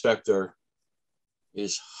building inspector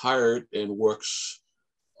is hired and works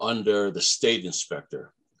under the state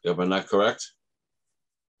inspector. Am I not correct?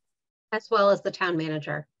 As well as the town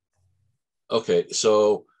manager. Okay,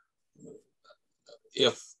 so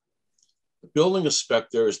if the building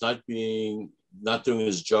inspector is not doing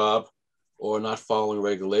his job or not following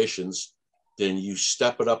regulations, then you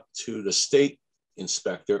step it up to the state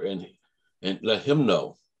inspector and let him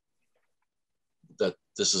know that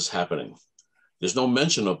this is happening. There's no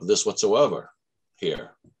mention of this whatsoever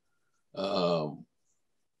here. I'm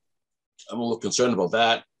a little concerned about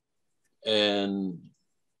that. And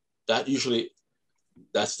that usually,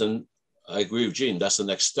 I agree with Jean, that's the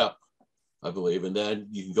next step, I believe. And then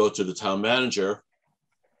you can go to the town manager.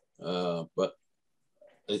 But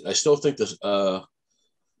I still think this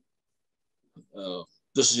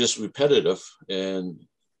is just repetitive, and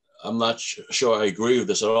I'm not sure I agree with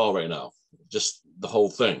this at all right now, just the whole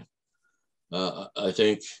thing. I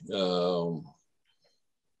think, I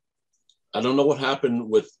don't know what happened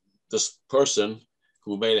with this person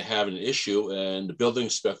who may have an issue and the building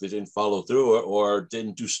inspector didn't follow through or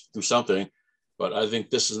didn't do something. But I think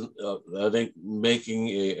this is, I think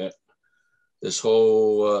making this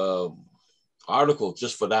whole article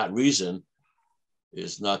just for that reason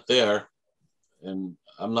is not there. And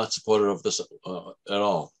I'm not supportive of this at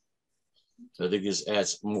all. I think this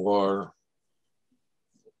adds more,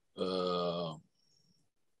 I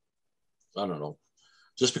don't know,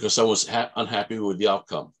 just because someone's unhappy with the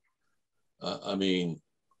outcome. I mean,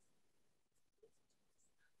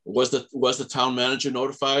 was the town manager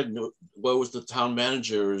notified? What was the town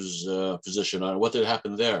manager's position on it? What did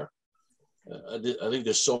happen there? I think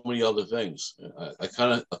there's so many other things. I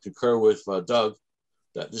kind of concur with Doug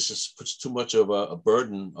that this just puts too much of a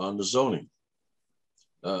burden on the zoning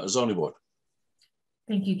board.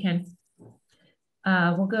 Thank you, Ken.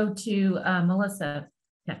 We'll go to Melissa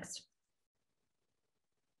next.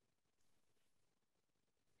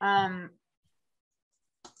 I'm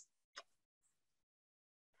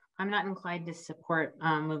not inclined to support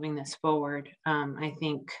moving this forward. I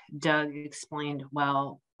think Doug explained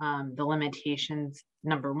well the limitations,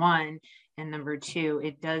 number one, and number two,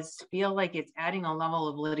 it does feel like it's adding a level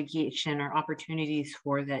of litigation or opportunities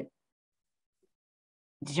for that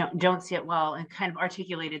don't see it well and kind of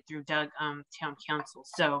articulated through Doug, town council.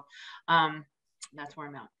 So that's where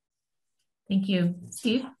I'm at. Thank you.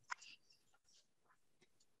 Steve?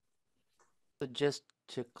 So just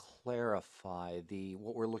to clarify,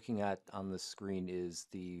 what we're looking at on the screen is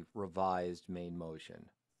the revised main motion.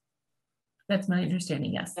 That's my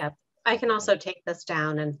understanding, yes. Yeah, I can also take this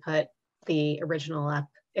down and put the original up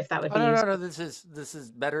if that would be useful. No, this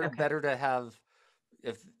is better. Okay. Better to have,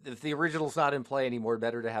 if the original's not in play anymore,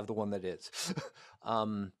 better to have the one that is.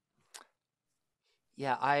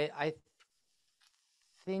 Yeah, I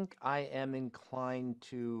think I am inclined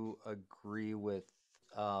to agree with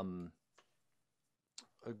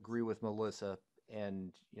Melissa,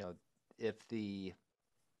 and if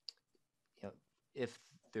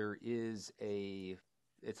there is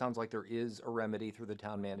it sounds like there is a remedy through the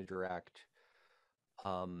Town Manager Act,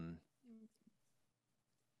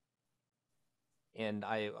 and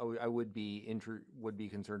I would be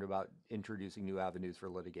concerned about introducing new avenues for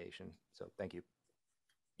litigation. So thank you.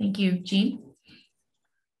 Thank you, Jean.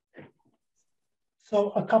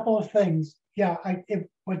 So a couple of things. Yeah,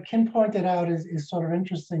 what Ken pointed out is sort of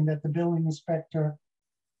interesting that the building inspector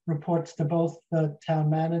reports to both the town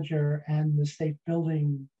manager and the state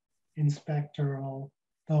building inspector.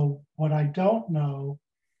 Although what I don't know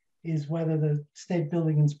is whether the state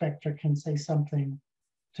building inspector can say something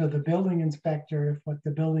to the building inspector if what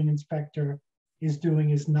the building inspector is doing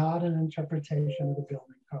is not an interpretation of the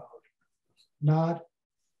building code, not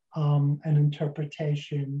an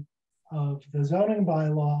interpretation of the zoning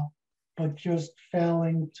bylaw, but just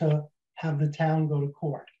failing to have the town go to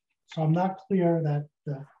court. So I'm not clear that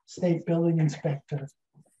the state building inspector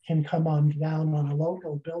can come on down on a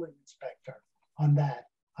local building inspector on that.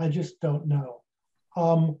 I just don't know.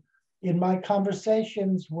 In my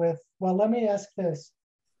conversations with, well, let me ask this.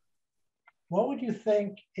 What would you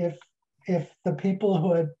think if the people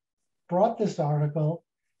who had brought this article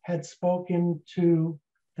had spoken to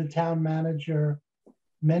the town manager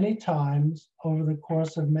many times over the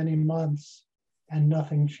course of many months and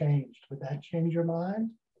nothing changed? Would that change your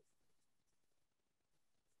mind?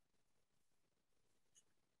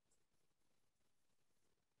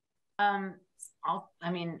 I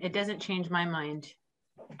mean, it doesn't change my mind,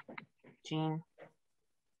 Jean.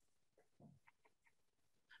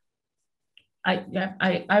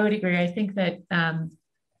 I would agree. I think that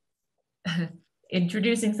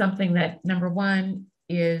introducing something that, number one,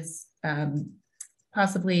 is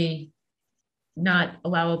possibly not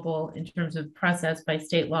allowable in terms of process by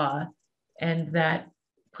state law, and that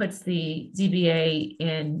puts the ZBA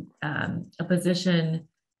in a position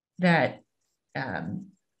that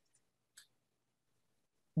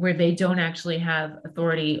where they don't actually have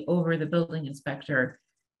authority over the building inspector.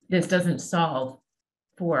 This doesn't solve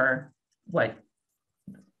for what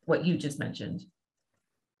you just mentioned.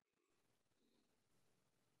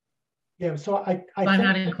 Yeah, so I'm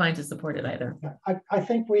not inclined to support it either. I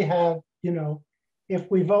think we have, if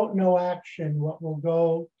we vote no action, what will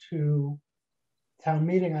go to town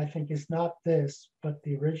meeting, I think, is not this, but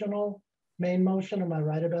the original main motion. Am I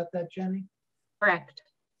right about that, Jenny? Correct.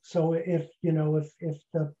 So if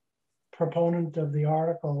the proponent of the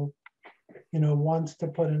article, wants to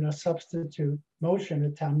put in a substitute motion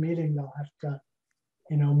at town meeting, they'll have to,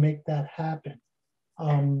 make that happen.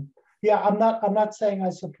 Yeah, I'm not saying I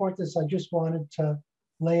support this. I just wanted to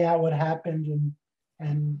lay out what happened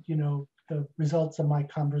and the results of my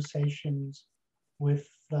conversations with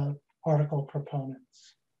the article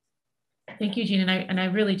proponents. Thank you, Jean, and I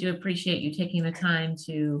really do appreciate you taking the time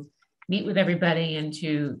to meet with everybody and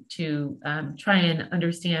to try and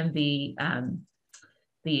understand the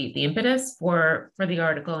impetus for the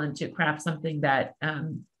article and to craft something that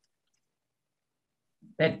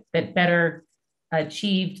that better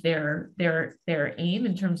achieved their aim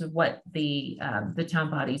in terms of what the town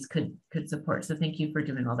bodies could support. So thank you for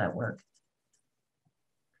doing all that work.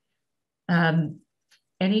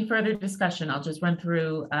 Any further discussion? I'll just run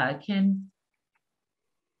through Ken,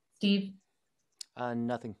 Steve,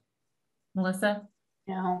 Nothing. Melissa,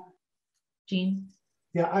 No. Jean.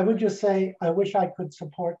 Yeah, I would just say, I wish I could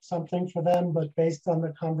support something for them, but based on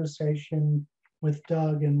the conversation with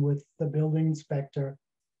Doug and with the building inspector,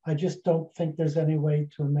 I just don't think there's any way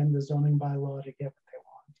to amend the zoning bylaw to get what they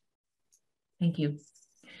want. Thank you.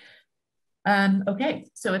 Okay,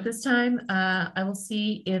 so at this time, I will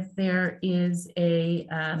see if there is a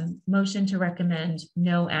motion to recommend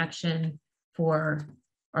no action for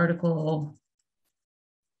Article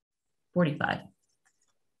 45.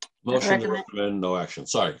 Motion to recommend no action.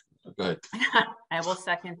 Sorry, go ahead. I will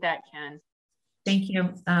second that, Ken. Thank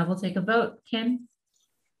you. We'll take a vote. Ken?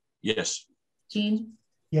 Yes. Jean?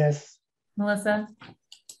 Yes. Melissa?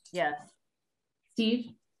 Yes.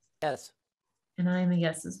 Steve? Yes. And I am a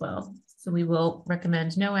yes as well. So we will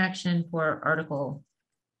recommend no action for Article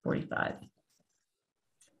 45.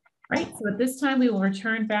 Right, so at this time we will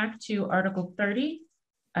return back to Article 30,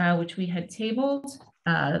 which we had tabled,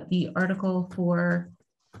 the article for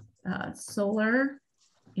solar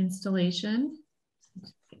installation.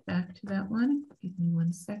 Let's get back to that one. Give me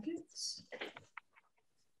 1 second.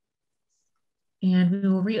 And we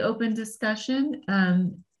will reopen discussion.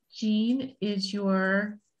 Jean, is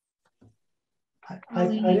your...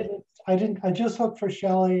 I just looked for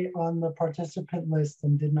Shelley on the participant list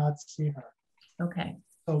and did not see her. Okay.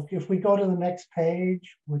 So if we go to the next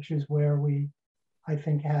page, which is where we, I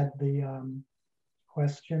think, had the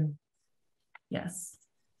question. Yes.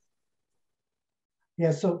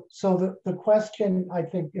 Yeah, so the question, I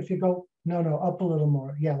think, if you go, no, up a little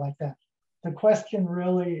more. Yeah, like that. The question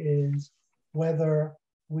really is whether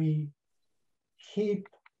we keep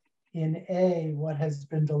in A what has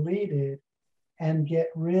been deleted and get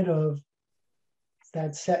rid of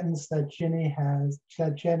that sentence that Jenny has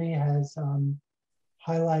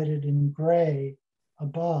highlighted in gray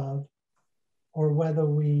above, or whether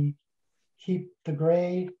we keep the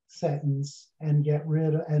gray sentence and get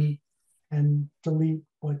rid of and delete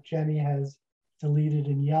what Jenny has deleted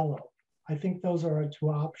in yellow. I think those are our two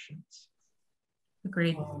options.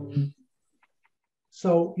 Agreed.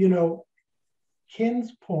 So, you know,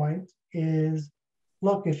 Ken's point is,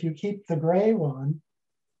 look, if you keep the gray one,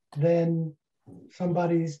 then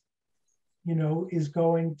somebody's, you know, is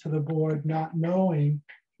going to the board not knowing,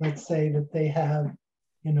 let's say that they have,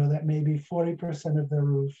 you know, that maybe 40% of their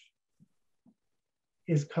roof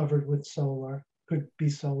is covered with solar, could be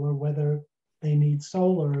solar, whether they need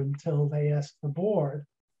solar until they ask the board.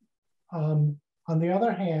 On the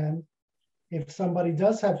other hand, if somebody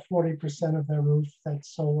does have 40% of their roof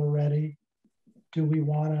that's solar ready, do we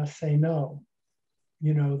want to say no?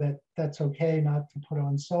 You know, that's okay not to put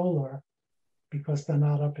on solar because they're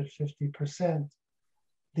not up at 50%.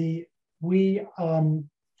 We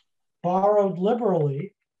borrowed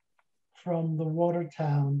liberally from the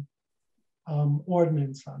Watertown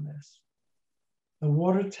ordinance on this. The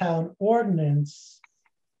Watertown ordinance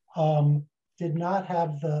did not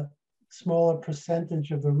have the smaller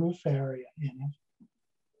percentage of the roof area in it.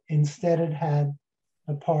 Instead, it had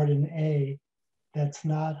the part in A that's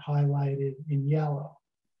not highlighted in yellow.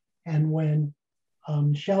 And when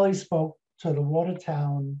Shelley spoke to the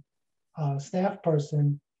Watertown staff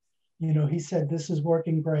person, you know, he said, this is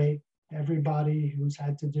working great. Everybody who's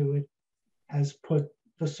had to do it has put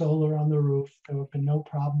the solar on the roof. There have been no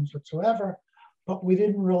problems whatsoever, but we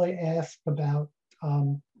didn't really ask about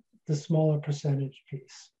the smaller percentage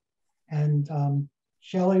piece. And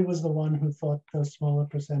Shelley was the one who thought the smaller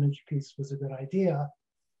percentage piece was a good idea,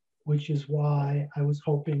 which is why I was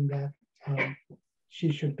hoping that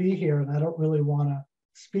she should be here, and I don't really want to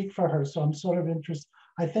speak for her. So I'm sort of interested.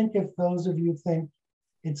 I think if those of you think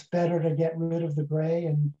it's better to get rid of the gray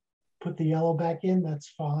and put the yellow back in, that's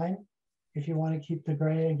fine. If you want to keep the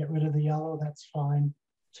gray and get rid of the yellow, that's fine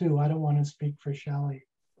too. I don't want to speak for Shelley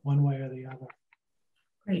one way or the other.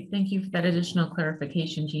 Great, thank you for that additional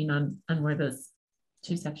clarification, Jean, on where those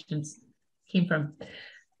two sections came from.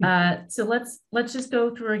 So let's just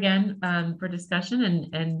go through again for discussion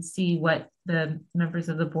and see what the members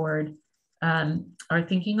of the board are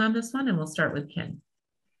thinking on this one, and we'll start with Ken.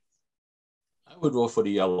 I would vote for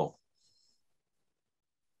the yellow.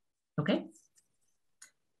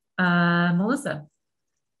 Melissa?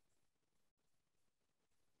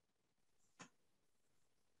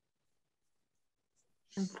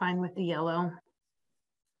 I'm fine with the yellow.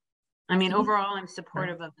 I mean, overall, I'm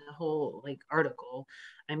supportive of the whole like article.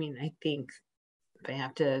 I mean, I think if I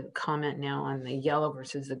have to comment now on the yellow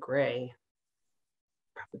versus the gray,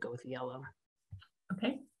 probably go with yellow.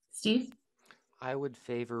 Okay, Steve? I would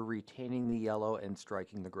favor retaining the yellow and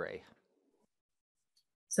striking the gray.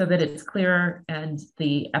 So that it's clearer and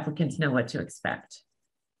the applicants know what to expect.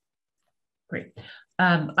 Great.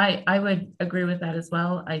 I would agree with that as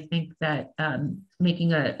well. I think that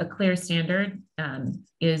making a clear standard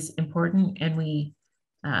is important, and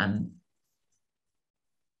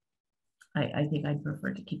I think I'd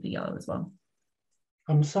prefer to keep the yellow as well.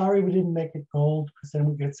 I'm sorry we didn't make it gold, because then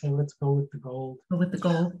we could say, let's go with the gold. Go with the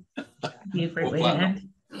gold. Be a great way to end.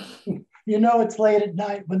 You know, it's late at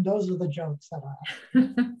night when those are the jokes that I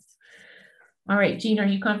have. All right, Jean, are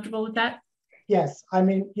you comfortable with that? Yes, I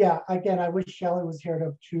mean, yeah, again, I wish Shelley was here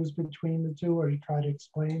to choose between the two or to try to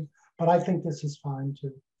explain, but I think this is fine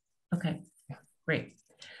too. Okay, yeah, great.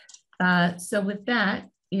 So with that,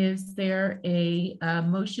 is there a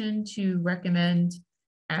motion to recommend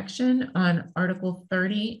action on Article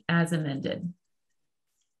 30 as amended?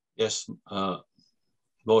 Yes,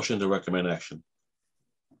 motion to recommend action.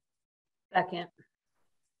 Second.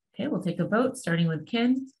 Okay, we'll take a vote, starting with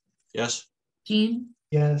Ken. Yes. Jean?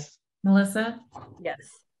 Yes. Melissa? Yes.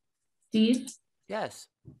 Steve? Yes.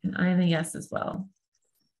 And I'm a yes as well.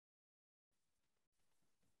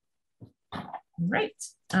 Right,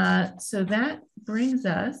 so that brings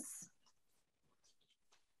us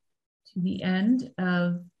to the end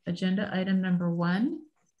of agenda item number 1.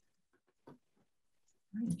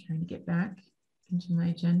 I'm trying to get back into my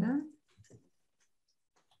agenda.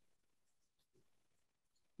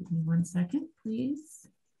 Give me 1 second, please.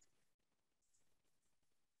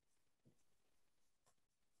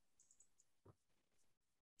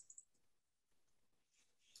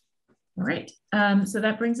 All right, so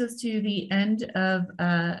that brings us to the end of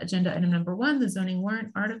agenda item number 1, the zoning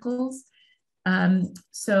warrant articles.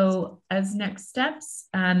 So as next steps,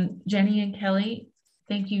 Jenny and Kelly,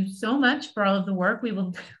 thank you so much for all of the work we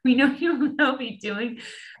know you will be doing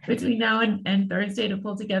between now and Thursday to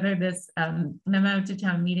pull together this memo to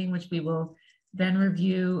town meeting, which we will then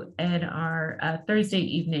review in our Thursday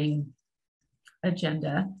evening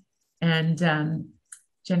agenda. And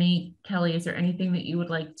Jenny, Kelly, is there anything that you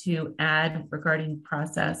would like to add regarding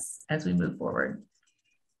process as we move forward?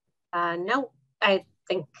 No, I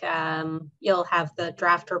think you'll have the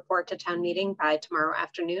draft report to town meeting by tomorrow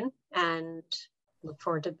afternoon, and look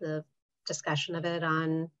forward to the discussion of it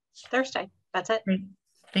on Thursday. That's it. Great.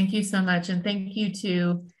 Thank you so much. And thank you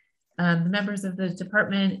to the members of the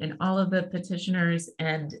department and all of the petitioners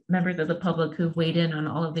and members of the public who've weighed in on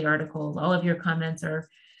all of the articles. All of your comments are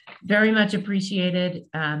very much appreciated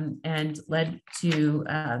and led to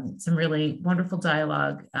some really wonderful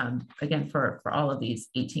dialogue, again, for all of these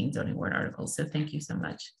 18 zoning warrant articles. So thank you so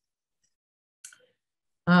much.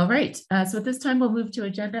 All right, so at this time, we'll move to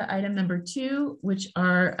agenda item number 2, which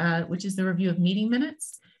is the review of meeting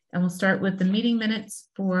minutes. And we'll start with the meeting minutes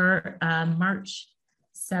for March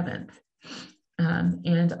 7th.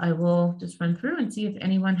 And I will just run through and see if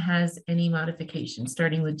anyone has any modifications,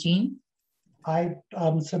 starting with Jean. I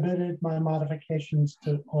submitted my modifications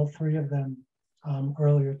to all 3 of them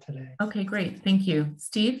earlier today. Okay, great. Thank you.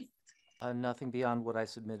 Steve? Nothing beyond what I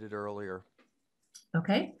submitted earlier.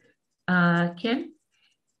 Okay. Ken?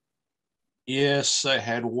 Yes, I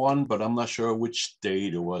had one, but I'm not sure which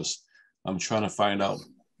date it was. I'm trying to find out.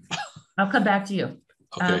 I'll come back to you.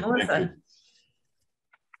 Okay, Melissa? thank you.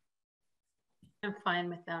 I'm fine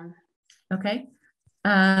with them. Okay.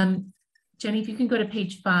 Jenny, if you can go to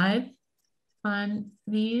page 5 on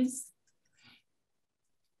these.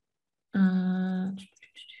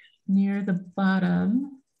 Near the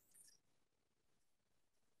bottom.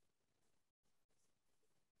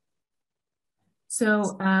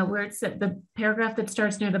 So where it's at the paragraph that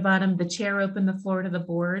starts near the bottom, the chair opened the floor to the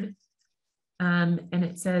board. And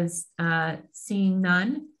it says, seeing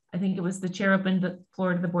none. I think it was the chair opened the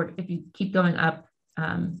floor to the board. If you keep going up,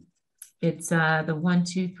 it's the 1,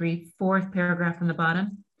 2, 3, 4th paragraph from the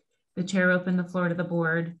bottom. The chair opened the floor to the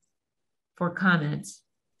board for comment.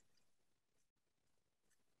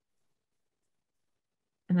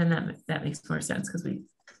 And then that makes more sense because we're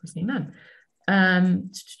seeing none.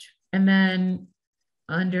 And then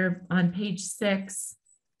on page 6,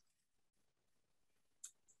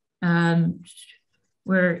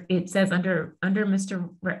 where it says under Mr.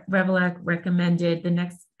 Revelak recommended, the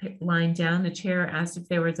next line down, the chair asked if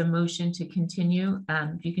there was a motion to continue.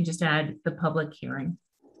 You can just add the public hearing.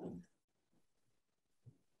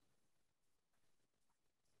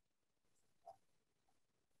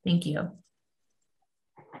 Thank you.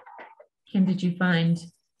 Kim, did you find?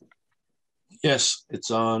 Yes,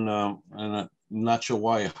 it's on, and I'm not sure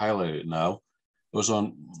why I highlighted it now. It was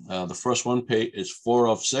on the first one page, is 4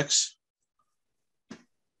 of 6.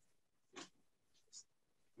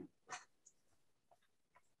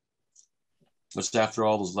 It's after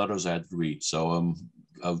all those letters I had to read, so I'm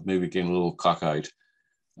maybe getting a little cockeyed.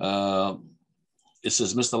 It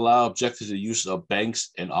says Mr. Lau objected to the use of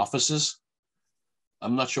banks and offices.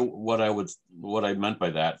 I'm not sure what I meant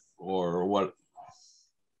by that, or what.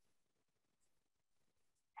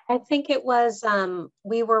 I think it was,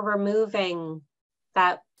 we were removing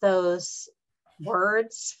those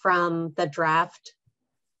words from the draft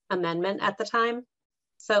amendment at the time.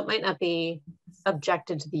 So it might not be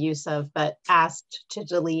objected to the use of, but asked to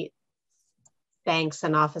delete banks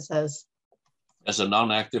and offices. As a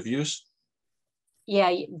non-active use?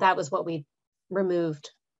 Yeah, that was what we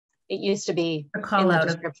removed. It used to be a call in the out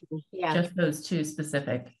description. Yeah, just those 2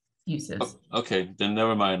 specific uses. Okay, then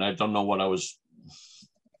never mind. I don't know what I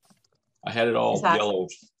had it all yellow,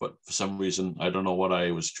 but for some reason, I don't know what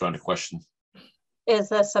I was trying to question. Is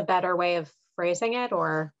this a better way of phrasing it,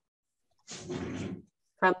 or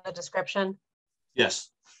from the description?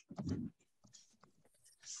 Yes.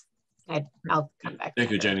 I'll come back.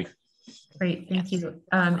 Thank you, Jenny. Great, thank you.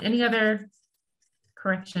 Any other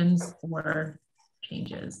corrections or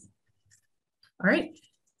changes? All right.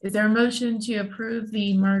 Is there a motion to approve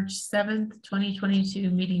the March 7th, 2022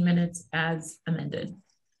 meeting minutes as amended?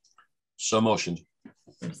 So motioned.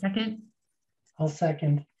 Is there a second? I'll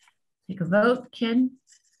second. Take a vote. Ken?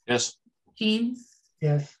 Yes. Jean?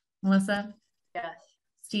 Yes. Melissa? Yes.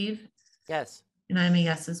 Steve? Yes. And I'm a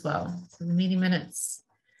yes as well. So the meeting minutes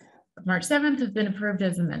of March 7th have been approved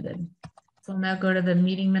as amended. So we'll now go to the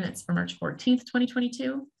meeting minutes for March 14th,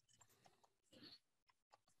 2022.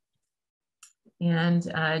 And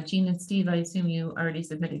Jean and Steve, I assume you already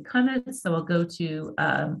submitted comments, so I'll go to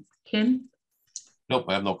Kim. Nope,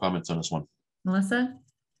 I have no comments on this one. Melissa?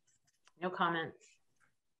 No comments.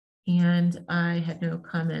 And I had no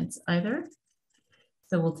comments either.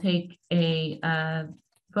 So we'll take a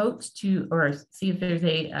vote to, or see if there's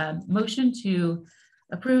a motion to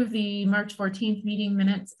approve the March 14th meeting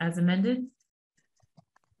minutes as amended.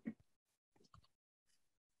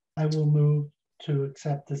 I will move to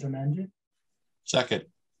accept as amended. Second.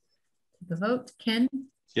 The vote. Ken?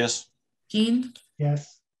 Yes. Jean?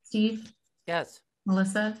 Yes. Steve? Yes.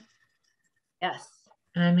 Melissa? Yes.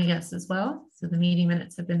 And I'm a yes as well. So the meeting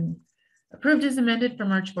minutes have been approved as amended for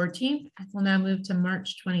March 14th. We'll now move to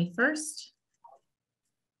March 21st.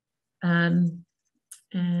 And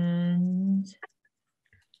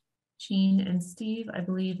Jean and Steve, I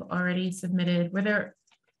believe, already submitted. Were there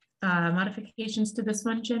modifications to this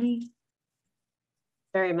one, Jenny?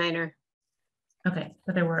 Very minor. Okay,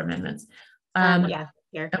 but there were amendments. Yeah,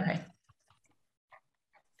 here. Okay.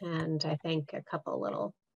 And I think a couple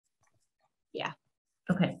little, yeah.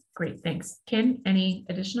 Okay, great, thanks. Ken, any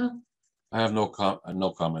additional? I have no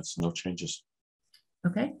comments, no changes.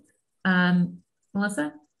 Okay.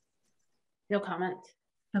 Melissa? No comments.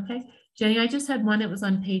 Okay. Jenny, I just had one that was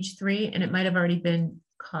on page 3 and it might have already been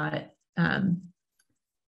caught.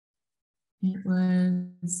 It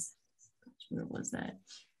was, where was that?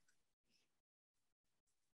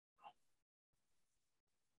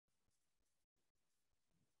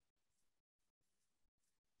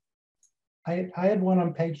 I had one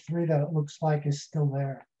on page 3 that it looks like is still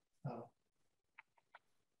there. So.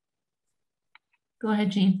 Go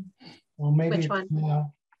ahead, Jean. Well, maybe Which it's one?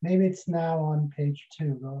 now. Maybe it's now on page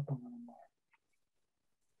 2. Go up a little more.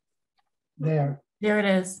 There. There it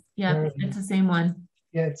is. Yeah, it's the same one.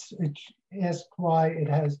 Yeah, it's asked why it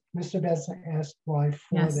has. Mr. Benson asked why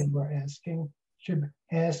they were asking. Should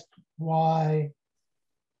ask why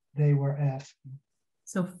they were asking.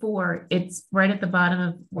 So 4, it's right at the bottom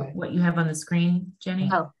of what you have on the screen, Jenny.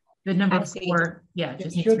 Oh, the number 4. Yeah,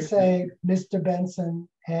 it should say Mr. Benson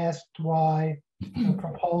asked why the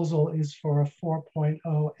proposal is for a 4.0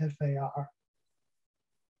 FAR.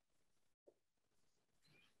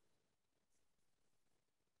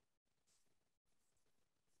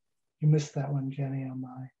 You missed that one, Jenny, on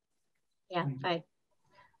my. Yeah,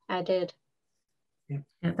 I did. Yeah,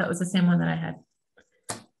 that was the same one that I had.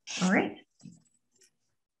 All right.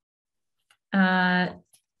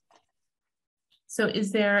 So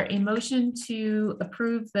is there a motion to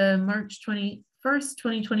approve the March 21st,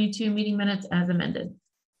 2022 meeting minutes as amended?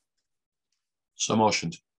 So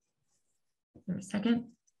motioned. Is there a second?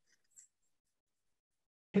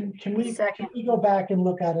 Can we go back and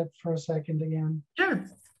look at it for a second again? Sure.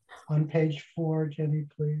 On page 4, Jenny,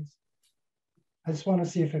 please. I just want to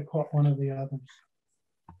see if it caught one of the others.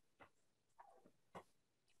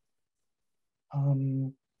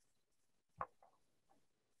 Oh,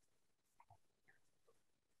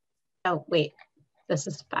 wait, this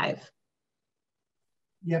is 5.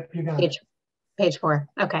 Yep, you got it. Page 4.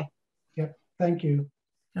 Okay. Yep, thank you.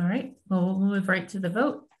 All right, well, we'll move right to the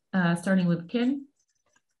vote, starting with Ken.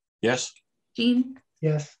 Yes. Jean?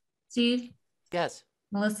 Yes. Steve? Yes.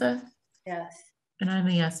 Melissa? Yes. And I'm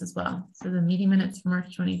a yes as well. So the meeting minutes for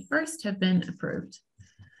March 21st have been approved.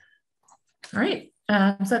 All right,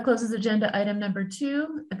 so that closes agenda item number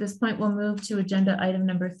 2. At this point, we'll move to agenda item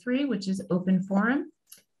number 3, which is open forum.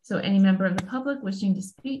 So any member of the public wishing to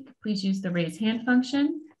speak, please use the raise hand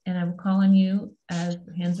function, and I will call on you as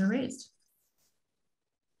hands are raised.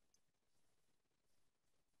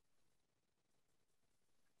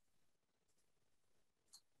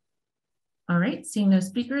 All right, seeing no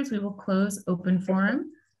speakers, we will close open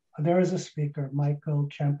forum. There is a speaker. Michael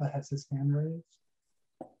Champa has his hand raised.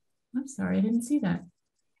 I'm sorry, I didn't see that.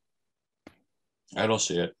 I don't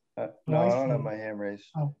see it. No, I don't have my hand raised.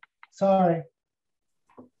 Oh, sorry.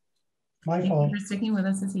 My fault. Thank you for sticking with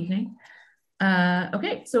us this evening.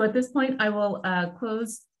 Okay, so at this point, I will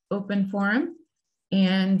close open forum,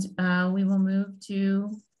 and we will move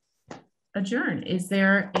to adjourn. Is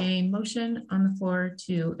there a motion on the floor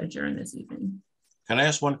to adjourn this evening? Can I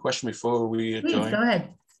ask one question before we Please, join? go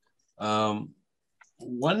ahead.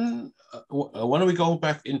 When are we going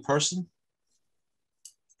back in person?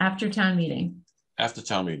 After town meeting. After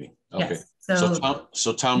town meeting. Okay. Yes,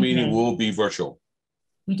 so town meeting will be virtual.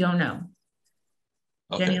 We don't know.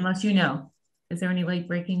 Okay. Jenny, unless you know. Is there any late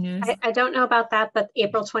breaking news? I don't know about that, but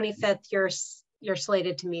April 25th, you're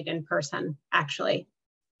slated to meet in person, actually.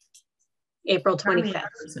 April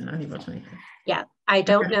 25th. On April 25th. Yeah, I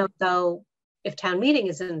don't know though if town meeting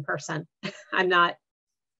is in person. I'm not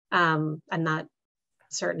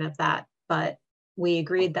certain of that, but we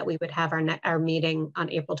agreed that we would have our meeting on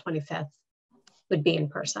April 25th would be in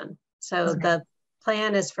person. So the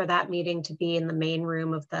plan is for that meeting to be in the main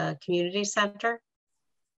room of the community center.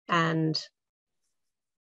 And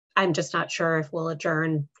I'm just not sure if we'll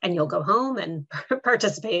adjourn and you'll go home and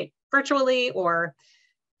participate virtually, or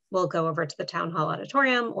we'll go over to the town hall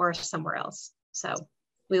auditorium or somewhere else. So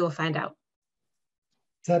we will find out.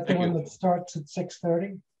 Is that the one that starts at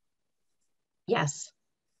 6:30? Yes,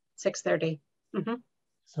 6:30. Mm-hmm.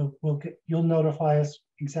 So you'll notify us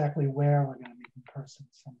exactly where we're going to meet in person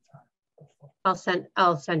sometime before.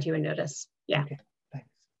 I'll send you a notice. Yeah. Okay, thanks.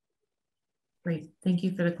 Great, thank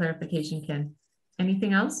you for the clarification, Ken.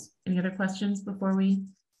 Anything else? Any other questions before we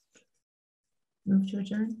move to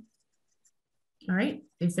adjourn? All right,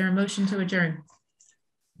 is there a motion to adjourn?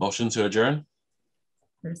 Motion to adjourn?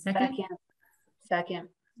 For a second? Second.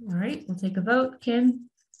 All right, we'll take a vote. Ken?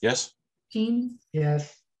 Yes. Jean?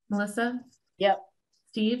 Yes. Melissa? Yep.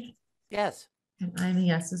 Steve? Yes. And I'm a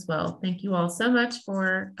yes as well. Thank you all so much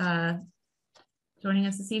for joining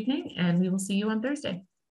us this evening, and we will see you on Thursday.